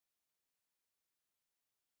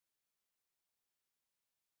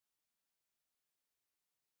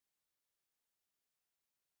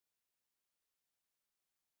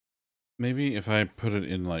 Maybe if I put it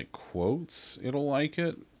in like quotes, it'll like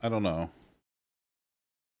it. I don't know.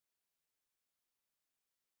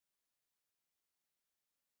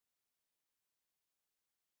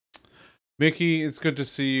 Mickey, it's good to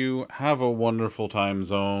see you. Have a wonderful time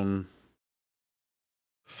zone.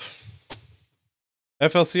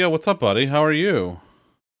 FLCL, what's up, buddy? How are you?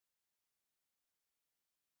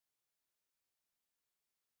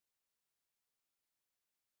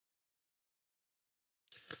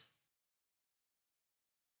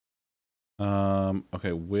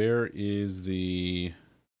 Okay, where is the...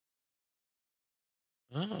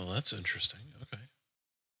 Oh, that's interesting. Okay.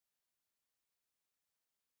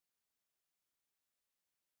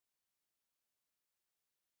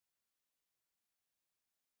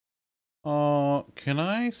 Can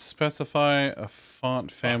I specify a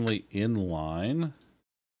font family inline?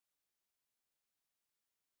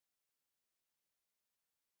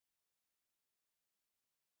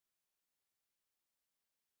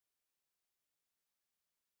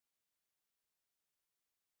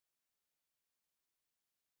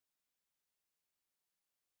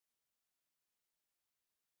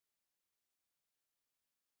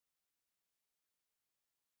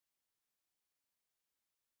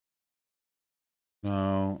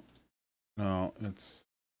 No, it's...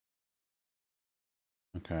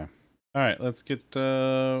 Okay. Alright, let's get,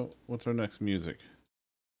 what's our next music?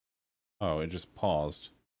 Oh, it just paused.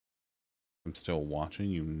 I'm still watching,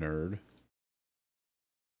 you nerd.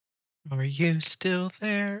 Are you still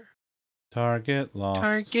there? Target lost.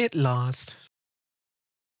 Target lost.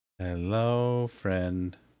 Hello,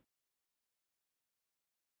 friend.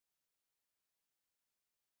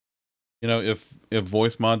 You know, if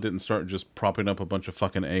voice mod didn't start just propping up a bunch of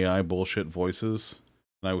fucking AI bullshit voices,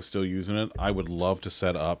 and I was still using it, I would love to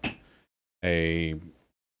set up a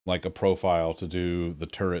profile to do the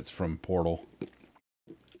turrets from Portal.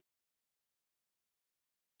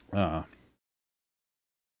 Oh,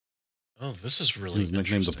 this is really Who's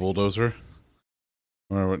nicknamed the Bulldozer?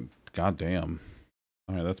 God damn.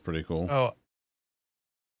 Alright, that's pretty cool. Oh,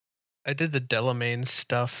 I did the Delamain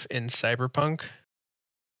stuff in Cyberpunk.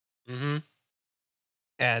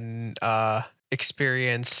 And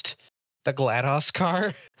experienced the GLaDOS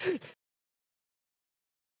car.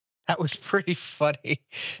 That was pretty funny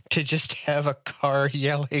to just have a car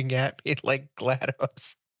yelling at me like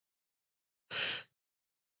GLaDOS.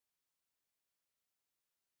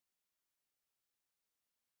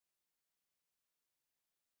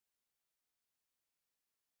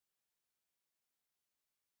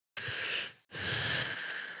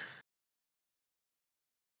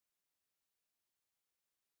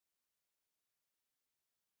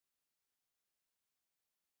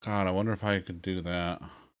 God, I wonder if I could do that.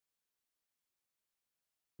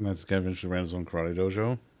 And that's guy eventually ran his own karate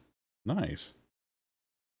dojo. Nice.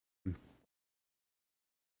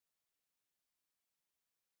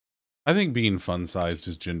 I think being fun-sized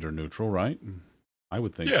is gender neutral, right? I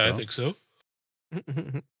would think so. Yeah, I think so.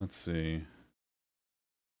 Let's see.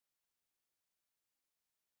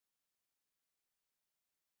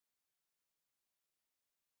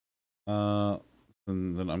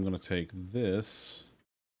 And then I'm going to take this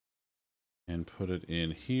and put it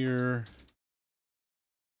in here.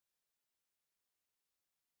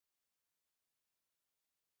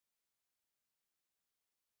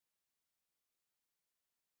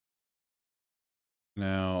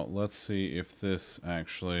 Now, let's see if this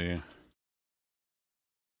actually...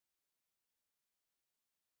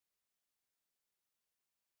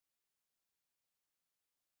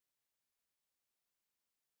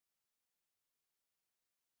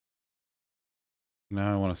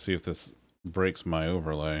 Now I want to see if this breaks my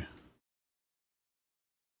overlay.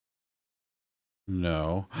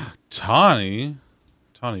 No. Tawny?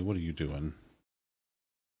 Tawny, what are you doing?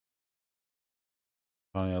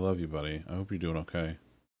 Tawny, I love you, buddy. I hope you're doing okay.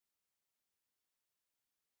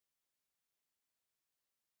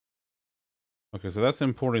 Okay, so that's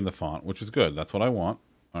importing the font, which is good. That's what I want.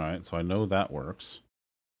 All right, so I know that works.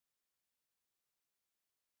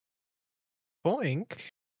 Boink.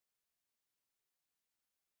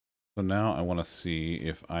 So now I want to see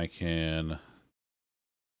if I can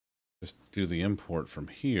just do the import from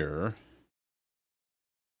here.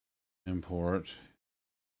 Import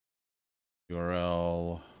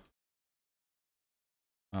URL.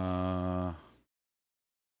 What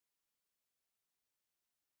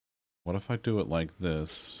if I do it like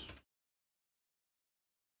this?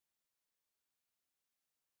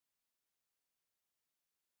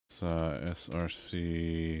 It's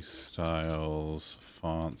src styles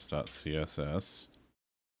fonts.css.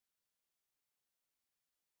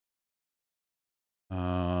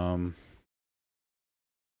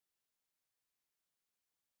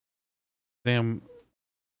 Damn.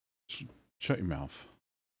 Shut your mouth.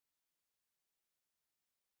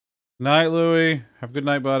 Night, Louie. Have a good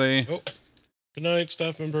night, buddy. Oh, good night,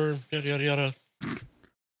 staff member. Yada yada yada.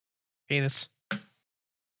 Penis.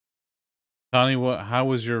 Connie, how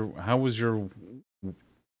was your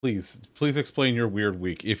please explain your weird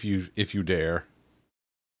week if you dare.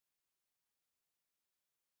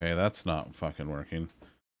 Okay, that's not fucking working.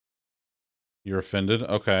 You're offended?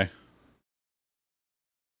 Okay.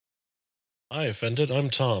 I offended. I'm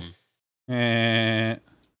Tom. Eh.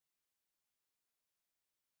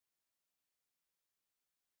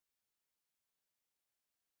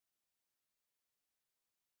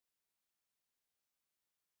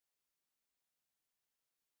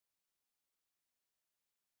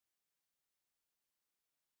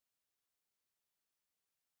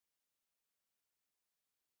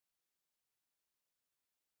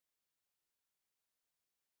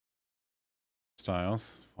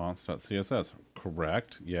 Styles, fonts.css.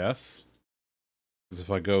 Correct, yes. Because if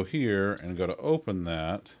I go here and go to open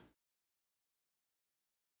that,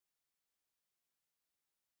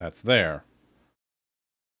 that's there.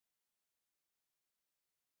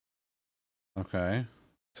 Okay.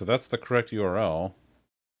 So that's the correct URL.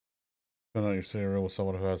 Fill out your serial with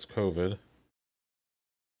someone who has COVID.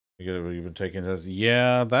 You get it, you've been taking this.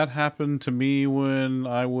 Yeah, that happened to me when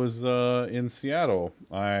I was in Seattle.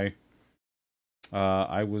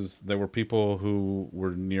 There were people who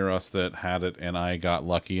were near us that had it, and I got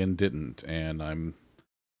lucky and didn't. And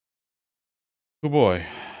oh boy.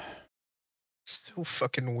 So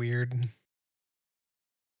fucking weird.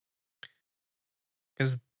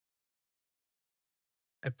 Because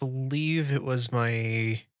I believe it was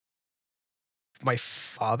my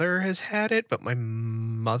father has had it, but my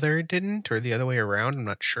mother didn't, or the other way around. I'm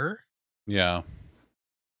not sure. Yeah.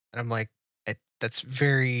 And I'm like, that's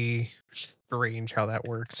very strange how that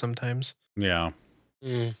works sometimes. Yeah.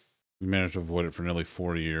 Mm. We managed to avoid it for nearly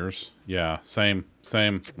 40 years. Yeah, same,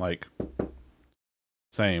 like,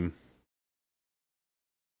 same.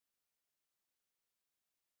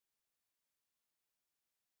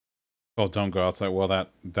 Well, don't go outside. Well,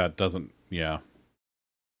 that doesn't, yeah.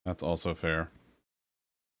 That's also fair.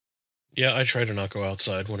 Yeah, I try to not go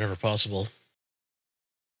outside whenever possible.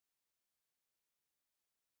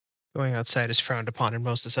 Going outside is frowned upon in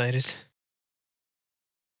most societies.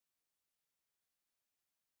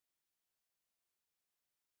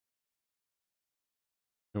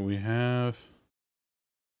 Do we have...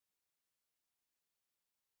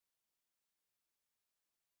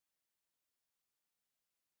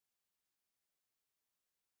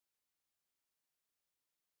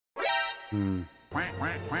 Hi,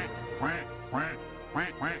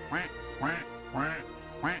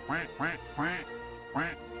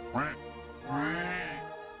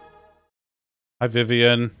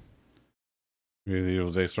 Vivian. You're the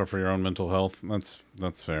day store for your own mental health.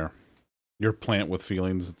 That's fair. You're a plant with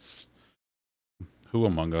feelings. Who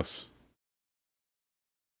among us?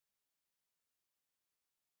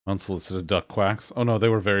 Unsolicited duck quacks. Oh no, they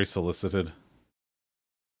were very solicited.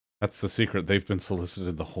 That's the secret. They've been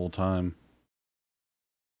solicited the whole time.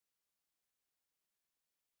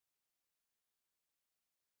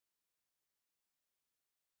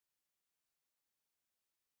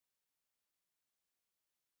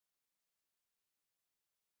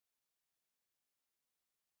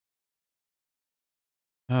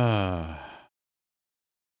 Ah.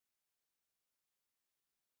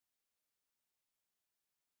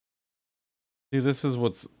 See, this is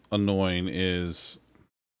what's annoying is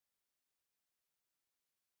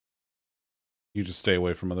you just stay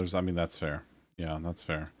away from others. I mean, that's fair. Yeah, that's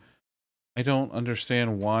fair. I don't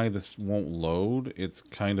understand why this won't load. It's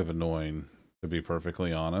kind of annoying, to be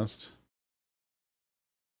perfectly honest.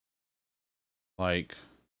 Like,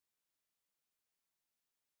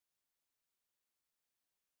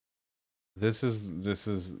 this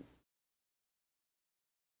is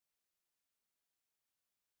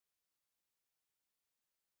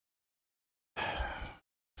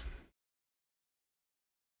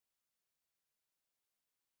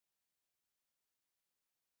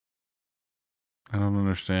I don't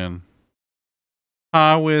understand.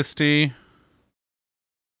 Hi, Wisty.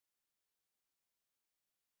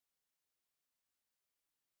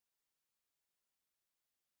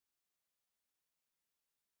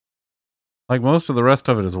 Like, most of the rest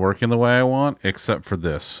of it is working the way I want, except for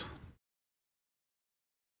this.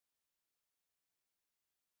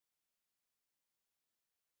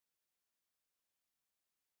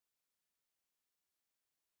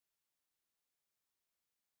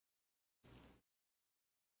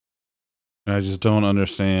 I just don't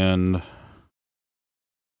understand.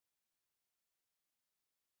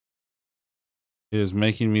 It is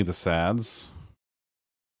making me the sads.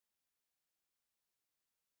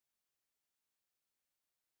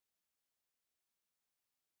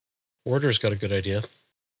 Order's got a good idea.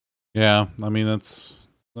 Yeah, I mean it's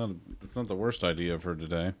not the worst idea for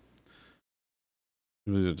today.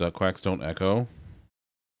 Maybe the duck quacks don't echo.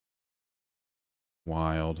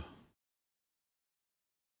 Wild.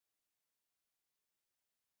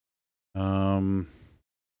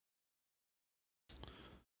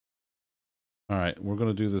 All right, we're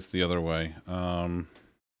gonna do this the other way. Let's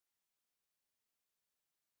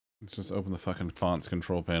just open the fucking fonts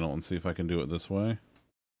control panel and see if I can do it this way.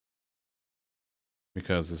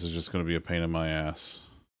 Because this is just gonna be a pain in my ass.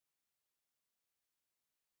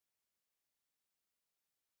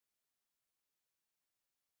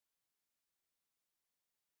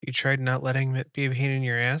 You tried not letting it be a pain in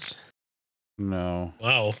your ass? No.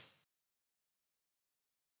 Wow.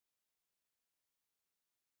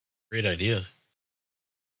 Great idea.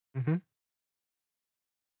 Mm-hmm.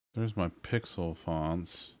 There's my pixel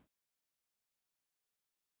fonts.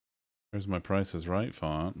 There's my Price is Right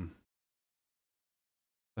font. What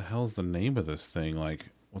the hell's the name of this thing? Like,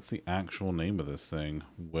 what's the actual name of this thing?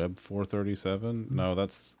 Web 437? No,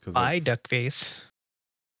 that's because Bye, Duckface.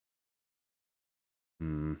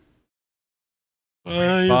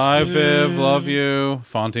 Bye, Viv. Love you.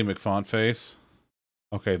 Fonty McFontface.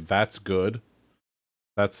 Okay, that's good.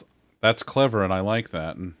 That's clever, and I like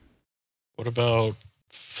that. And what about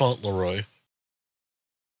Fauntleroy?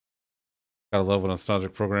 gotta love when a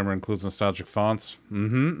nostalgic programmer includes nostalgic fonts.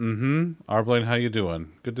 Arblane, how you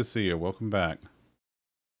doing? Good to see you. Welcome back.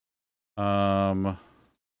 Lugma.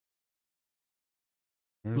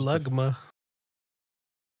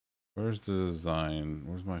 Where's the design?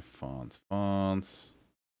 Where's my fonts? Fonts.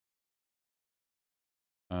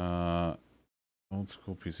 Old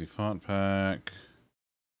school PC font pack.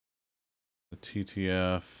 The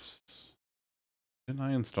TTF. Didn't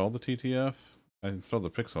I install the TTF? I installed the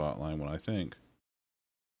pixel outline one, I think.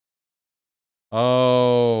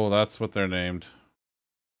 Oh, that's what they're named.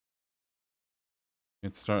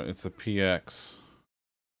 It's a PX.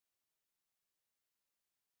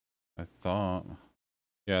 I thought.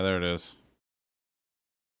 Yeah, there it is.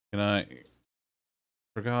 Can I,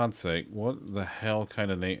 for God's sake, what the hell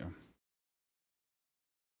kind of name?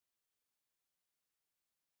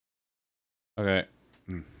 Okay.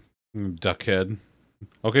 Duckhead.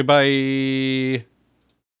 Okay, bye.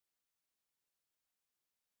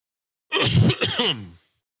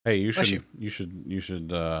 Hey, you should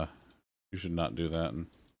not do that.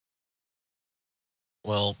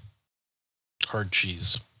 Well, hard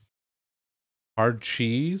cheese. Hard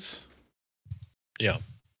cheese? Yeah.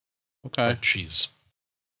 Okay. Hard cheese.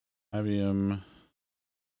 IBM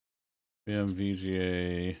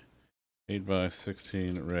VGA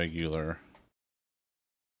 8x16 regular.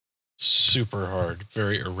 Super hard,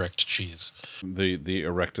 very erect cheese. The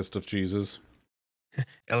erectest of cheeses.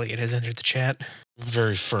 Elliot has entered the chat.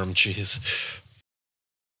 Very firm cheese.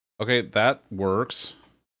 Okay, that works.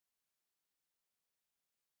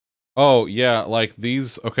 Oh, yeah, like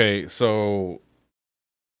these. Okay, so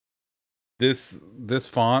this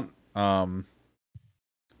font, the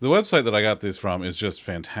website that I got this from is just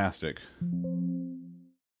fantastic.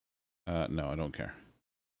 No, I don't care.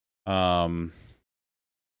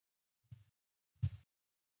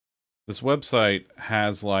 This website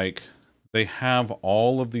has like, they have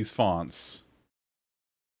all of these fonts,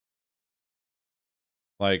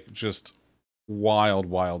 like just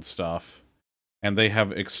wild stuff, and they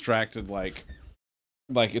have extracted like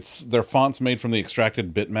it's their fonts made from the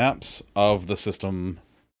extracted bitmaps of the system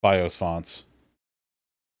BIOS fonts.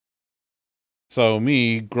 So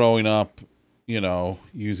me growing up, you know,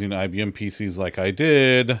 using IBM PCs like I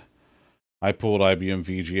did, I pulled IBM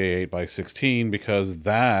VGA 8x16 because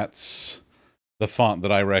that's the font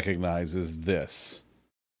that I recognize is this.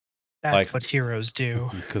 That's like, what heroes do.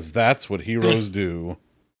 Because that's what heroes do.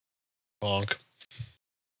 Bonk.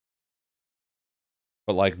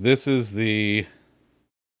 But like, this is the...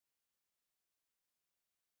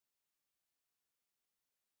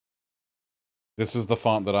 This is the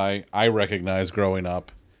font that I recognize growing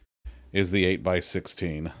up, is the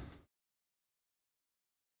 8x16.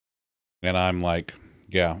 And I'm like,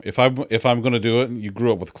 yeah, if I'm going to do it, and you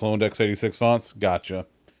grew up with cloned x86 fonts, gotcha.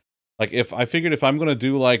 Like, if I'm going to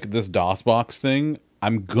do like this DOSBox thing,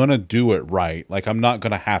 I'm going to do it right. Like, I'm not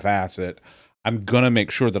going to half-ass it. I'm going to make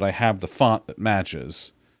sure that I have the font that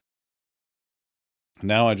matches.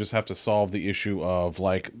 Now I just have to solve the issue of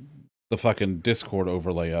like the fucking Discord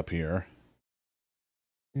overlay up here.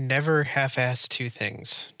 Never half-ass two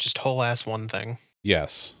things. Just whole-ass one thing.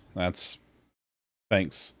 Yes, that's...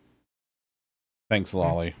 Thanks. Thanks,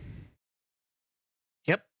 Lolly.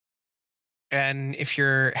 Yep. And if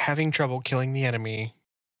you're having trouble killing the enemy,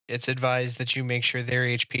 it's advised that you make sure their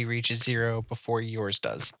HP reaches 0 before yours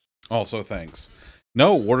does. Also, thanks.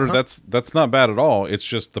 No, Warder, that's not bad at all. It's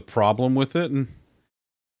just the problem with it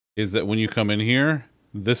is that when you come in here,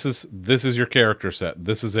 this is your character set.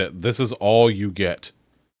 This is it. This is all you get.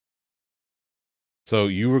 So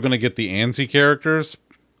you were going to get the ANSI characters,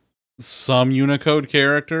 some Unicode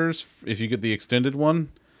characters if you get the extended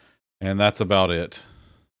one, and that's about it.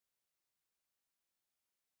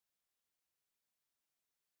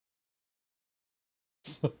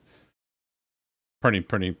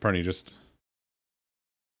 Perny,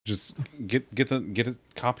 just get a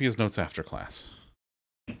copy his notes after class.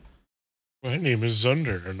 My name is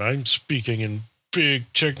Zunder, and I'm speaking in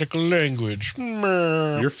big technical language.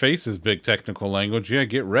 Your face is big technical language. Yeah,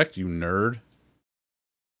 get wrecked, you nerd.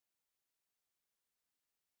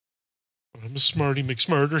 I'm a smarty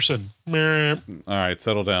McSmarterson. Alright,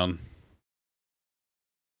 settle down.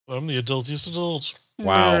 I'm the adultiest adult.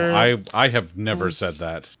 Wow, I have never said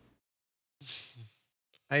that.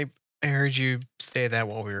 I heard you say that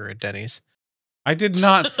while we were at Denny's. I did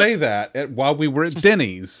not say that while we were at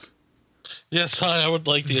Denny's. Yes, hi, I would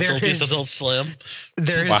like the adultiest adult slam.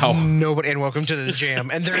 There is nobody, and welcome to the jam,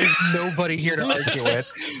 and there is nobody here to argue with.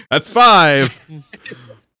 That's 5.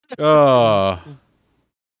 Oh.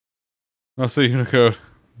 No, so Unicode.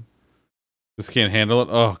 Just can't handle it.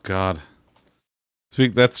 Oh, God.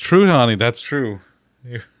 That's true, honey. That's true.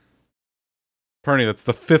 Perny, that's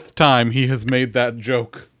the 5th time he has made that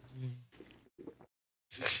joke.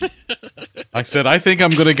 I said, I think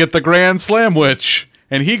I'm going to get the Grand Slam Witch.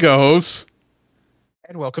 And he goes...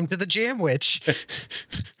 And welcome to the Jam Witch.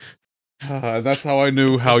 That's how I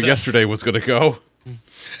knew how yesterday was going to go.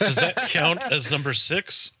 Does that count as number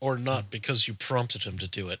 6 or not because you prompted him to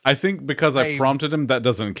do it? I think because I prompted him, that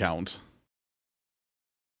doesn't count.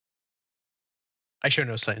 I show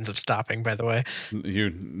no signs of stopping, by the way. You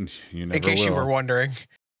never will. In case you were wondering.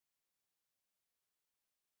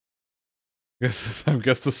 I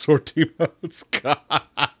guess the sortie modes.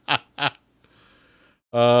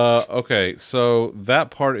 Okay, so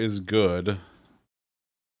that part is good.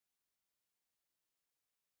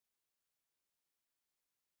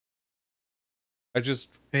 I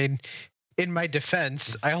mean, in my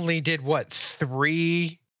defense, I only did what,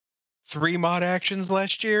 three mod actions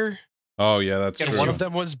last year? Oh yeah, that's true. And one of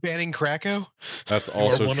them was banning Krakow. That's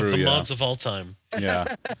also true. One of the mods of all time.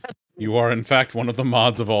 Yeah, you are in fact one of the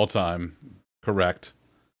mods of all time. Correct.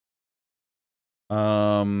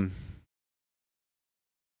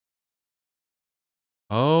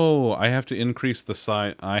 Oh, I have to increase the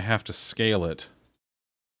size. I have to scale it.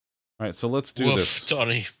 All right, so let's do this.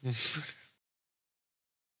 Donnie.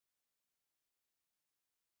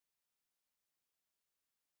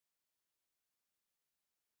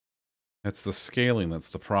 It's the scaling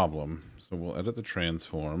that's the problem. So we'll edit the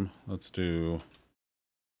transform. Let's do...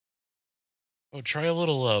 Oh, try a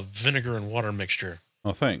little vinegar and water mixture.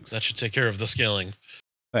 Oh, thanks. That should take care of the scaling.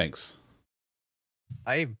 Thanks.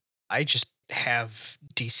 I just have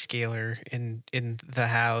descaler in the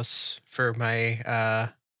house for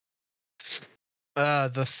my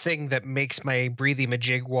the thing that makes my breathy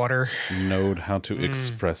majig water. Node how to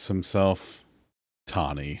express himself.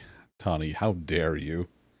 Tawny, how dare you?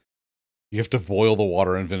 You have to boil the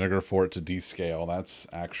water and vinegar for it to descale. That's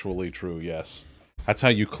actually true, yes. That's how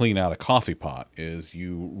you clean out a coffee pot, is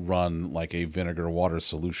you run like a vinegar water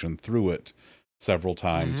solution through it several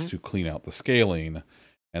times to clean out the scaling,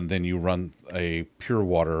 and then you run a pure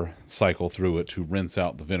water cycle through it to rinse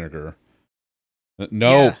out the vinegar.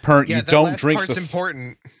 No, you don't drink the... That's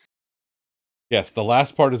important. Yes, the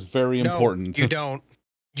last part is very important. You don't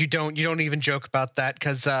even joke about that,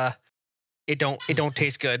 because it don't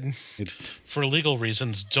taste good. For legal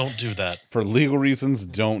reasons, don't do that. For legal reasons,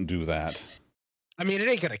 don't do that. I mean, it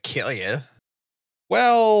ain't gonna kill you.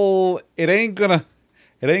 Well, it ain't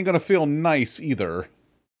gonna feel nice either.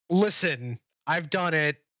 Listen, I've done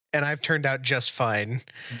it, and I've turned out just fine.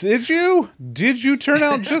 Did you? Did you turn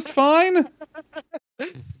out just fine?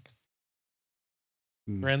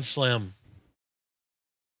 Grand Slam.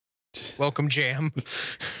 Welcome, Jam.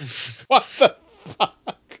 What the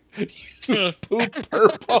fuck? You poop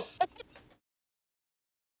purple.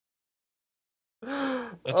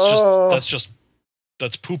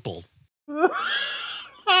 That's poople.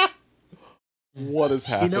 What is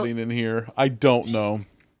happening in here? I don't know.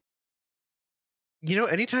 You know,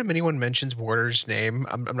 anytime anyone mentions Water's name,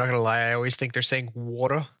 I'm not gonna lie, I always think they're saying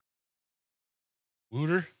water.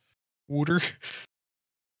 Wooter? Water.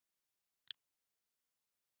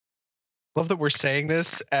 Love that we're saying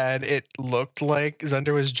this, and it looked like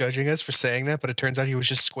Zunder was judging us for saying that, but it turns out he was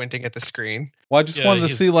just squinting at the screen. Well, I just wanted to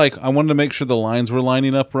see, like, I wanted to make sure the lines were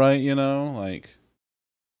lining up right, you know, like.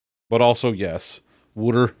 But also, yes,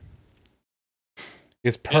 Wooter.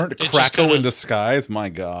 Is burnt crackle in disguise? My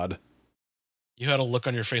God. You had a look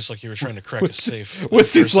on your face like you were trying to crack a safe.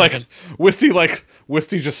 Wisty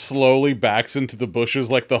just slowly backs into the bushes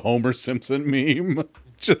like the Homer Simpson meme.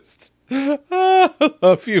 Just, I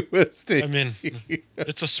love you, Wisty. I mean,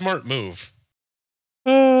 it's a smart move.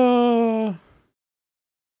 Oh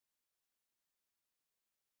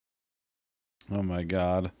my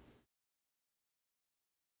God.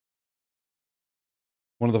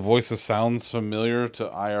 One of the voices sounds familiar to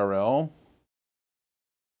IRL.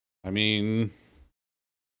 I mean,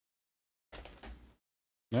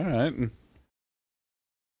 all right.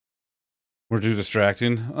 We're too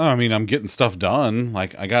distracting. Oh, I mean, I'm getting stuff done.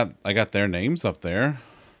 Like I got their names up there,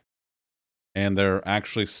 and they're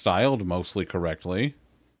actually styled mostly correctly.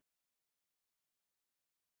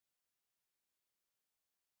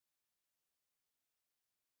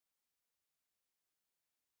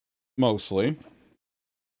 Mostly.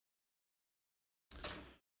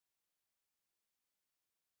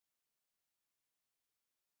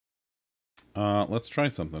 Let's try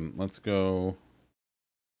something. Let's go.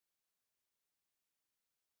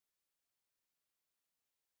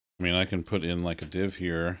 I mean, I can put in like a div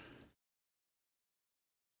here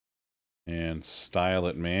and style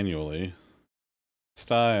it manually.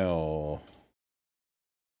 Style.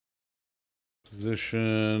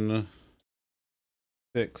 Position.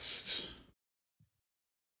 Fixed.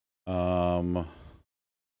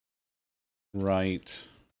 Right.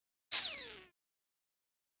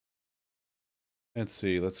 Let's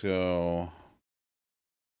see, let's go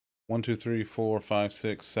 1, 2, 3, 4, 5,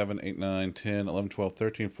 6, 7, 8, 9, 10, 11, 12,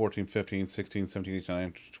 13, 14, 15, 16, 17, 18,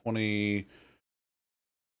 19, 20,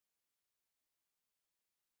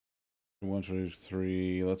 1, 2,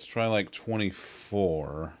 3, let's try like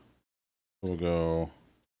 24. We'll go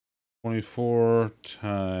 24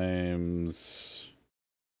 times,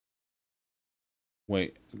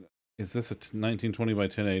 wait, is this a 1920 by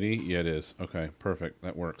 1080? Yeah, it is. Okay, perfect,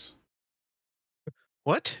 that works.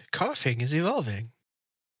 What? Coughing is evolving.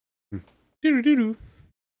 Doo-doo-doo-doo.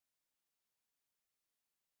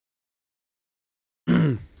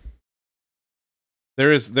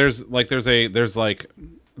 there's like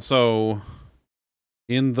so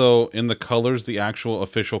in the colors, the actual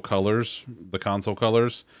official colors, the console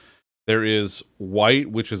colors, there is white,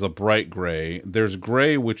 which is a bright gray, there's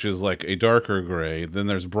gray, which is like a darker gray, then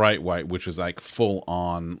there's bright white, which is like full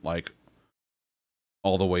on, like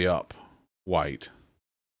all the way up white.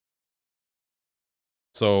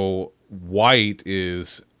 So white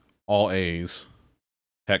is all A's,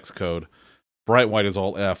 hex code. Bright white is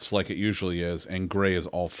all F's like it usually is, and gray is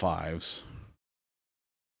all 5s.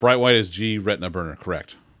 Bright white is G, retina burner,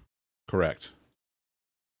 correct. Correct.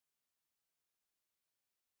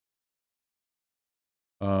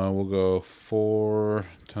 We'll go 4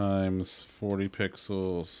 times 40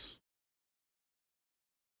 pixels.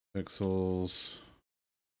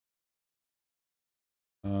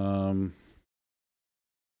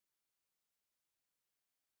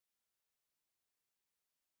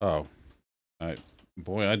 Oh,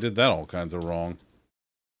 boy, I did that all kinds of wrong.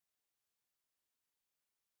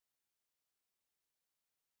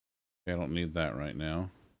 Okay, I don't need that right now.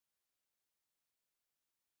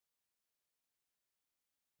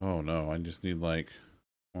 Oh no, I just need like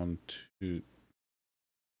 1, 2,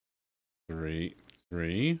 3.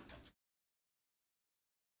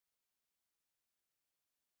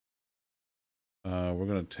 We're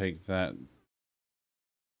gonna take that.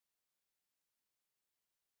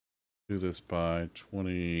 Do this by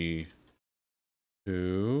 22.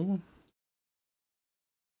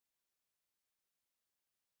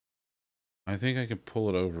 I think I could pull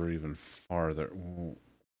it over even farther. Why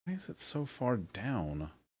is it so far down?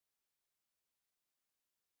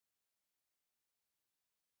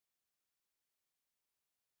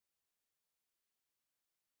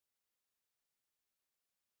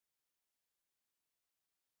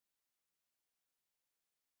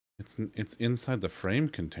 It's inside the frame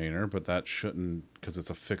container, but that shouldn't, because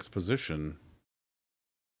it's a fixed position.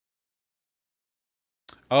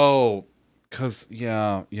 Oh, because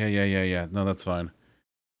yeah. No, that's fine.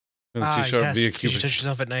 Yes, via you touch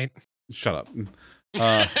yourself at night. Shut up.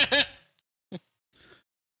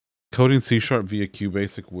 Coding C# via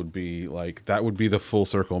QBasic would be like, that would be the full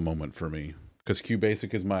circle moment for me, because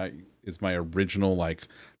QBasic is my original, like,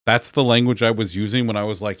 that's the language I was using when I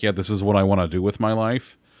was like, yeah, this is what I want to do with my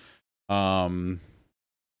life.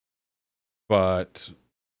 But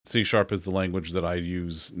C# is the language that I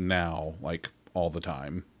use now, like, all the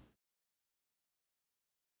time.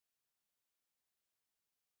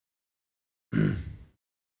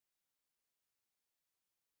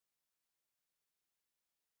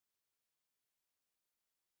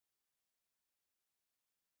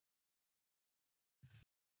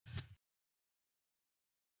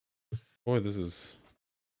 Boy, this is...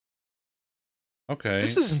 Okay.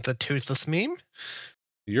 This isn't the toothless meme.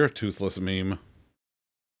 You're a toothless meme.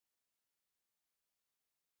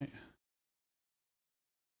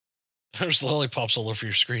 There's lollipops all over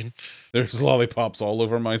your screen. There's lollipops all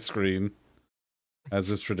over my screen,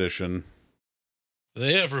 as is tradition.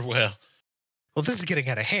 They everywhere. Well, this is getting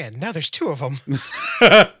out of hand. Now there's 2 of them.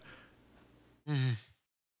 Mm.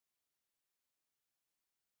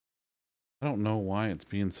 I don't know why it's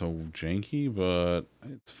being so janky, but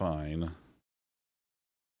it's fine.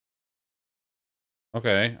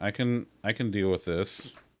 Okay, I can deal with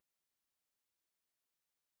this.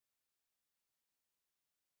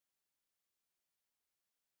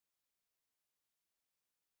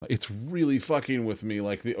 It's really fucking with me,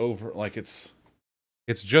 like it's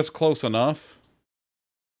just close enough.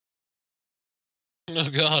 Oh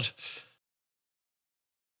God.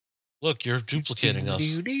 Look, you're duplicating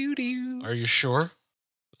us. Are you sure?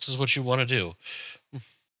 This is what you want to do?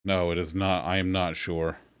 No, it is not. I am not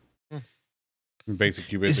sure. Basic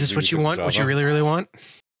QBasic. Is this what you want? What you really, really want?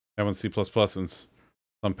 Having C++ and some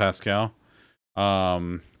Pascal.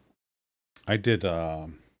 I did,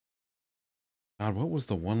 God, what was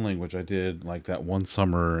the one language I did like that one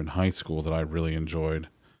summer in high school that I really enjoyed?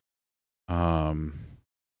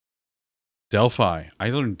 Delphi. I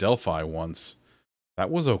learned Delphi once. That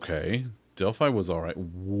was okay. Delphi was all right.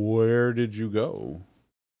 Where did you go?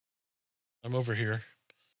 I'm over here.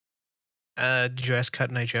 Did you ask Cut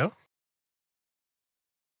Night Joe?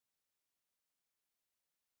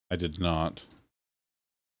 I did not.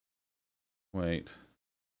 Wait.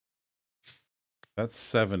 That's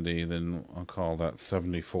 70, then I'll call that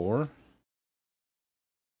 74.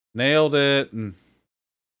 Nailed it. All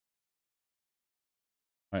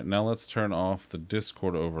right, now let's turn off the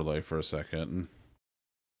Discord overlay for a second.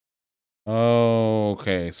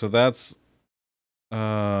 Okay, so that's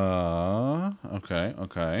okay.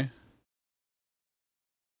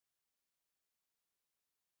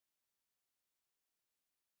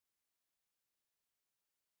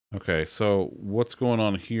 Okay, so what's going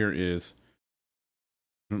on here is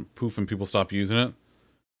poof, and people stop using it.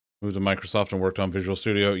 Moved to Microsoft and worked on Visual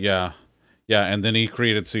Studio. Yeah, and then he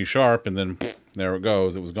created C#, and then there it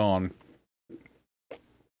goes. It was gone.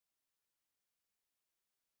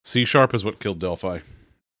 C# is what killed Delphi.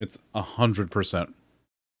 It's 100%.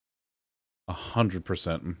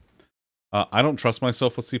 100%. I don't trust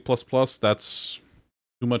myself with C++. That's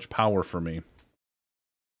too much power for me.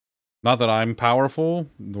 Not that I'm powerful,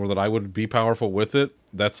 or that I would be powerful with it.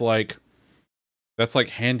 That's like That's like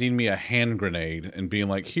handing me a hand grenade and being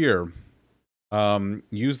like, here,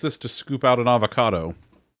 use this to scoop out an avocado.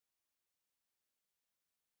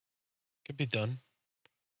 Could be done.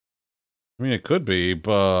 I mean, it could be,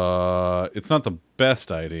 but it's not the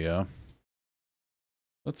best idea.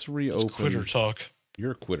 Let's reopen. It's quitter talk.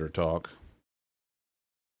 Your quitter talk.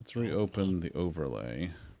 Let's reopen the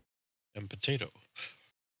overlay. And potato.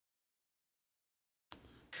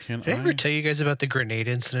 Can Did I ever tell you guys about the grenade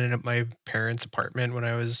incident at my parents' apartment when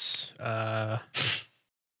I was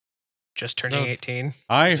just turning 18?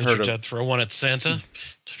 I Did heard your dad throw one at Santa?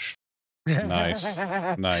 Nice.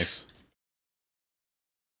 Nice.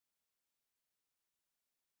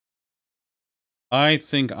 I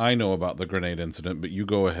think I know about the grenade incident, but you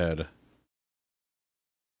go ahead.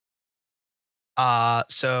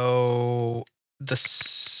 So the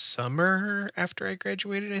summer after I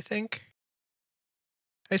graduated, I think,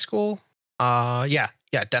 high school. Yeah,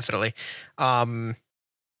 definitely. I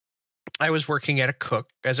was working at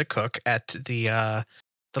as a cook at the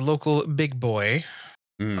local Big Boy,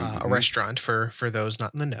 a restaurant for those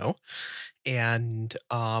not in the know, and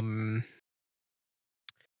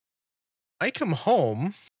I come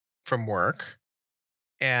home from work,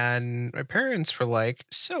 and my parents were like,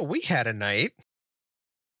 "So we had a night,"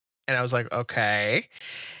 and I was like, "Okay."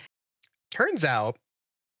 Turns out,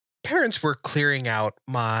 parents were clearing out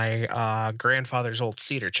my grandfather's old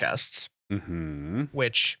cedar chests,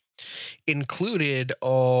 which included a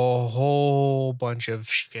whole bunch of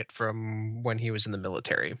shit from when he was in the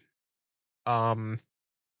military.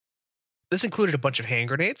 This included a bunch of hand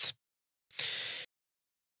grenades,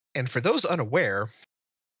 and for those unaware,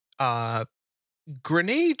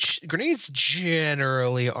 grenades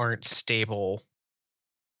generally aren't stable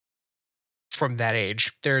from that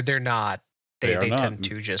age. They're not. They tend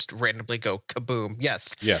to just randomly go kaboom.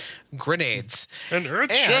 Yes. Grenades. An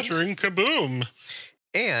earth-shattering kaboom.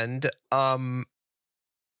 And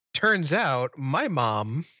turns out my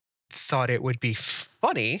mom thought it would be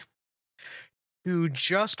funny to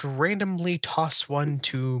just randomly toss one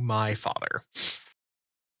to my father.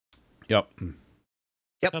 Yep.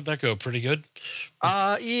 How'd that go? Pretty good?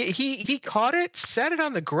 He caught it, set it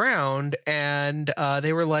on the ground, and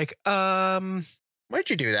they were like, why'd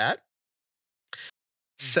you do that?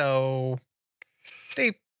 So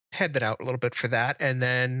they headed out a little bit for that, and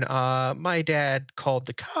then my dad called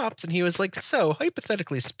the cops, and he was like, so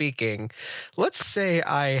hypothetically speaking, let's say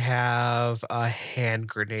I have a hand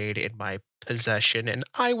grenade in my possession and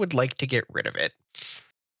I would like to get rid of it.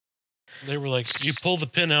 They were like, you pull the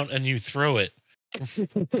pin out and you throw it.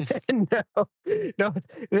 No,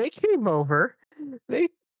 they came over. My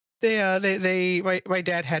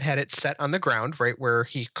dad had it set on the ground right where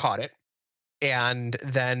he caught it. And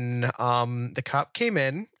then the cop came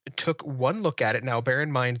in, took one look at it. Now, bear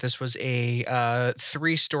in mind, this was a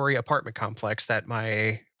 3-story apartment complex that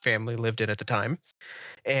my family lived in at the time.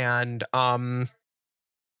 And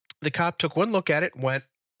the cop took one look at it, went,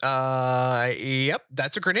 yep,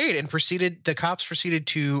 that's a grenade, and the cops proceeded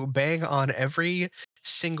to bang on every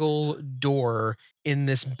single door in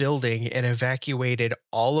this building and evacuated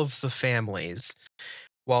all of the families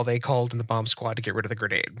while they called in the bomb squad to get rid of the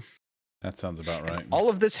grenade. That sounds about right. And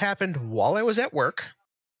all of this happened while I was at work.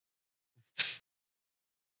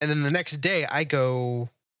 And then the next day I go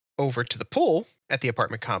over to the pool at the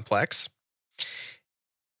apartment complex,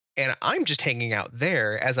 and I'm just hanging out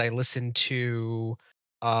there as I listen to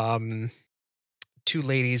two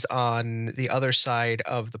ladies on the other side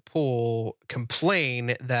of the pool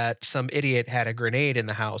complain that some idiot had a grenade in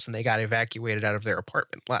the house and they got evacuated out of their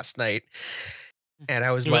apartment last night. And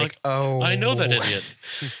I was like, oh, I know that idiot.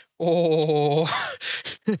 Oh,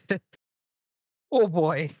 oh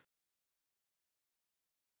boy.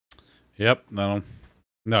 Yep. No,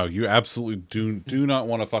 you absolutely do not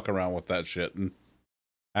want to fuck around with that shit.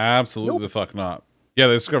 Absolutely the fuck not. Yeah,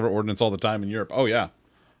 they discover ordnance all the time in Europe. Oh yeah.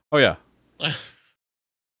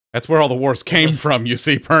 That's where all the wars came from, you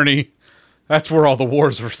see, Perny. That's where all the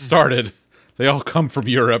wars were started. They all come from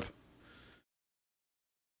Europe.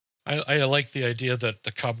 I like the idea that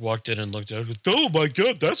the cop walked in and looked at it. Oh my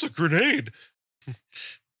god, that's a grenade.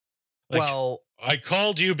 Well, I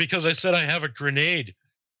called you because I said I have a grenade.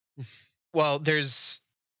 Well,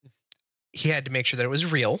 he had to make sure that it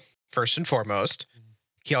was real, first and foremost.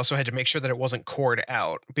 He also had to make sure that it wasn't cored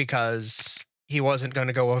out, because he wasn't going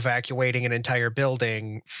to go evacuating an entire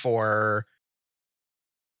building for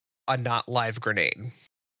a not live grenade.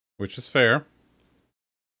 Which is fair.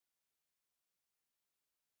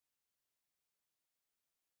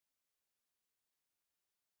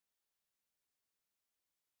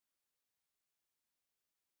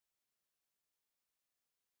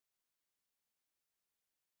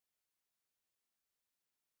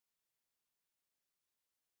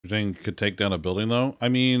 Everything could take down a building, though. I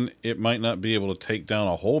mean, it might not be able to take down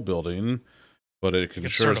a whole building, but it can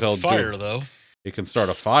sure as hell fire, though. It can start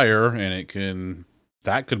a fire, and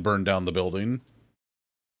that could burn down the building.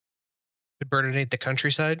 Could burninate the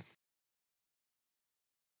countryside.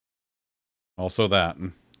 Also that.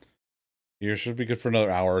 Here should be good for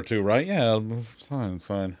another hour or two, right? Yeah, it's fine. It's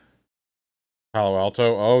fine. Palo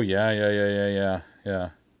Alto. Oh yeah.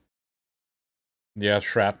 Yeah,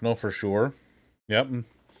 shrapnel for sure. Yep.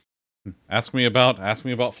 Ask me about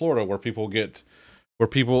Florida, where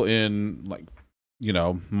people in, like, you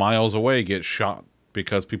know, miles away get shot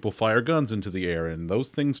because people fire guns into the air, and those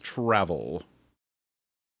things travel.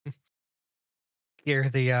 Scare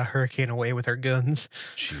the hurricane away with our guns.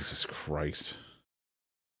 Jesus Christ.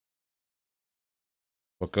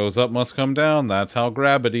 What goes up must come down. That's how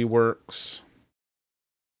gravity works.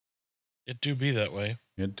 It do be that way.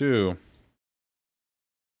 It do.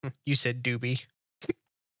 You said doobie.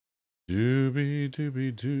 Doobie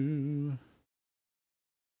doobie doo.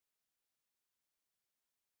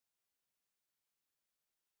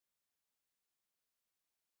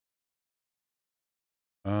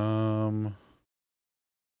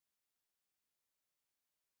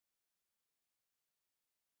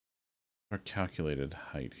 Our calculated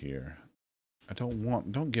height here.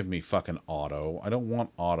 Don't give me fucking auto. I don't want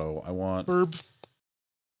auto. I want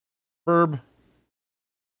Burb.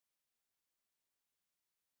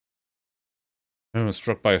 I was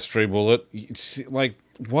struck by a stray bullet. You see, like,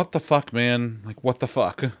 what the fuck, man? Like, what the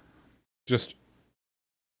fuck? Just,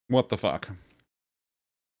 what the fuck?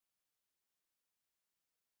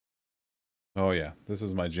 Oh yeah, this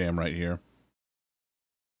is my jam right here.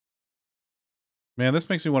 Man, this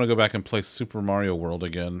makes me want to go back and play Super Mario World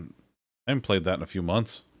again. I haven't played that in a few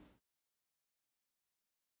months.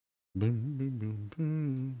 Boom, boom,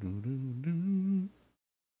 boom, boom, doo, doo, doo.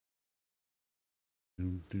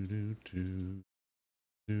 Doo, doo, doo, doo.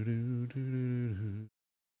 Doo, doo, doo, doo, doo.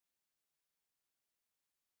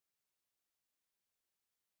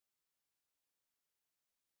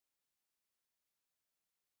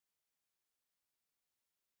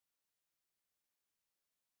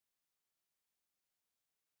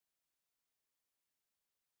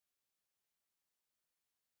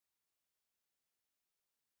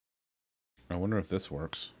 I wonder if this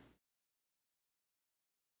works.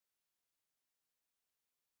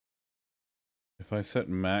 If I set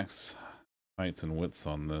max heights and widths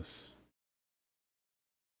on this.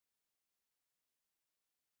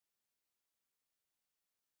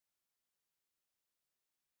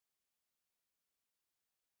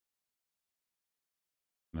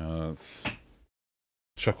 No, it's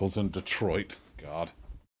Chuckles in Detroit. God.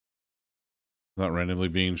 Not randomly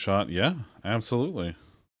being shot? Yeah, absolutely.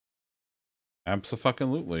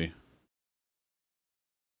 Abso-fucking-lutely.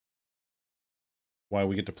 Why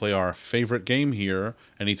we get to play our favorite game here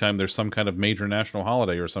anytime there's some kind of major national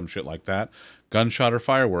holiday or some shit like that. Gunshot or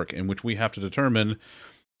firework, in which we have to determine,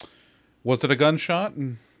 was it a gunshot?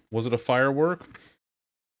 Was it a firework?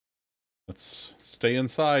 Let's stay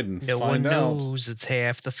inside and no find out. No one knows. It's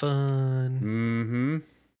half the fun. Mm-hmm.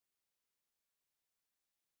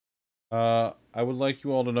 I would like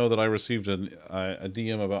you all to know that I received a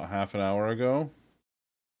DM about half an hour ago.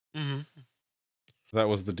 Mm-hmm. That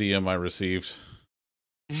was the DM I received.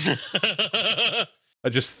 I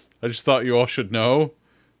just thought you all should know.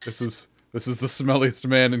 This is the smelliest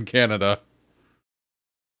man in Canada.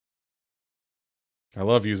 I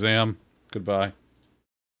love you, Zam. Goodbye.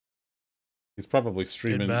 He's probably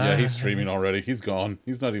streaming. Goodbye. Yeah, he's streaming already. He's gone.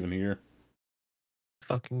 He's not even here.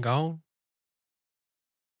 Fucking gone.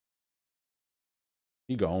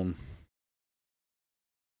 He gone.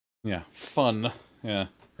 Yeah, fun. Yeah.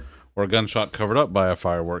 Or a gunshot covered up by a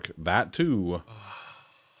firework. That too.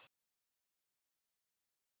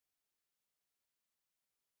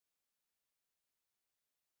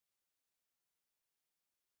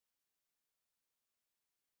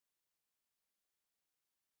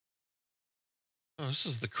 Oh, this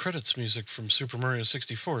is the credits music from Super Mario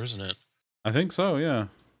 64, isn't it? I think so, yeah.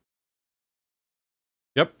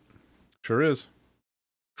 Yep. Sure is.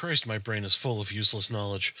 Christ, my brain is full of useless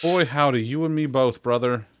knowledge. Boy, howdy. You and me both,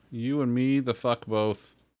 brother. You and me, the fuck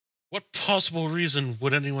both. What possible reason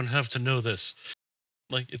would anyone have to know this?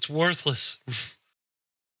 Like, it's worthless.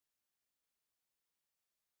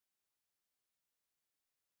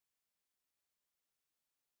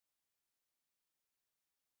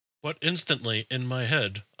 But instantly, in my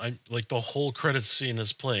head, I'm like, the whole credits scene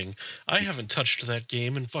is playing. I haven't touched that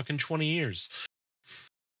game in fucking 20 years.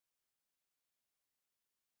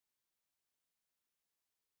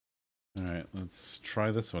 Alright, let's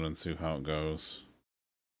try this one and see how it goes.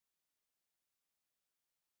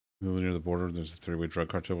 Near the border, there's a three-way drug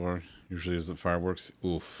cartel war. Usually isn't fireworks.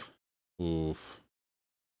 Oof. Oof.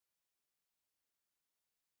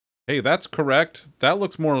 Hey, that's correct. That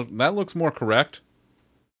looks more correct.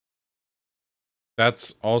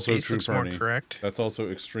 That's also Base true, looks Bernie. more correct. That's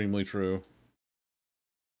also extremely true.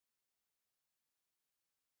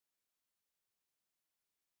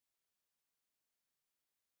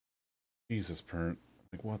 Jesus, Pernt.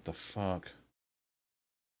 Like, what the fuck?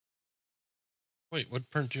 Wait, what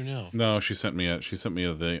Pernt do now? No, she sent me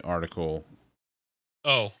the article.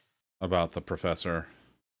 Oh. About the professor.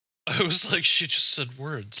 I was like, she just said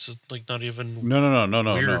words, like not even No,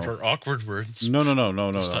 weird or awkward words. No.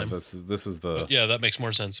 This is the. But yeah, that makes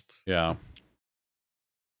more sense. Yeah.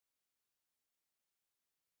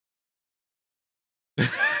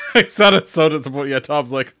 I sounded so disappointed. Yeah,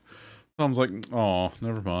 Tom's like, oh,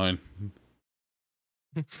 never mind.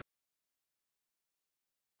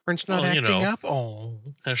 Prince not acting up. Oh.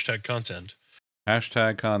 Hashtag content.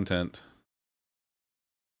 Hashtag content.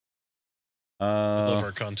 We love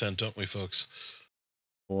our content, don't we, folks?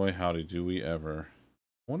 Boy, howdy, do we ever.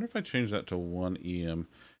 I wonder if I change that to 1 EM.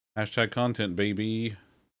 Hashtag content, baby.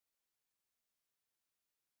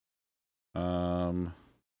 Important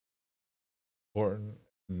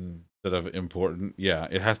instead of important. Yeah,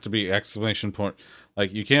 it has to be exclamation point.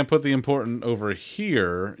 Like, you can't put the important over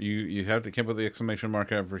here. You can't put the exclamation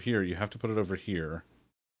mark over here. You have to put it over here.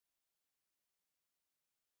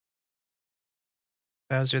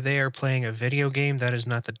 Bowser, they are playing a video game. That is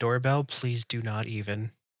not the doorbell. Please do not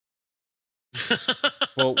even.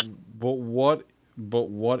 Well, but what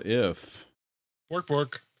if? Bork,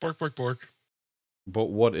 bork, bork, bork, bork. But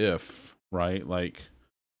what if, right? Like,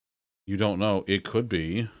 you don't know. It could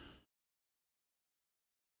be.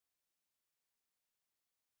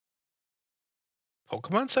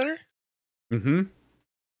 Pokemon Center? Mm-hmm.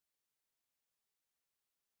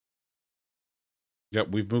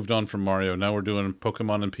 Yep, we've moved on from Mario. Now we're doing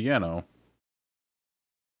Pokemon and piano.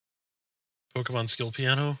 Pokemon skill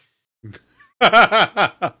piano?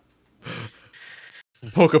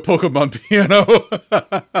 Pokemon piano.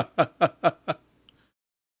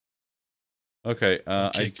 Okay,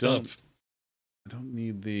 I don't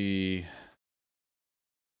need the.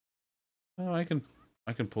 Oh, I can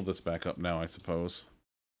pull this back up now, I suppose.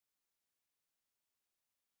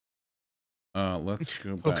 Let's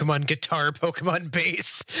go back. Pokemon guitar, Pokemon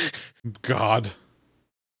bass. God.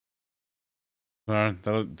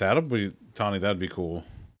 That'll be Tawny. That'd be cool.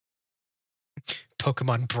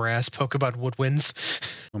 Pokemon brass, Pokemon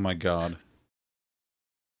woodwinds. Oh my God.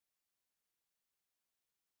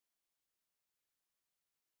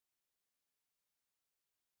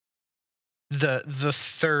 The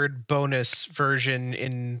third bonus version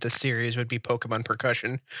in the series would be Pokemon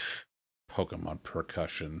percussion. Pokemon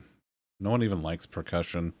percussion. No one even likes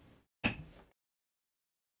percussion.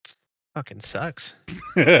 Fucking sucks.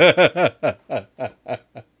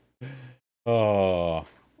 Oh,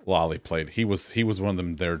 Lolly played. He was one of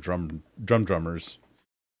them. Their drummers.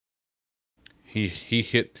 He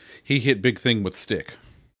hit big thing with stick.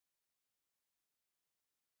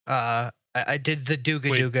 I did the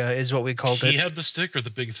Dooga Dooga is what we called it. He had the stick, or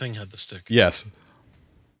the big thing had the stick? Yes.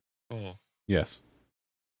 Oh. Yes.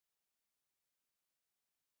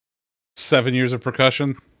 7 years of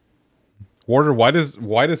percussion. Warder, why does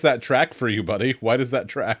that track for you, buddy? Why does that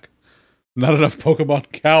track? Not enough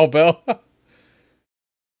Pokemon cowbell.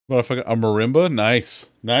 Motherfucker, a marimba? Nice.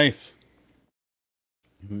 Nice.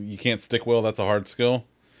 You can't stick well, that's a hard skill.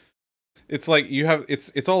 It's like you have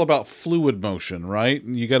it's all about fluid motion, right?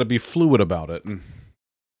 You got to be fluid about it.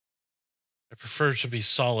 I prefer to be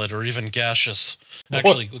solid or even gaseous.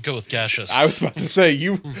 Actually, we'll go with gaseous. I was about to say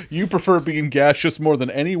you prefer being gaseous more than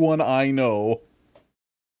anyone I know.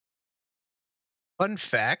 Fun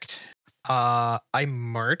fact, I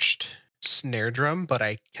marched snare drum, but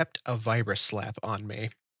I kept a vibra-slap on me.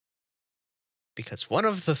 Because one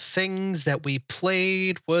of the things that we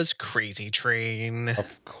played was Crazy Train.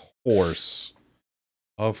 Of course.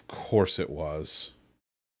 Of course it was.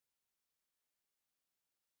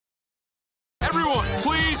 Everyone,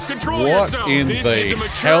 please control what yourself. In this the is a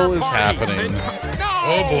mature hell is party. happening? No!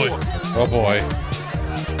 Oh boy. Oh boy.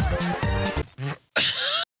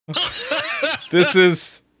 This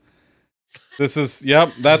is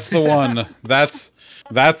yep, that's the one. That's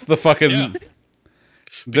the fucking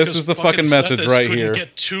This is the fucking message right here.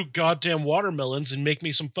 Get 2 goddamn watermelons and make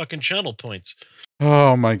me some fucking channel points.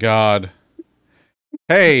 Oh my God.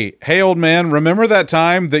 Hey, old man, remember that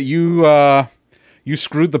time that you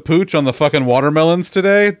screwed the pooch on the fucking watermelons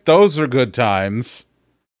today? Those are good times.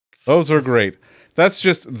 Those are great. That's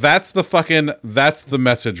the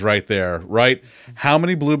message right there, right? How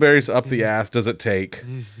many blueberries up the ass does it take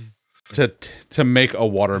to make a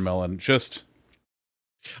watermelon? Just,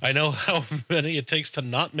 I know how many it takes to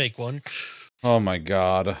not make one. oh my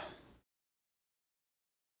God.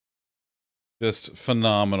 Just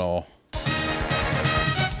phenomenal.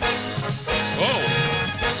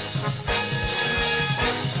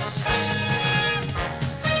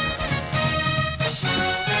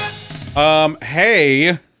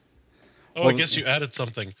 Hey. Oh, well, I guess you added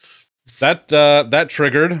something. That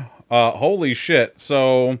triggered. Holy shit.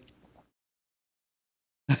 So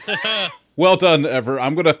well done, Ever.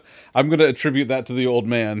 I'm gonna attribute that to the old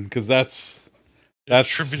man, because that's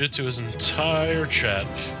attributed to his entire chat.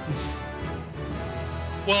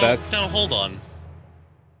 Well, now hold on.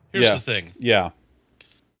 Here's the thing. Yeah.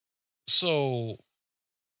 So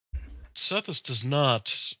Sethis does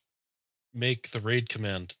not make the raid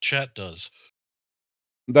command. Chat does.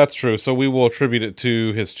 That's true. So we will attribute it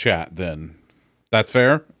to his chat then. That's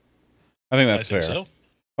fair? I think that's fair. So.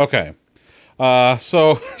 Okay.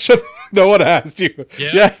 So no one asked you.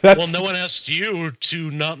 Yeah. Well, no one asked you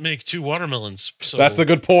to not make 2 watermelons. So that's a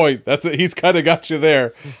good point. He's kind of got you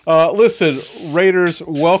there. Listen, Raiders,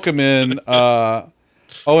 welcome in.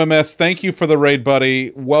 OMS, thank you for the raid,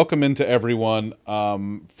 buddy. Welcome into everyone.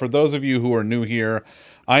 For those of you who are new here,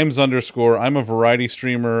 I'm Zunderscore. I'm a variety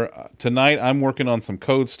streamer. Tonight, I'm working on some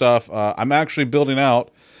code stuff. I'm actually building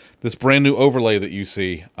out this brand new overlay that you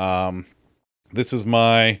see. This is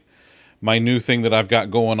my new thing that I've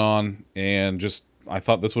got going on, and I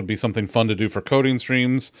thought this would be something fun to do for coding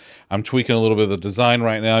streams. I'm tweaking a little bit of the design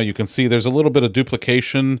right now. You can see there's a little bit of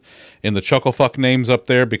duplication in the Chucklefuck names up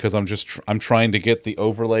there, because I'm trying to get the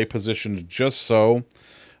overlay positioned just so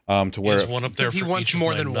to where there's one up there. He wants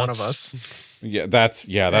more than one of us. Yeah, that's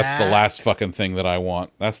the last fucking thing that I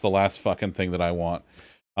want. That's the last fucking thing that I want.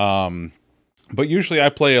 But usually I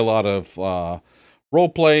play a lot of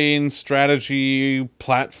role-playing, strategy,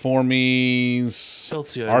 platformies,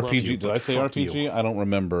 RPG. Did I say RPG? I don't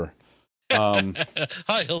remember. Hi,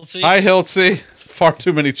 Hiltzy. Hi, Hiltzy. Far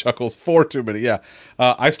too many chuckles. 4 too many, yeah.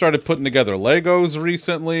 I started putting together Legos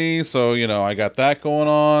recently, so, I got that going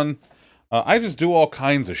on. I just do all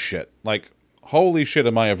kinds of shit. Like, holy shit,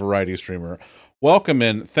 am I a variety streamer. Welcome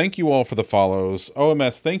in. Thank you all for the follows.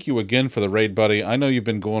 OMS, thank you again for the raid, buddy. I know you've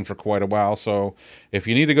been going for quite a while, so if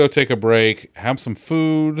you need to go take a break, have some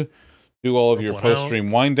food, do all of your post-stream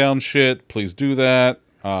wind-down shit, please do that.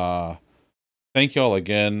 Thank you all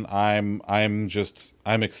again. I'm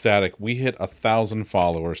ecstatic. We hit 1,000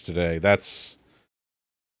 followers today. That's...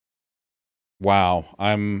 wow.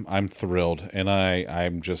 I'm thrilled, and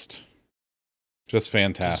I'm just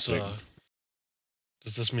fantastic.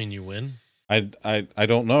 Does this mean you win? I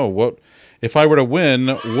don't know. What if I were to win,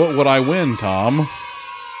 what would I win, Tom?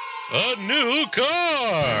 A new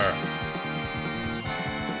car!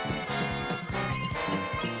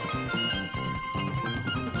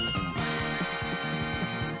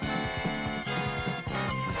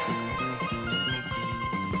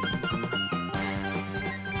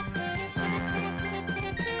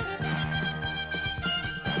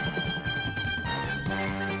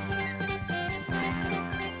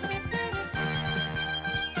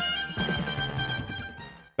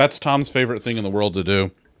 That's Tom's favorite thing in the world to do.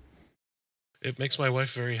 It makes my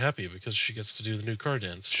wife very happy because she gets to do the new car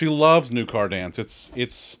dance. She loves new car dance.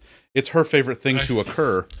 It's her favorite thing to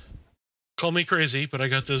occur. Call me crazy, but I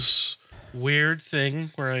got this weird thing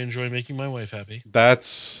where I enjoy making my wife happy.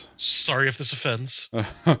 That's... sorry if this offends.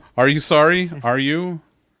 Are you sorry? Are you?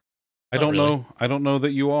 I don't really. know. I don't know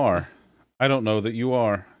that you are. I don't know that you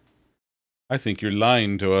are. I think you're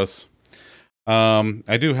lying to us.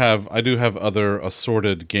 I do have other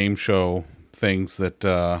assorted game show things that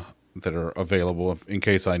are available in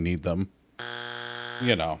case I need them.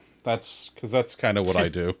 That's kind of what I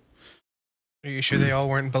do. Are you sure they all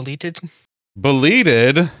weren't beleted?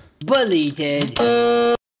 Beleted? Beleted.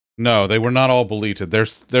 No, they were not all beleted.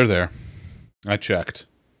 They're there. I checked.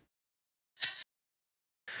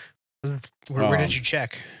 Where did you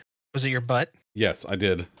check? Was it your butt? Yes, I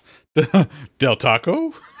did. Del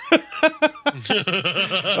Taco?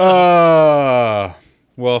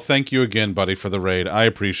 Well, thank you again, buddy, for the raid. I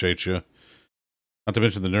appreciate you. Not to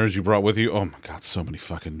mention the nerds you brought with you. Oh my god, so many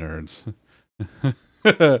fucking nerds.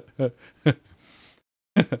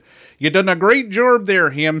 You done a great job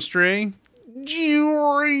there, hamstring.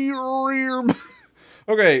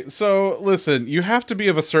 Okay, so listen, you have to be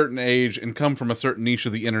of a certain age and come from a certain niche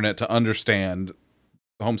of the internet to understand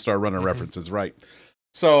Homestar Runner references, right?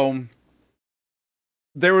 So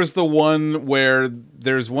there was the one where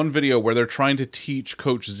there's one video where they're trying to teach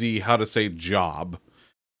Coach Z how to say job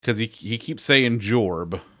because he keeps saying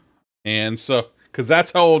jorb, and so because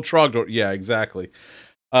that's how old Trogdor. Yeah, exactly.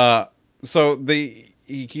 So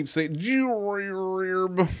he keeps saying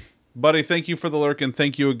jorb. Buddy, thank you for the lurk and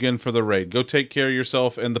thank you again for the raid. Go take care of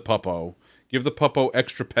yourself and the puppo. Give the puppo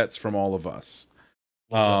extra pets from all of us.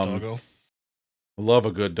 Love that doggo. Love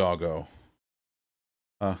a good doggo.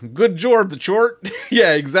 Good jorb, the chort.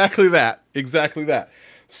 Yeah, exactly that. Exactly that.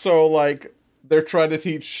 So like they're trying to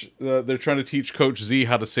teach Coach Z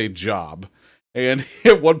how to say job. And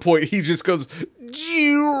at one point he just goes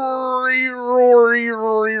jorb.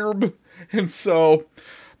 And so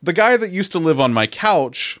the guy that used to live on my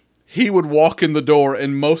couch, he would walk in the door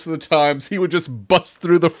and most of the times he would just bust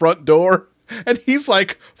through the front door. And he's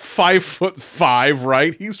like 5'5",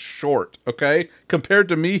 right? He's short, okay? Compared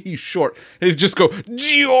to me, he's short. And he'd just go,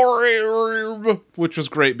 which was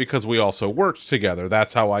great because we also worked together.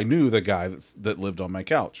 That's how I knew the guy that lived on my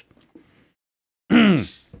couch.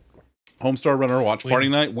 Homestar Runner Watch Party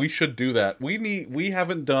Night. We should do that. We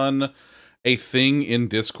haven't done a thing in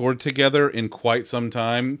Discord together in quite some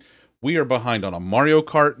time. We are behind on a Mario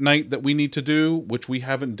Kart night that we need to do, which we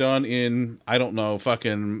haven't done in, I don't know,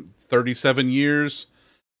 fucking 37 years.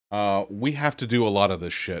 We have to do a lot of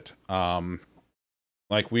this shit.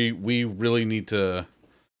 Like we really need to.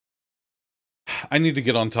 I need to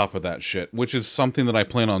get on top of that shit, which is something that I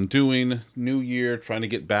plan on doing. New year, trying to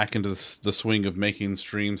get back into the swing of making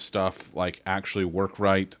stream stuff like actually work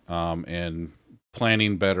right, and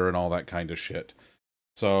planning better and all that kind of shit.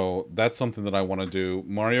 So that's something that I want to do.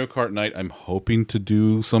 Mario Kart night, I'm hoping to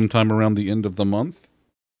do sometime around the end of the month.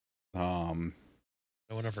 No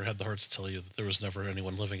one ever had the heart to tell you that there was never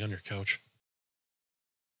anyone living on your couch.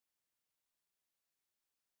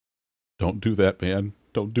 Don't do that, man.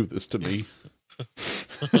 Don't do this to me.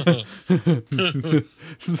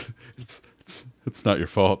 It's not your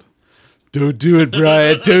fault. Don't do it,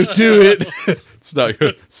 Brian. Don't do it. It's not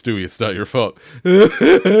your Stewie. It's not your fault.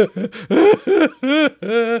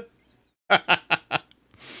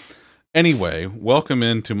 Anyway, welcome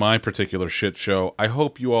into my particular shit show. I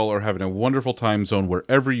hope you all are having a wonderful time zone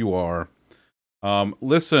wherever you are.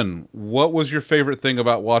 Listen, what was your favorite thing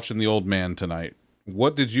about watching the old man tonight?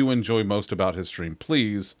 What did you enjoy most about his stream?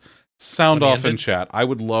 Please sound off in chat. I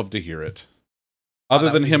would love to hear it. Other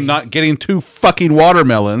than him not getting 2 fucking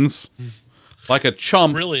watermelons like a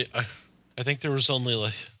chump. Really, I think there was only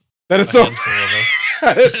like that is so.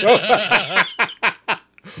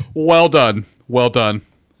 Well done. Well done.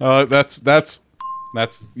 That's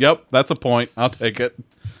yep, that's a point. I'll take it.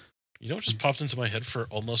 You know what just popped into my head for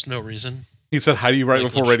almost no reason? He said, how do you write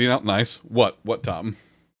before rating out? Nice. What, Tom?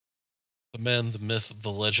 The man, the myth, the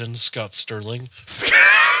legend, Scott Sterling.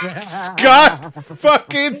 Scott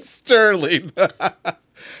fucking Sterling.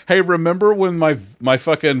 Hey, remember when my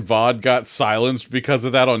fucking VOD got silenced because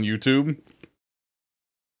of that on YouTube?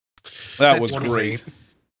 That was great.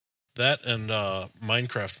 That and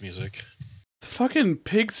Minecraft music. Fucking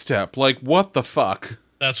Pig Step. Like, what the fuck?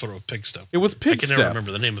 That's what it was, Pig Step. It was Pig Step. I can never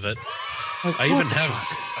remember the name of it. Like,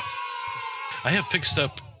 I have Pig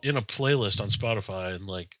Step in a playlist on Spotify, and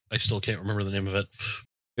like I still can't remember the name of it.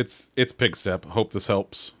 It's Pig Step. Hope this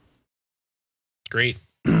helps. Great.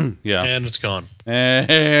 Yeah. And it's gone.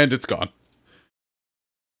 And it's gone.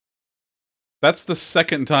 That's the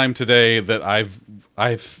second time today that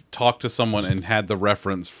I've talked to someone and had the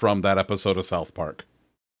reference from that episode of South Park.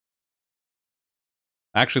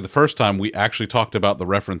 Actually, the first time we actually talked about the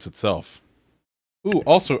reference itself. Ooh,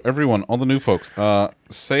 also, everyone, all the new folks,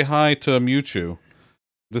 say hi to Mewtwo.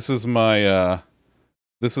 This is my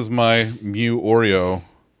Mew Oreo.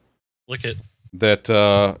 Lick it.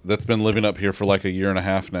 That's been living up here for like 1.5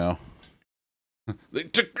 years now. They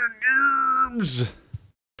took your germs.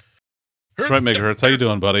 That's right, Megahertz. How you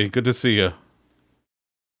doing, buddy? Good to see you.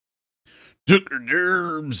 Took your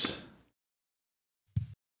germs.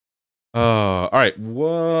 All right.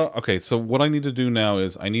 Okay, so what I need to do now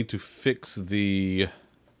is I need to fix the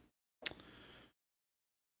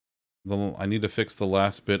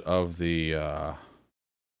last bit of the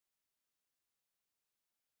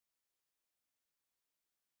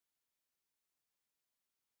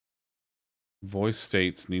voice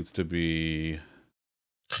states needs to be.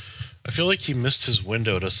 I feel like he missed his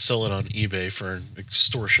window to sell it on eBay for an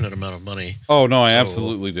extortionate amount of money. Oh no, I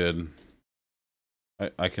absolutely did.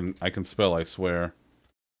 I can spell, I swear.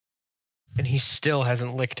 And he still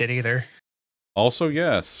hasn't licked it either. Also,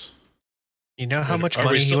 yes. You know how much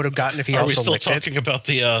money he would have gotten if he also licked it? Are we still talking about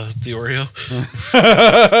the Oreo?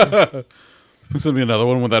 This will be another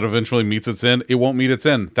one when that eventually meets its end. It won't meet its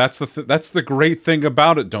end. That's the great thing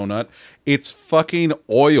about it, Donut. It's fucking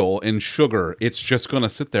oil and sugar. It's just gonna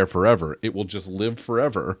sit there forever. It will just live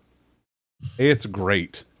forever. It's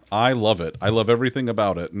great. I love it. I love everything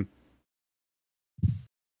about it.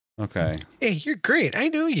 Okay. Hey, you're great. I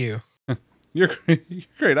know you. You're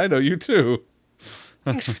great. I know you too.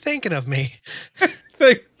 Thanks for thinking of me.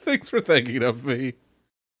 Thanks for thinking of me.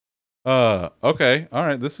 Okay. All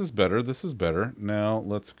right. This is better. This is better. Now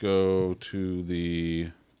let's go to the...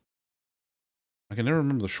 I can never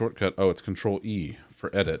remember the shortcut. Oh, it's Control E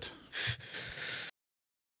for edit.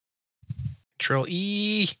 Control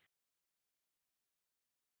E.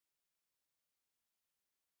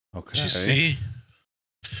 Okay. Did you see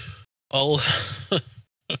all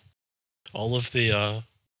of the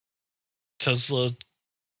Tesla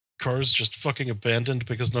cars just fucking abandoned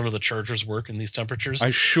because none of the chargers work in these temperatures? I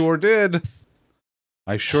sure did.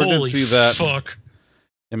 I sure Holy did see that. Fuck.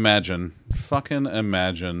 Imagine. Fucking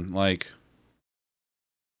imagine. Like...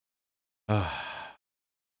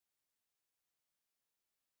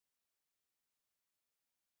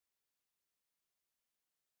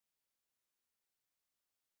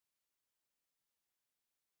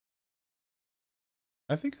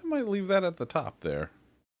 I think I might leave that at the top there.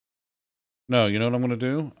 No, you know what I'm going to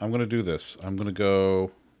do? I'm going to do this. I'm going to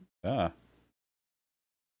go... Why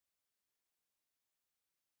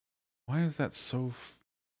is that so...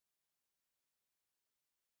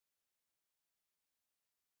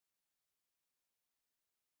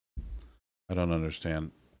 I don't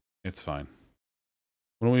understand. It's fine.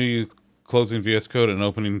 When are we closing VS Code and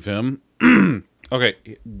opening Vim? Okay,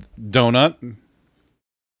 Donut.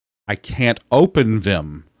 I can't open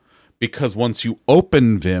Vim because once you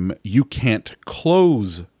open Vim, you can't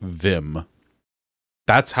close Vim.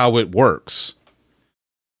 That's how it works.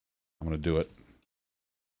 I'm going to do it.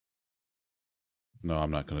 No,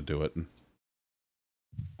 I'm not going to do it.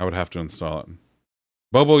 I would have to install it.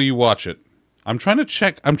 Bobo, you watch it. I'm trying to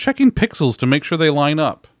check. I'm checking pixels to make sure they line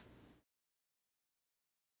up.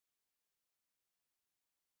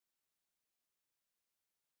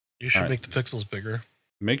 You should make the pixels bigger.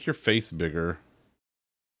 Make your face bigger.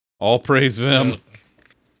 All praise Vim.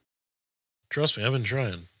 Trust me, I've been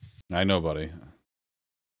trying. I know, buddy.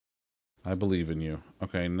 I believe in you.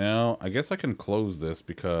 Okay, now I guess I can close this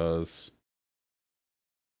because...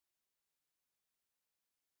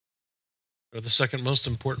 They're the second most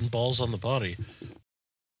important balls on the body.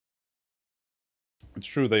 It's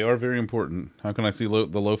true, they are very important. How can I see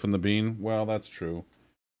the loaf and the bean? Well, that's true.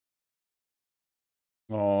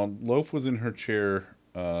 Loaf was in her chair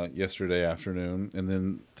yesterday afternoon, and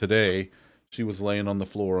then today she was laying on the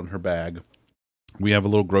floor on her bag. We have a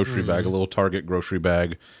little grocery bag, a little Target grocery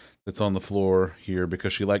bag that's on the floor here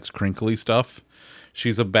because she likes crinkly stuff.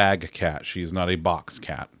 She's a bag cat. She's not a box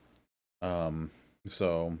cat.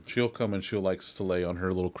 So she'll come and she'll likes to lay on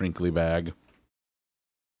her little crinkly bag.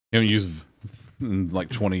 Haven't used in like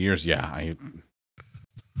 20 years. Yeah,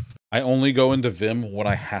 I only go into Vim when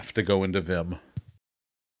I have to go into Vim.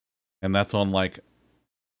 And that's on like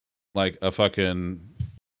a fucking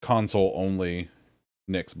console only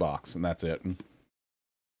Nix box, and that's it.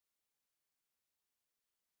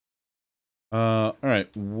 All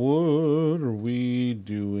right, what are we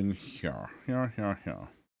doing here? Here.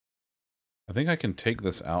 I think I can take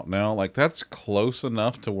this out now. Like, that's close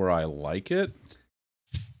enough to where I like it.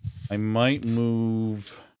 I might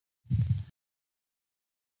move...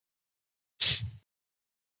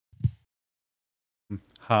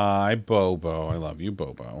 Hi, Bobo. I love you,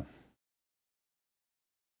 Bobo.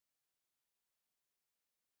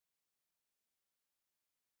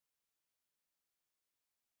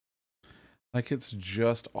 Like, it's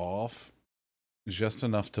just off. Just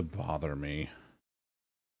enough to bother me.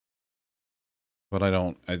 But I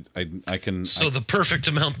don't... I can... So the perfect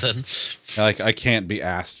amount, then. Like, I can't be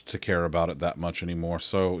asked to care about it that much anymore.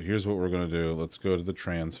 So, here's what we're going to do. Let's go to the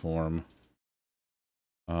transform.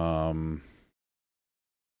 I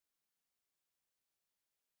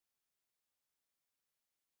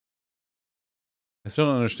still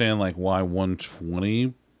don't understand, like, why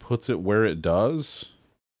 120 puts it where it does.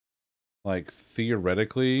 Like,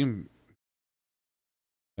 theoretically,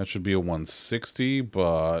 that should be a 160,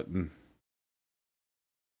 but...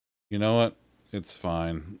 You know what? It's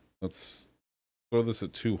fine. Let's throw this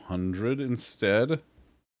at 200 instead.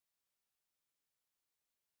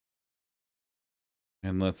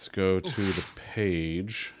 And let's go to the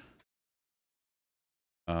page.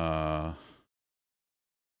 I'm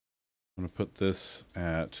going to put this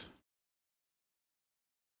at...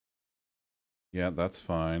 Yeah, that's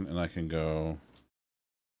fine. And I can go...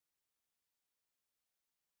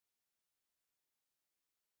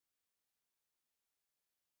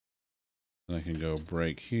 And I can go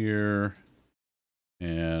break here.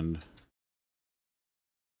 And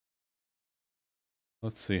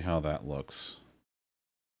let's see how that looks.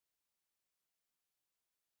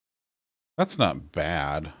 That's not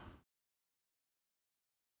bad.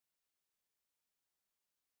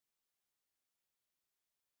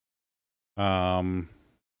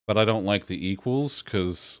 But I don't like the equals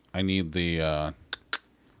because I need the I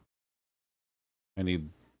need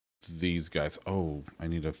these guys. Oh, I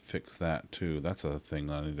need to fix that too. That's a thing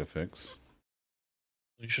that I need to fix.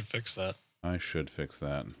 You should fix that. I should fix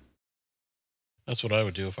that. That's what I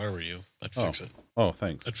would do if I were you. I'd fix it. Oh,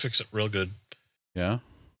 thanks. I'd fix it real good. Yeah?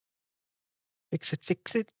 Fix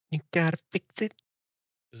it. You gotta fix it.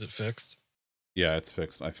 Is it fixed? Yeah, it's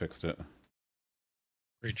fixed. I fixed it.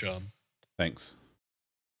 Great job. Thanks.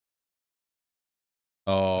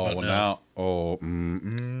 Oh, well now. Oh,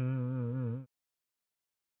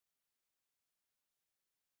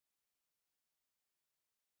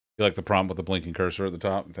 You like the prompt with the blinking cursor at the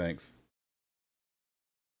top? Thanks.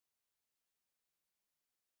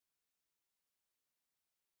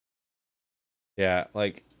 Yeah,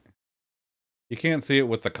 like, you can't see it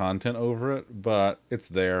with the content over it, but it's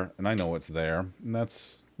there, and I know it's there, and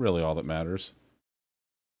that's really all that matters.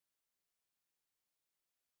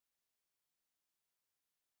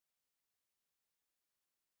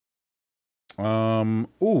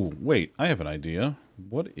 Ooh, wait, I have an idea.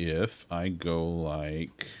 What if I go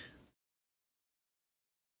like...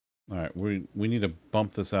 Alright, we need to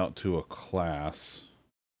bump this out to a class.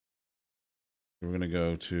 We're going to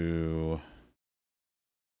go to...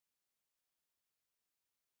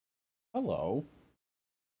 Hello.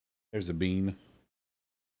 There's a bean.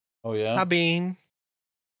 Oh, yeah? Hi, Bean.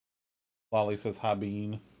 Lolly says hi,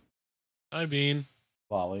 Bean. Hi, Bean.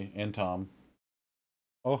 Lolly and Tom.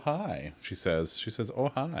 Oh, hi, she says. She says, oh,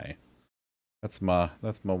 hi. That's my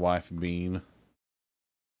wife, Bean.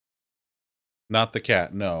 Not the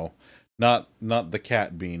cat, no. Not the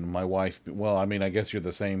cat Bean, my wife. Well, I mean, I guess you're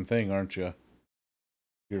the same thing, aren't you?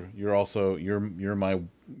 You're also you're my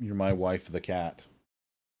wife, the cat.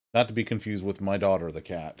 Not to be confused with my daughter, the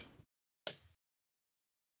cat.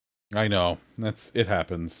 I know. It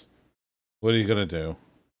happens. What are you gonna do?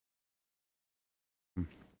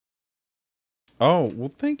 Oh,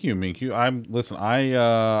 well, thank you, Minku.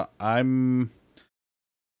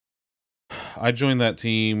 I joined that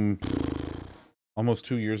team almost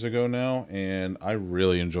 2 years ago now, and I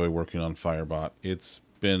really enjoy working on Firebot. It's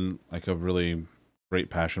been like a really great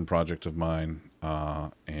passion project of mine,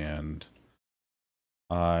 and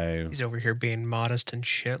He's over here being modest and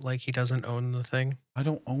shit, like he doesn't own the thing. I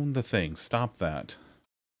don't own the thing. Stop that.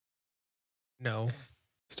 No.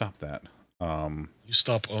 Stop that. You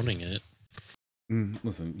stop owning it.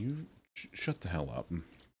 Listen, you shut the hell up.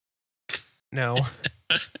 No.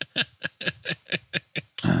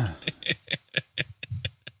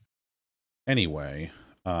 Anyway,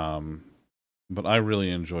 but I really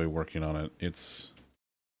enjoy working on it. It's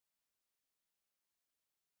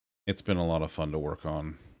been a lot of fun to work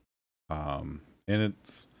on. And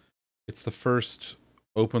it's the first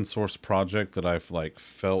open source project that I've like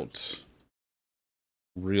felt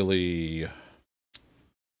really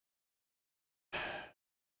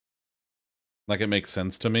like it makes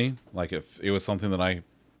sense to me. Like if it was something that I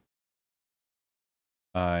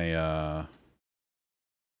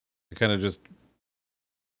kind of just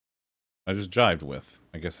jived with,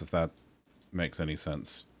 I guess, if that makes any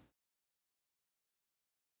sense.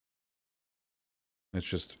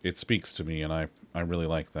 It speaks to me, and I really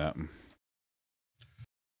like that.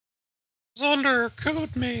 Zunder,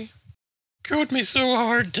 code me. Code me so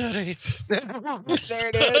hard, Daddy. There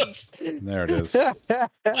it is. There it is.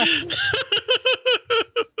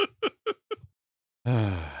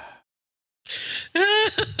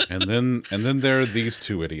 and then there are these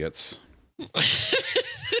two idiots.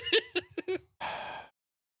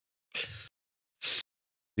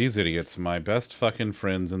 These idiots, my best fucking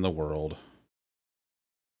friends in the world.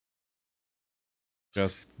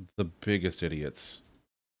 Just the biggest idiots.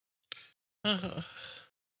 And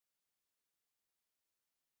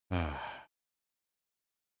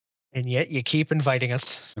yet you keep inviting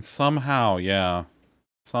us. And somehow, yeah.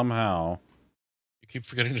 Somehow. You keep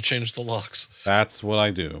forgetting to change the locks. That's what I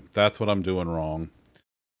do. That's what I'm doing wrong.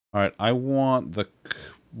 Alright, I want the...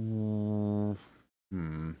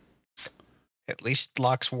 At least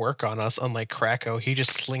locks work on us, unlike Krakow. He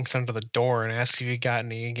just slinks under the door and asks if you got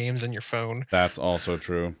any games on your phone. That's also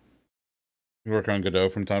true. You work on Godot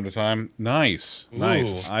from time to time? Nice. Ooh.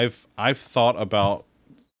 Nice. I've thought about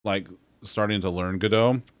like starting to learn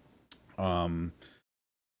Godot.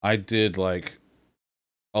 I did like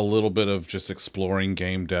a little bit of just exploring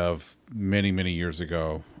game dev many, many years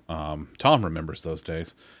ago. Tom remembers those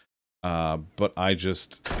days. But I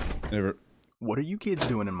just never... What are you kids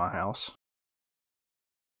doing in my house?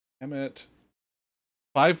 Damn it.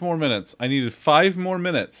 5 more minutes. I needed 5 more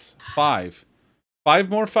minutes. 5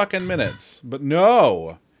 more fucking minutes. But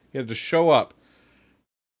no! You had to show up.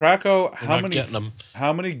 Krakow,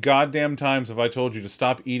 how many goddamn times have I told you to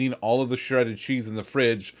stop eating all of the shredded cheese in the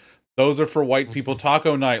fridge? Those are for white people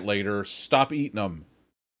taco night later. Stop eating them.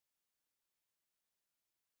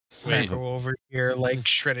 Wait, go over here like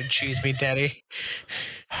shredded cheese, me daddy.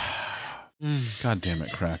 God damn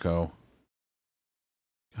it, Krakow.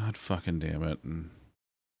 God fucking damn it.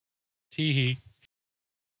 Tee.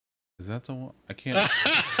 Is that the one? I can't.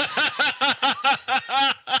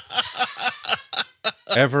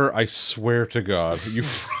 Ever, I swear to God. You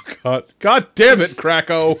forgot. God damn it,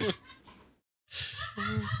 Krakow.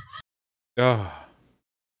 Oh.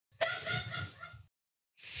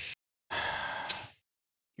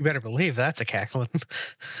 You better believe that's a cackling.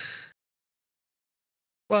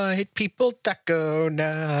 White people taco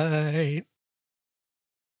night.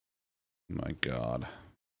 My God.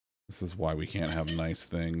 This is why we can't have nice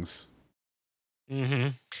things. Mm-hmm.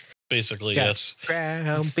 Basically, Got yes.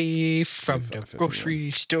 Ground beef from the grocery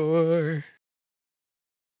store.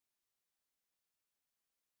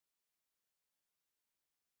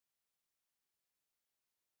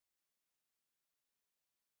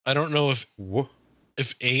 I don't know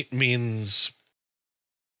if 8 means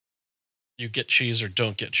you get cheese or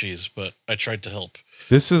don't get cheese, but I tried to help.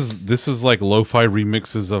 This is like lo-fi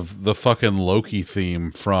remixes of the fucking Loki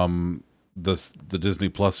theme from the Disney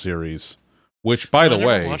Plus series, which, by the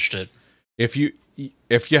way, watched it. If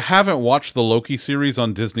you haven't watched the Loki series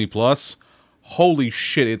on Disney Plus, holy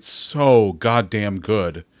shit, it's so goddamn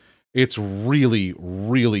good. It's really,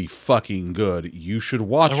 really fucking good. You should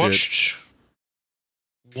watch it. I watched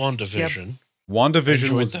WandaVision. Yep.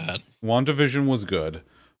 WandaVision was good,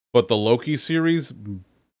 but the Loki series,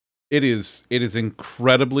 it is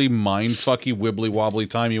incredibly mindfucky, wibbly wobbly,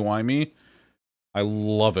 timey wimey. I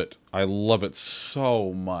love it. I love it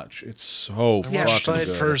so much. It's so fucking good.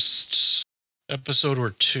 First episode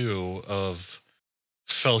or 2 of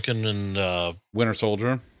Falcon and Winter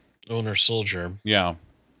Soldier. Yeah.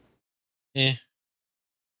 That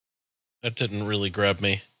didn't really grab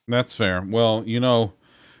me. That's fair. Well,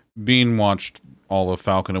 Bean watched all of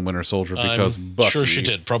Falcon and Winter Soldier because Bucky. Sure she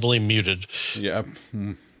did. Probably muted. Yeah.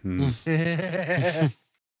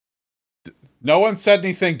 No one said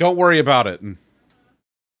anything. Don't worry about it.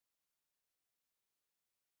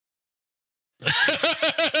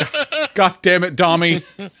 God damn it, Dommy.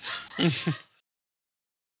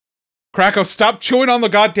 Krakow, stop chewing on the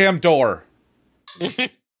goddamn door.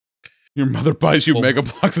 Your mother buys you Mega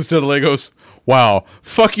Bloks instead of Legos. Wow.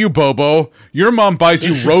 Fuck you, Bobo. Your mom buys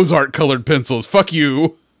you rose art colored pencils. Fuck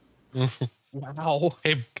you. Wow.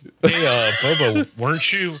 Hey, Bobo,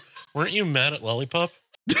 weren't you mad at Lollipop?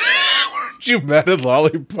 Weren't you mad at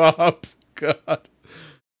Lollipop? God.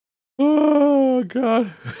 Oh,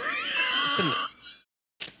 God.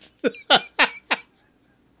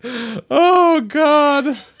 Oh,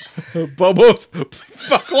 God. Bobo's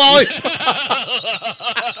fuck Lollipop.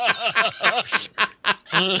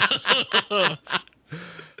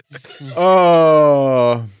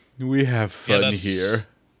 Oh, we have fun here.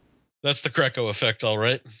 That's the Krakow effect, all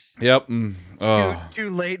right. Yep.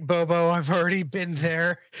 Too late, Bobo. I've already been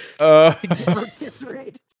there.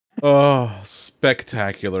 Oh,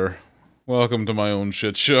 spectacular. Welcome to my own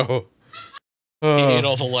shit show. He ate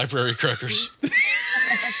all the library crackers.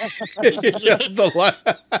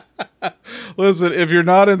 Listen, if you're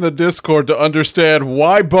not in the Discord to understand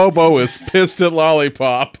why Bobo is pissed at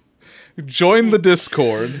Lollipop, join the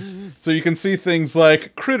Discord so you can see things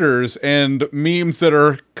like critters and memes that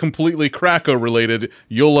are completely Krakow related.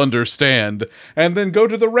 You'll understand. And then go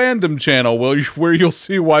to the random channel where you'll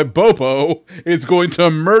see why Bobo is going to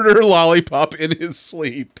murder Lollipop in his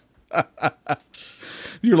sleep.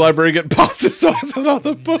 Your library get pasta sauce on all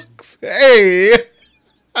the books. Hey!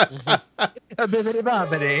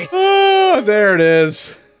 Oh, there it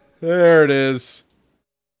is. There it is.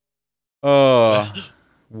 Oh,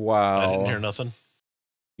 wow. I didn't hear nothing.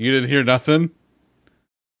 You didn't hear nothing?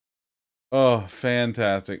 Oh,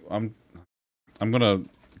 fantastic. I'm gonna...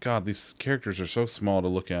 God, these characters are so small to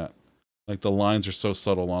look at. Like, the lines are so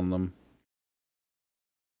subtle on them.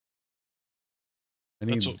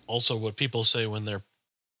 That's also what people say when they're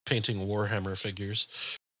painting Warhammer figures.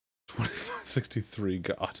 2563,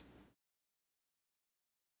 God.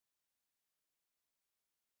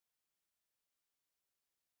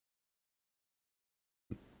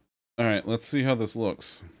 Alright, let's see how this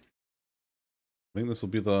looks. I think this will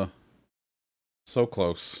be the... So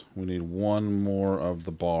close. We need one more of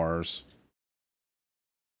the bars.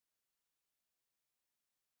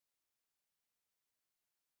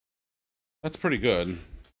 That's pretty good.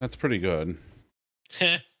 That's pretty good.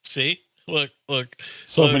 See? Look.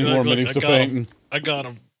 So look, many more look, minis to paint. I got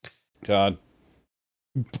him. God.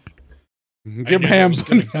 Give ham.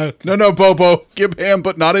 No, Bobo. Give ham,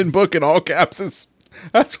 but not in book in all caps.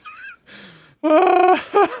 That's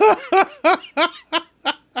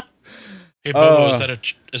Hey, Bobo,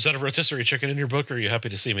 is that a rotisserie chicken in your book, or are you happy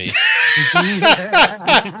to see me?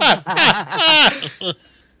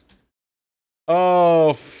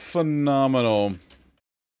 Oh, phenomenal.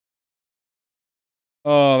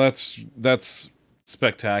 Oh, that's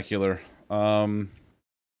spectacular.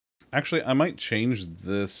 Actually, I might change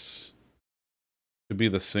this to be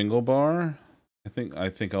the single bar. I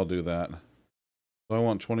think I'll do that. So I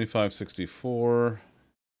want 2564.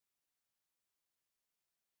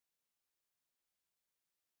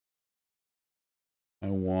 I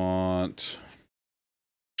want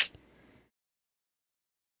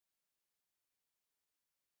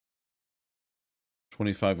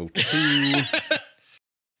 2502.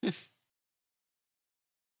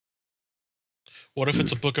 What if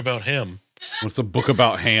it's a book about ham? What's a book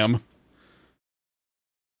about ham?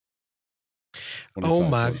 Oh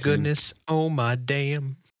my goodness. Oh my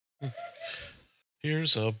damn.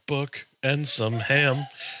 Here's a book and some ham.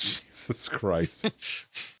 Jesus Christ.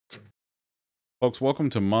 Folks, welcome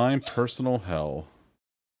to my personal hell.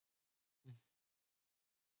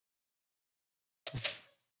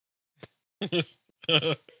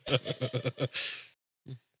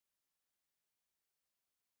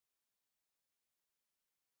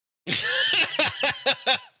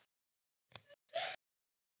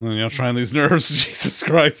 And you're trying these nerves, Jesus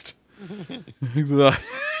Christ.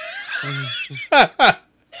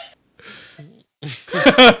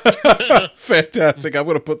 Fantastic. I'm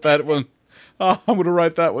gonna put that one. Oh, I'm gonna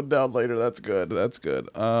write that one down later. That's good. That's good.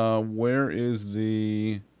 Where is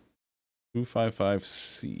the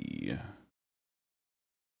 255C?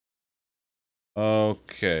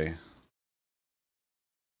 Okay.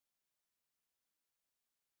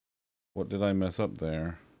 What did I mess up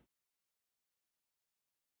there?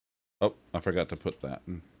 Oh, I forgot to put that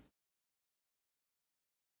in.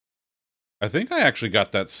 I think I actually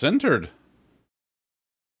got that centered.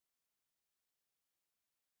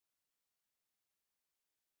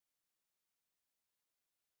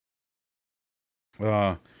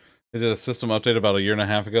 They did a system update about 1.5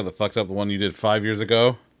 years ago that fucked up the one you did 5 years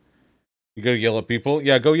ago. You go yell at people?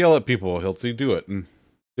 Yeah, go yell at people, Hiltsy. Do it.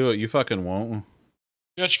 Do it. You fucking won't.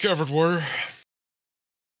 Got you covered, Warrior.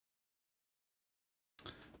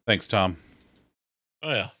 Thanks, Tom.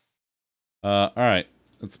 Oh, yeah. Alright.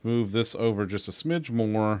 Let's move this over just a smidge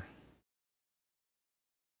more.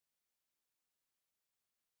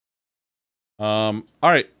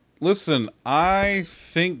 Alright. Listen, I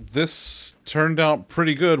think this turned out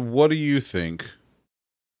pretty good. What do you think?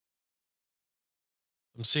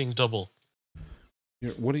 I'm seeing double.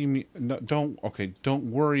 What do you mean? No, don't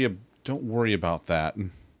worry about that.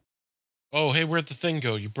 Oh, hey, where'd the thing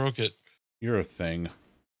go? You broke it. You're a thing.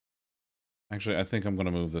 Actually, I think I'm going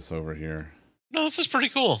to move this over here. No, this is pretty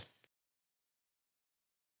cool.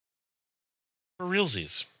 For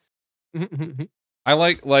realsies. I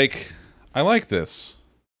like this.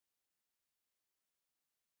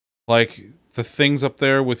 Like, the things up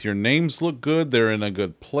there with your names look good. They're in a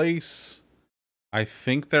good place. I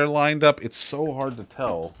think they're lined up. It's so hard to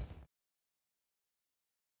tell.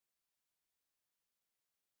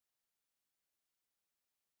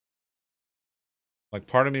 Like,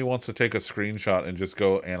 part of me wants to take a screenshot and just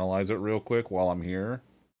go analyze it real quick while I'm here.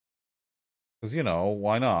 Because, you know,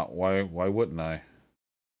 why not? Why wouldn't I?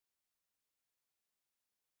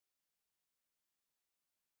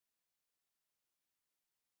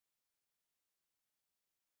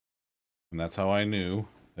 And that's how I knew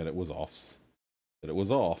that it was off. That it was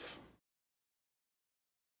off.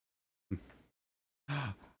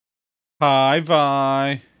 Hi,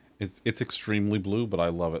 Vi. It's extremely blue, but I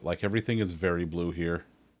love it. Like, everything is very blue here.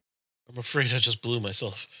 I'm afraid I just blew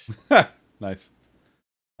myself. Nice.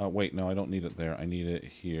 Wait, no, I don't need it there. I need it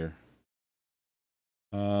here.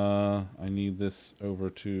 I need this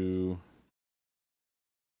over to...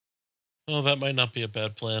 Oh, that might not be a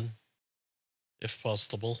bad plan. If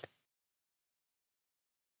possible.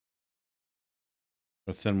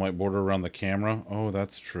 A thin white border around the camera. Oh,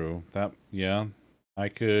 that's true. Yeah. I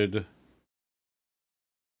could...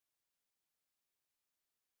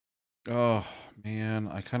 Oh, man.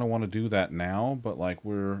 I kind of want to do that now, but, like,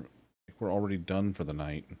 we're already done for the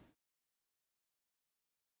night.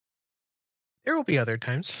 There will be other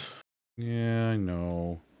times. Yeah, I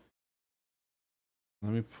know.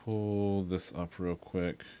 Let me pull this up real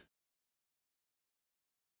quick.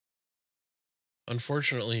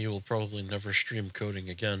 Unfortunately, you will probably never stream coding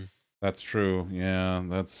again. That's true. Yeah,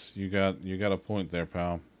 that's you got a point there,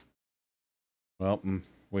 pal. Well,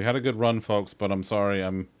 we had a good run, folks, but I'm sorry,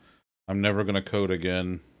 I'm never gonna code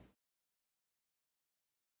again.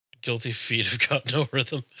 Guilty feet have got no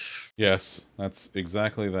rhythm. Yes, that's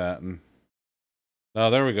exactly that. And oh,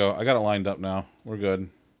 there we go. I got it lined up now. We're good.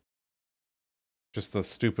 Just the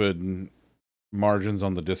stupid margins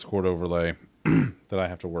on the Discord overlay that I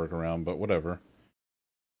have to work around, but whatever.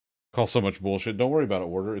 Call so much bullshit. Don't worry about it,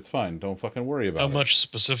 Order. It's fine. Don't fucking worry about it. How much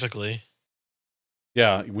specifically?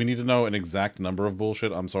 Yeah, we need to know an exact number of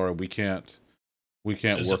bullshit. I'm sorry, we can't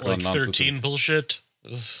Is work it like on non-specific. 13 bullshit?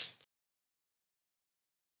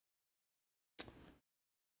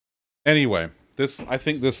 Anyway, I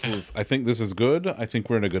think this is good. I think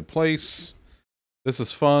we're in a good place. This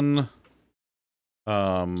is fun.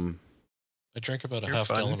 I drank about a half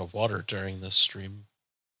gallon of water during this stream.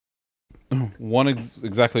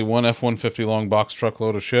 Exactly one F-150 long box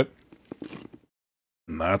truckload of shit.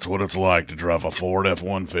 And that's what it's like to drive a Ford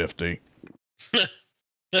F-150.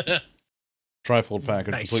 Trifold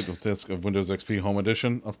package, Nice. complete with disc of Windows XP Home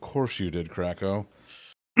Edition. Of course you did, Krakow.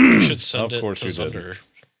 You should send Of it course to you did. Zunder.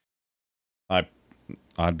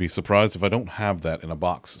 I'd be surprised if I don't have that in a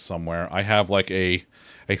box somewhere. I have like a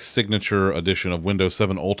signature edition of Windows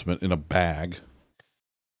 7 Ultimate in a bag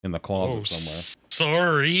in the closet somewhere.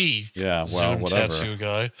 Sorry. Yeah, well, Zune whatever. tattoo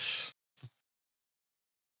guy.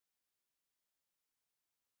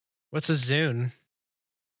 What's a Zune?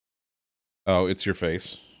 Oh, it's your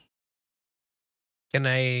face. Can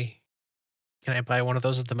I buy one of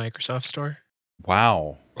those at the Microsoft store?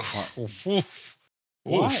 Wow. Oof.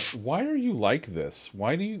 Why are you like this?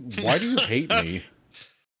 Why do you hate me?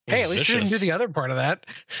 Hey, at least you didn't do the other part of that.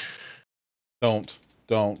 Don't.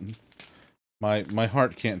 My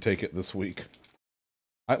heart can't take it this week.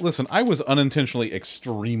 Listen, I was unintentionally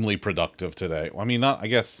extremely productive today. I mean,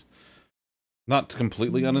 not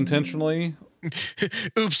completely unintentionally.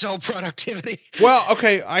 Oops, all productivity. Well,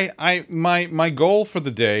 okay, my goal for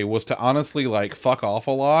the day was to honestly like fuck off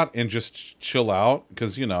a lot and just chill out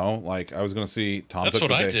because like I was gonna see Tom. That's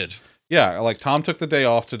what I did. Yeah, like Tom took the day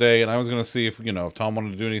off today, and I was gonna see if Tom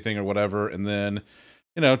wanted to do anything or whatever, and then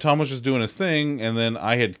Tom was just doing his thing, and then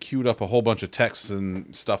I had queued up a whole bunch of texts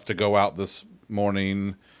and stuff to go out this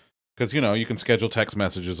morning because you can schedule text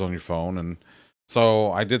messages on your phone, and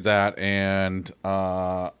so I did that, and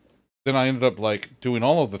then I ended up like doing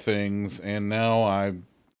all of the things, and now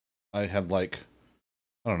I had like,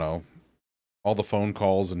 I don't know, all the phone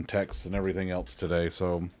calls and texts and everything else today.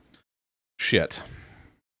 So shit,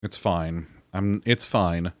 it's fine. It's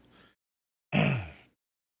fine.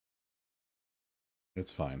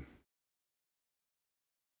 It's fine.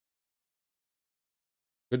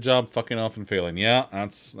 Good job fucking off and failing. Yeah,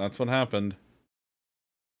 that's what happened.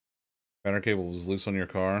 Banner cable was loose on your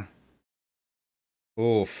car.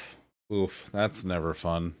 Oof. That's never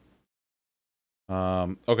fun.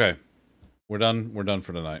 Okay. We're done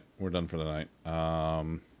for tonight.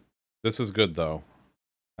 This is good though.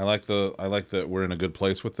 I like that we're in a good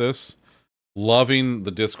place with this. Loving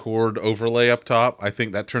the Discord overlay up top. I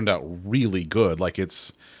think that turned out really good. Like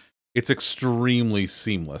it's extremely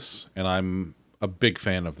seamless, and I'm a big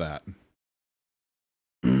fan of that.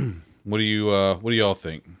 What do y'all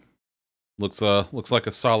think? Looks like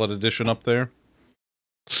a solid addition up there.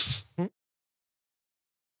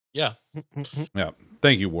 Yeah. Yeah.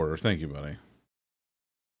 Thank you, Warder. Thank you, buddy.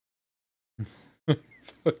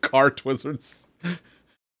 Car Twizzards.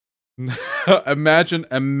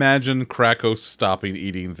 Imagine Krakow stopping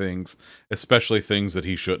eating things, especially things that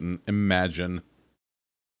he shouldn't. Imagine.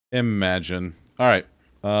 All right.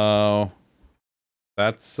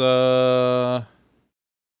 That's a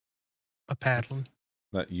paddling.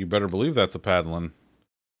 That you better believe that's a paddling.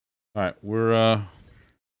 All right, we're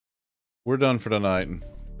done for tonight.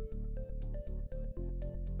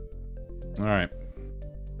 All right.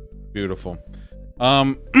 Beautiful.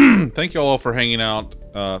 Thank you all for hanging out.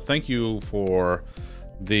 Thank you for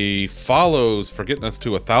the follows, for getting us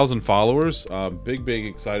to 1,000 followers. Big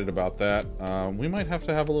excited about that. We might have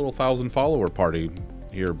to have a little 1,000 follower party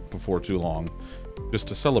here before too long, just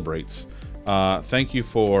to celebrate. Thank you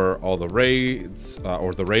for all the raids,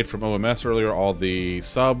 or the raid from OMS earlier, all the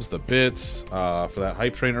subs, the bits, for that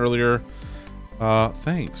hype train earlier.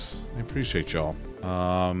 Thanks. I appreciate y'all.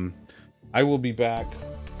 I will be back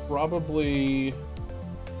probably...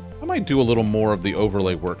 I might do a little more of the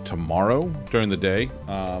overlay work tomorrow during the day.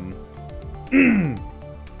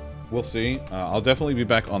 We'll see. I'll definitely be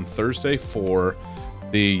back on Thursday for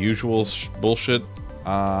the usual bullshit.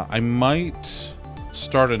 I might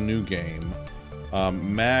start a new game.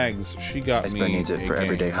 Mags, she got Iceberg me needs it for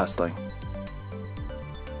everyday hustling.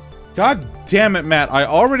 God damn it, Matt. I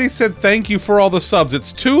already said thank you for all the subs.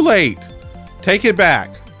 It's too late. Take it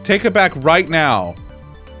back. Take it back right now.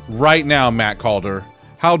 Right now, Matt Calder.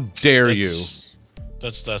 How dare you?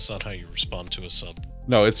 That's not how you respond to a sub.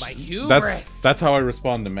 No, it's that's how I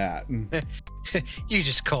respond to Matt. You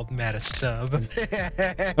just called Matt a sub.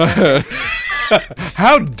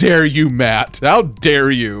 How dare you, Matt? How dare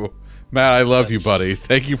you? Matt, I love you, buddy.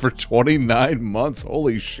 Thank you for 29 months.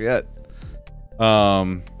 Holy shit.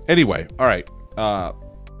 Anyway, all right.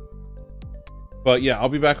 But yeah, I'll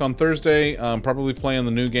be back on Thursday. Probably playing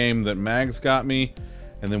the new game that Mags got me,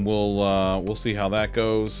 and then we'll see how that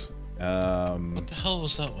goes. What the hell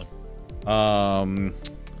was that one?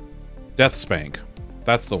 Death Spank.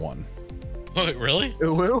 That's the one. Wait, really?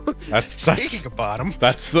 That's Speaking of bottom.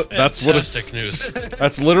 That's what it's. Fantastic news.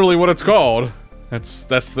 That's literally what it's called. That's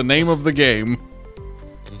the name of the game.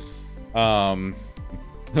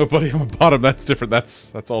 Nobody on the bottom. That's different.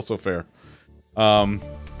 That's also fair.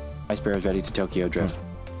 Iceberg is ready to Tokyo Drift.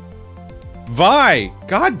 Vi!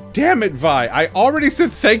 God damn it, Vi! I already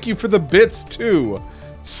said thank you for the bits too.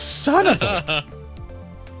 Son of a.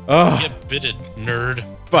 Get bitted, nerd.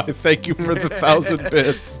 Vi, thank you for the 1,000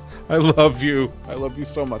 bits. I love you. I love you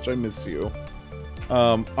so much. I miss you.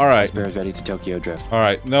 All right. Iceberg is ready to Tokyo Drift. All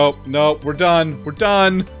right. Nope. We're done. We're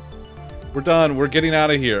done. We're getting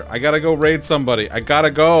out of here. I gotta go raid somebody. I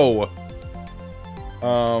gotta go.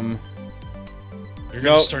 You're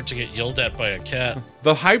gonna start to get yelled at by a cat.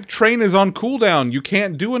 The hype train is on cooldown. You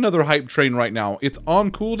can't do another hype train right now. It's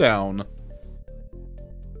on cooldown.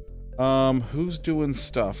 Who's doing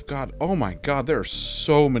stuff? God, oh my God, there are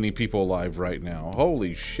so many people live right now.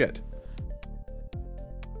 Holy shit.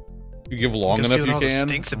 You give long enough, you can.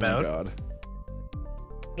 Stinks about. Oh my God.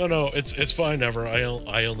 No, it's fine, Ever. I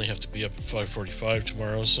only have to be up at 5:45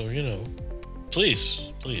 tomorrow, so you know, please.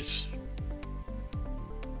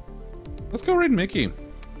 Let's go raid Mickey.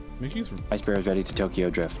 Mickey's. Iceberg is ready to Tokyo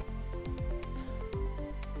Drift.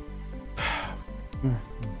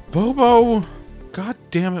 Bobo. God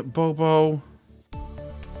damn it, Bobo.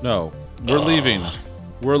 No, we're leaving.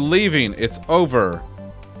 We're leaving. It's over.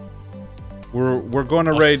 We're going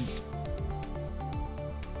to raid.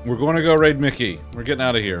 We're going to go raid Mickey. We're getting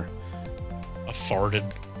out of here. I farted.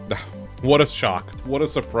 What a shock. What a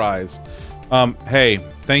surprise. Hey,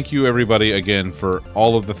 thank you everybody again for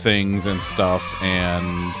all of the things and stuff,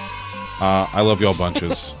 and I love y'all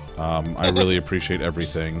bunches. I really appreciate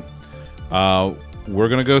everything. We're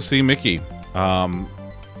gonna go see Mickey.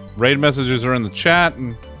 Raid messages are in the chat,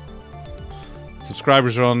 and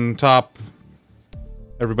subscribers are on top.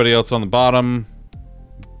 Everybody else on the bottom.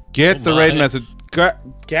 Get the raid message.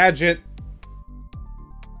 Gadget.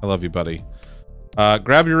 I love you, buddy.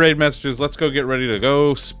 Grab your raid messages. Let's go get ready to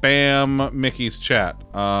go spam Mickey's chat.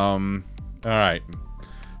 All right.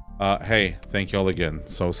 Hey, thank you all again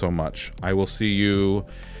so much. I will see you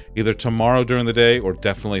either tomorrow during the day or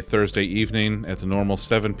definitely Thursday evening at the normal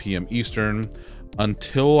 7 p.m. Eastern.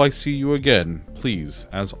 Until I see you again, please,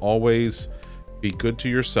 as always, be good to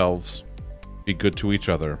yourselves, be good to each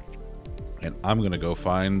other, and I'm going to go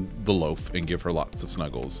find the loaf and give her lots of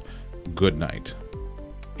snuggles. Good night.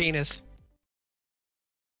 Penis.